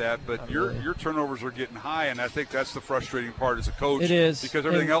after that, but your turnovers are getting high, and I think that's the frustrating part as a coach. It is. Because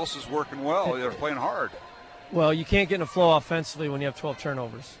everything else is working well. They're playing hard. Well, you can't get in a flow offensively when you have 12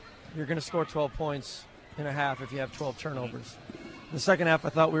 turnovers. You're going to score 12 points in a half if you have 12 turnovers. In the second half, I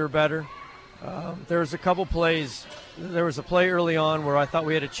thought we were better. There was a couple plays. There was a play early on where I thought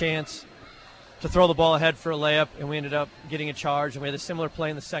we had a chance to throw the ball ahead for a layup, and we ended up getting a charge, and we had a similar play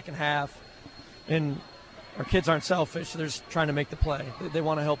in the second half. And our kids aren't selfish. They're just trying to make the play. They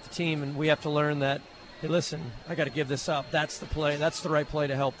want to help the team, and we have to learn that, hey, listen, I got to give this up. That's the play. That's the right play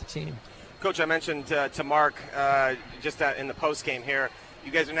to help the team. Coach, I mentioned to Mark just in the post game here,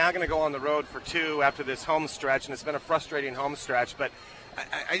 you guys are now going to go on the road for 2 after this home stretch, and it's been a frustrating home stretch, but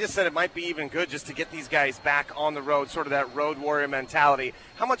I just said it might be even good just to get these guys back on the road, sort of that road warrior mentality.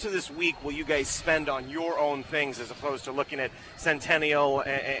 How much of this week will you guys spend on your own things as opposed to looking at Centennial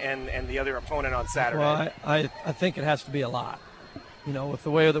and the other opponent on Saturday? Well, I think it has to be a lot. With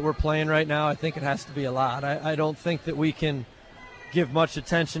the way that we're playing right now, I think it has to be a lot. I don't think that we can give much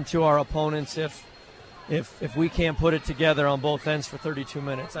attention to our opponents if we can't put it together on both ends for 32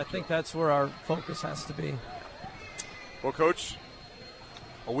 minutes. I think that's where our focus has to be. Well, Coach,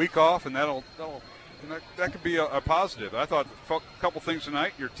 a week off, and that could be a positive. I thought a couple things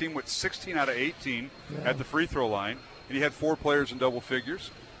tonight. Your team went 16 out of 18 at the free throw line, and you had 4 players in double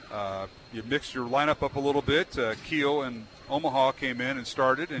figures. You mixed your lineup up a little bit. Keogh and Omaha came in and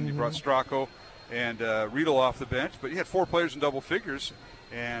started, and you brought Stracco and Riedel off the bench. But you had 4 players in double figures,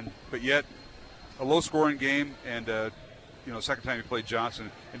 but yet a low-scoring game. And second time you played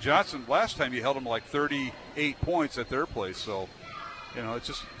Johnson, and Johnson last time you held him like 38 points at their place. So.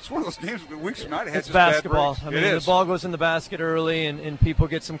 It's one of those games. Weeks from now, it's just basketball. Bad I mean, the ball goes in the basket early, and people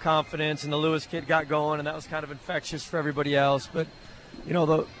get some confidence. And the Lewis kid got going, and that was kind of infectious for everybody else. But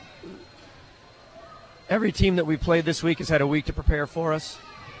every team that we played this week has had a week to prepare for us,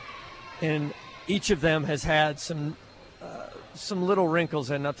 and each of them has had some little wrinkles.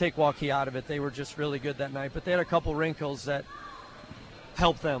 And I'll take Waukee out of it; they were just really good that night. But they had a couple wrinkles that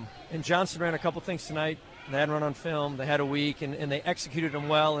helped them. And Johnson ran a couple things tonight. They hadn't run on film. They had a week, and they executed them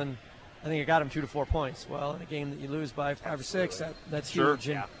well, and I think it got them 2 to 4 points. Well, in a game that you lose by 5 or 6, that's huge.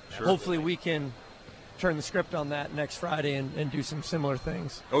 And hopefully we can turn the script on that next Friday and do some similar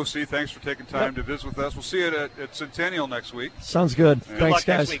things. OC, thanks for taking time to visit with us. We'll see you at Centennial next week. Sounds good. And Thanks,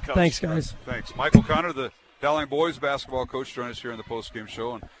 guys. Week, Thanks, guys. Thanks. Michael Connor, the Dowling boys basketball coach, joined us here on the post-game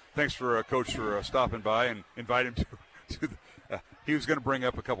show, and thanks for Coach for stopping by and invite him to the he was going to bring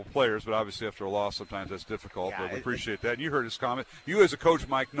up a couple players, but obviously after a loss, sometimes that's difficult. But we appreciate that. And you heard his comment. You as a coach,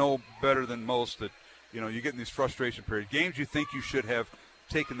 Mike, know better than most that, you get in these frustration periods. Games you think you should have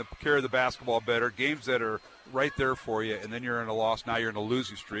taken care of the basketball better, games that are right there for you, and then you're in a loss. Now you're in a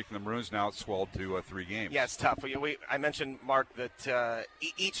losing streak, and the Maroons now it's swelled to 3 games. Yeah, it's tough. I mentioned, Mark, that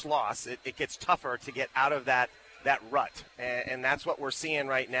each loss, it gets tougher to get out of that rut, and that's what we're seeing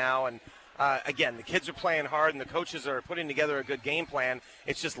right now. And again, the kids are playing hard, and the coaches are putting together a good game plan.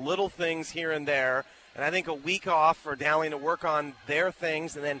 It's just little things here and there. And I think a week off for Dowling to work on their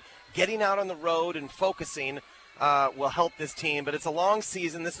things and then getting out on the road and focusing will help this team. But it's a long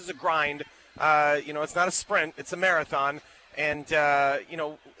season. This is a grind. It's not a sprint. It's a marathon. And,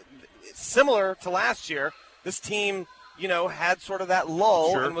 similar to last year, this team, had sort of that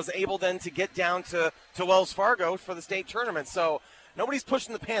lull and was able then to get down to Wells Fargo for the state tournament. So nobody's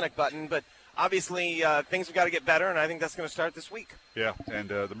pushing the panic button, but obviously things have got to get better, and I think that's going to start this week. Yeah, and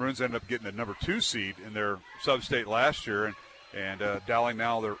the Maroons ended up getting the number 2 seed in their sub-state last year, and Dowling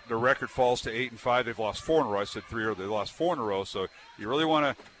now, their record falls to 8-5. They've lost 4 in a row. I said 3 earlier. They lost 4 in a row, so you really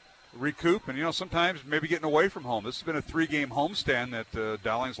want to recoup, and, sometimes maybe getting away from home. This has been a 3-game homestand that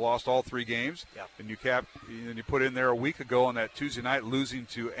Dowling's lost all 3 games, and you put in there a week ago on that Tuesday night losing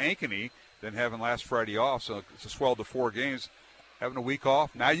to Ankeny, then having last Friday off, so it's swelled to 4 games. Having a week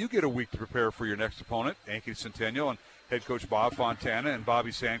off. Now you get a week to prepare for your next opponent, Ankeny Centennial, and head coach Bob Fontana and Bobby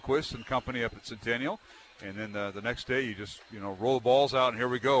Sandquist and company up at Centennial. And then the next day you just, roll the balls out, and here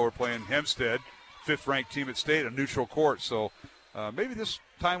we go. We're playing Hempstead, 5th-ranked team at state, a neutral court. So maybe this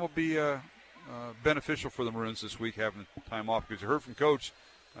time will be beneficial for the Maroons this week, having time off, because you heard from Coach.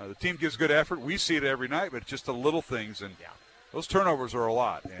 The team gives good effort. We see it every night, but it's just the little things. And those turnovers are a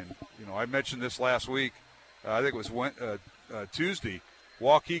lot. And, I mentioned this last week. I think it was Tuesday.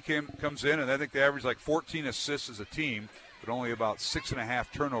 Waukee comes in, and I think they average like 14 assists as a team, but only about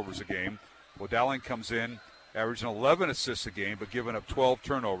 6.5 turnovers a game. Well, Dowling comes in, averaging 11 assists a game, but giving up 12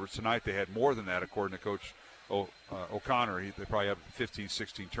 turnovers. Tonight they had more than that, according to Coach O'Connor. They probably have 15,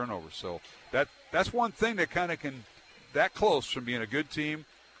 16 turnovers. So that's one thing that kind of can that close from being a good team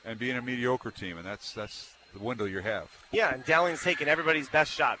and being a mediocre team, and that's the window you have. Yeah, and Dowling's taking everybody's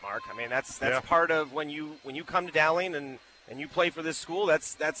best shot, Mark. I mean, that's part of when you come to Dowling and you play for this school.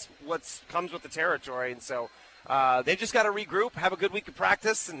 That's what comes with the territory, and so they've just got to regroup, have a good week of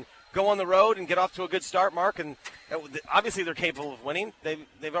practice, and go on the road and get off to a good start, Mark. And obviously they're capable of winning.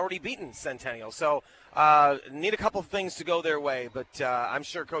 They've already beaten Centennial. So need a couple of things to go their way. But I'm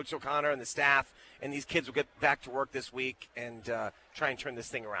sure Coach O'Connor and the staff and these kids will get back to work this week and try and turn this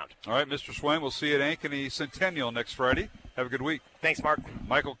thing around. All right, Mr. Swain, we'll see you at Ankeny Centennial next Friday. Have a good week. Thanks, Mark.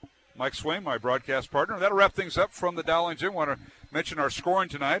 Mike Swain, my broadcast partner. That'll wrap things up from the Dowling Gym. I want to mention our scoring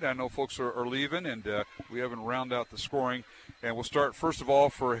tonight. I know folks are leaving, and we haven't rounded out the scoring. And we'll start, first of all,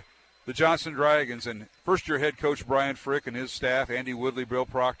 for the Johnson Dragons. And first-year head coach Brian Frick and his staff, Andy Woodley, Bill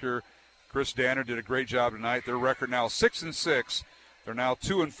Proctor, Chris Danner, did a great job tonight. Their record now 6-6. They're now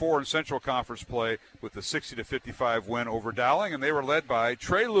 2-4 in Central Conference play with the 60-55 win over Dowling, and they were led by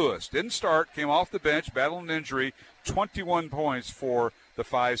Trey Lewis. Didn't start, came off the bench, battled an injury, 21 points for the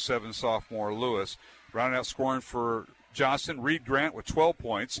 5'7" sophomore Lewis. Rounding out scoring for Johnston, Reed Grant with 12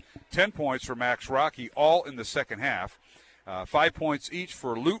 points, 10 points for Max Rocky, all in the second half. 5 points each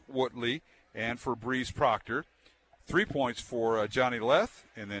for Lute Woodley and for Breeze Proctor. 3 points for Johnny Leth,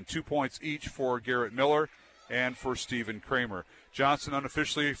 and then 2 points each for Garrett Miller and for Stephen Kramer. Johnson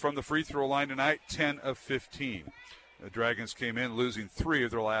unofficially from the free throw line tonight, 10 of 15. The Dragons came in losing 3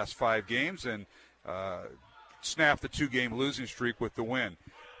 of their last 5 games and snapped the 2-game losing streak with the win.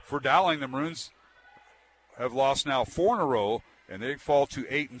 For Dowling, the Maroons have lost now 4 in a row, and they fall to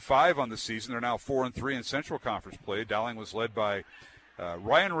 8-5 on the season. They're now 4-3 in Central Conference play. Dowling was led by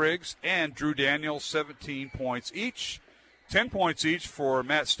Ryan Riggs and Drew Daniels, 17 points each. 10 points each for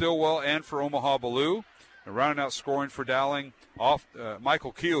Matt Stillwell and for Omaha Ballou. And rounding out scoring for Dowling,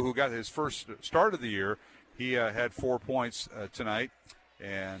 Michael Keel, who got his first start of the year, he had 4 points tonight.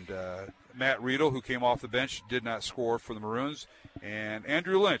 And Matt Riedel, who came off the bench, did not score for the Maroons. And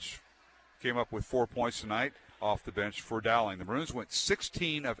Andrew Lynch came up with 4 points tonight off the bench for Dowling. The Maroons went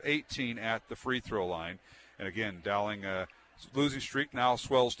 16 of 18 at the free throw line. And again, Dowling losing streak now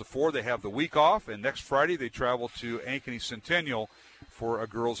swells to 4. They have the week off, and next Friday they travel to Ankeny Centennial for a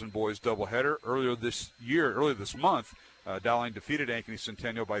girls and boys doubleheader. Earlier this month, Dowling defeated Ankeny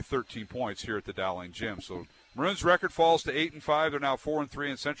Centennial by 13 points here at the Dowling Gym. So Maroons' record falls to 8-5. They're now 4-3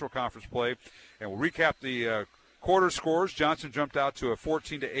 in Central Conference play. And we'll recap the quarter scores. Johnson jumped out to a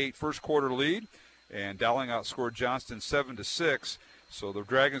 14-8 first quarter lead, and Dowling outscored Johnston 7-6. So the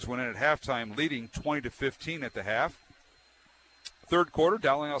Dragons went in at halftime, leading 20-15 at the half. Third quarter,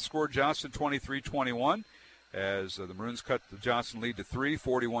 Dowling outscored Johnston 23-21 as the Maroons cut the Johnston lead to 3.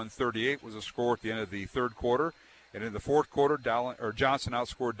 41-38 was the score at the end of the third quarter. And in the fourth quarter, Johnston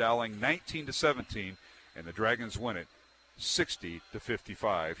outscored Dowling 19-17, and the Dragons win it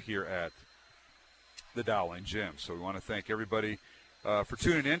 60-55 here at the Dowling Gym. So we want to thank everybody for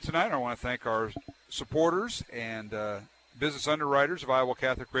tuning in tonight. I want to thank our supporters and business underwriters of Iowa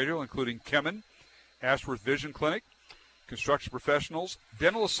Catholic Radio, including Kemen, Ashworth Vision Clinic, Construction Professionals,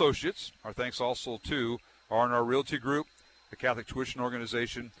 Dental Associates. Our thanks also to R&R Realty Group, the Catholic Tuition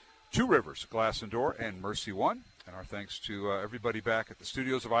Organization, Two Rivers, Glass and Door, and Mercy One. And our thanks to everybody back at the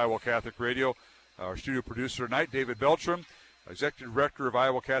studios of Iowa Catholic Radio. Our studio producer tonight, David Beltram. Executive Director of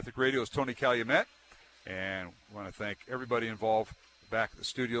Iowa Catholic Radio is Tony Calumet. And we want to thank everybody involved back at the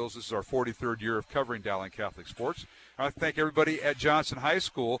studios. This is our 43rd year of covering Dowling Catholic sports. I want to thank everybody at Johnson High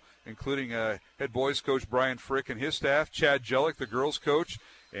School, including head boys coach Brian Frick and his staff, Chad Jellick, the girls coach,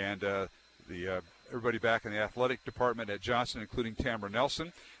 and everybody back in the athletic department at Johnson, including Tamara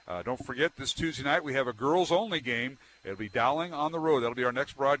Nelson. Don't forget, this Tuesday night we have a girls-only game. It'll be Dowling on the road. That'll be our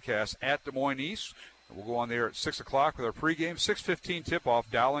next broadcast at Des Moines East. We'll go on there at 6 o'clock with our pregame. 6:15 tip-off,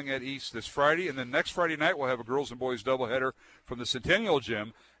 Dowling at East this Friday. And then next Friday night we'll have a girls and boys doubleheader from the Centennial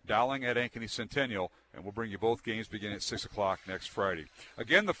Gym, Dowling at Ankeny Centennial. And we'll bring you both games beginning at 6 o'clock next Friday.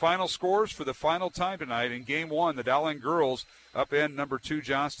 Again, the final scores for the final time tonight. In Game 1, the Dowling girls upend number 2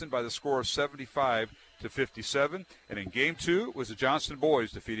 Johnston by the score of 75-57. And in Game 2, it was the Johnston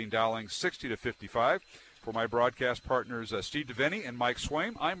boys defeating Dowling 60-55. For my broadcast partners, Steve Devaney and Mike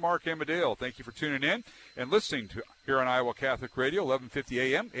Swain, I'm Mark Amadale. Thank you for tuning in and listening to here on Iowa Catholic Radio,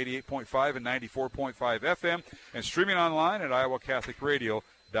 1150 AM, 88.5 and 94.5 FM, and streaming online at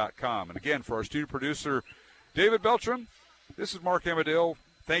iowacatholicradio.com. And again, for our studio producer, David Beltram, this is Mark Amadale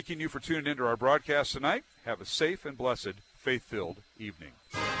thanking you for tuning in to our broadcast tonight. Have a safe and blessed, faith-filled evening.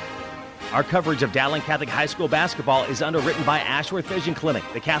 Our coverage of Dowling Catholic High School basketball is underwritten by Ashworth Vision Clinic,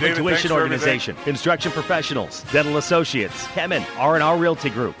 the Catholic Tuition Organization, Construction Professionals, Dental Associates, Kemen, R&R Realty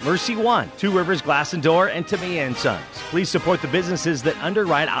Group, Mercy One, Two Rivers Glass and Door, and Tamia & Sons. Please support the businesses that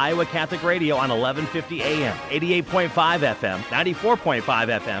underwrite Iowa Catholic Radio on 1150 AM, 88.5 FM,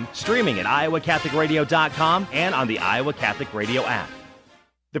 94.5 FM, streaming at iowacatholicradio.com and on the Iowa Catholic Radio app.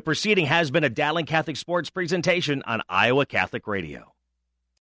 The proceeding has been a Dowling Catholic Sports presentation on Iowa Catholic Radio.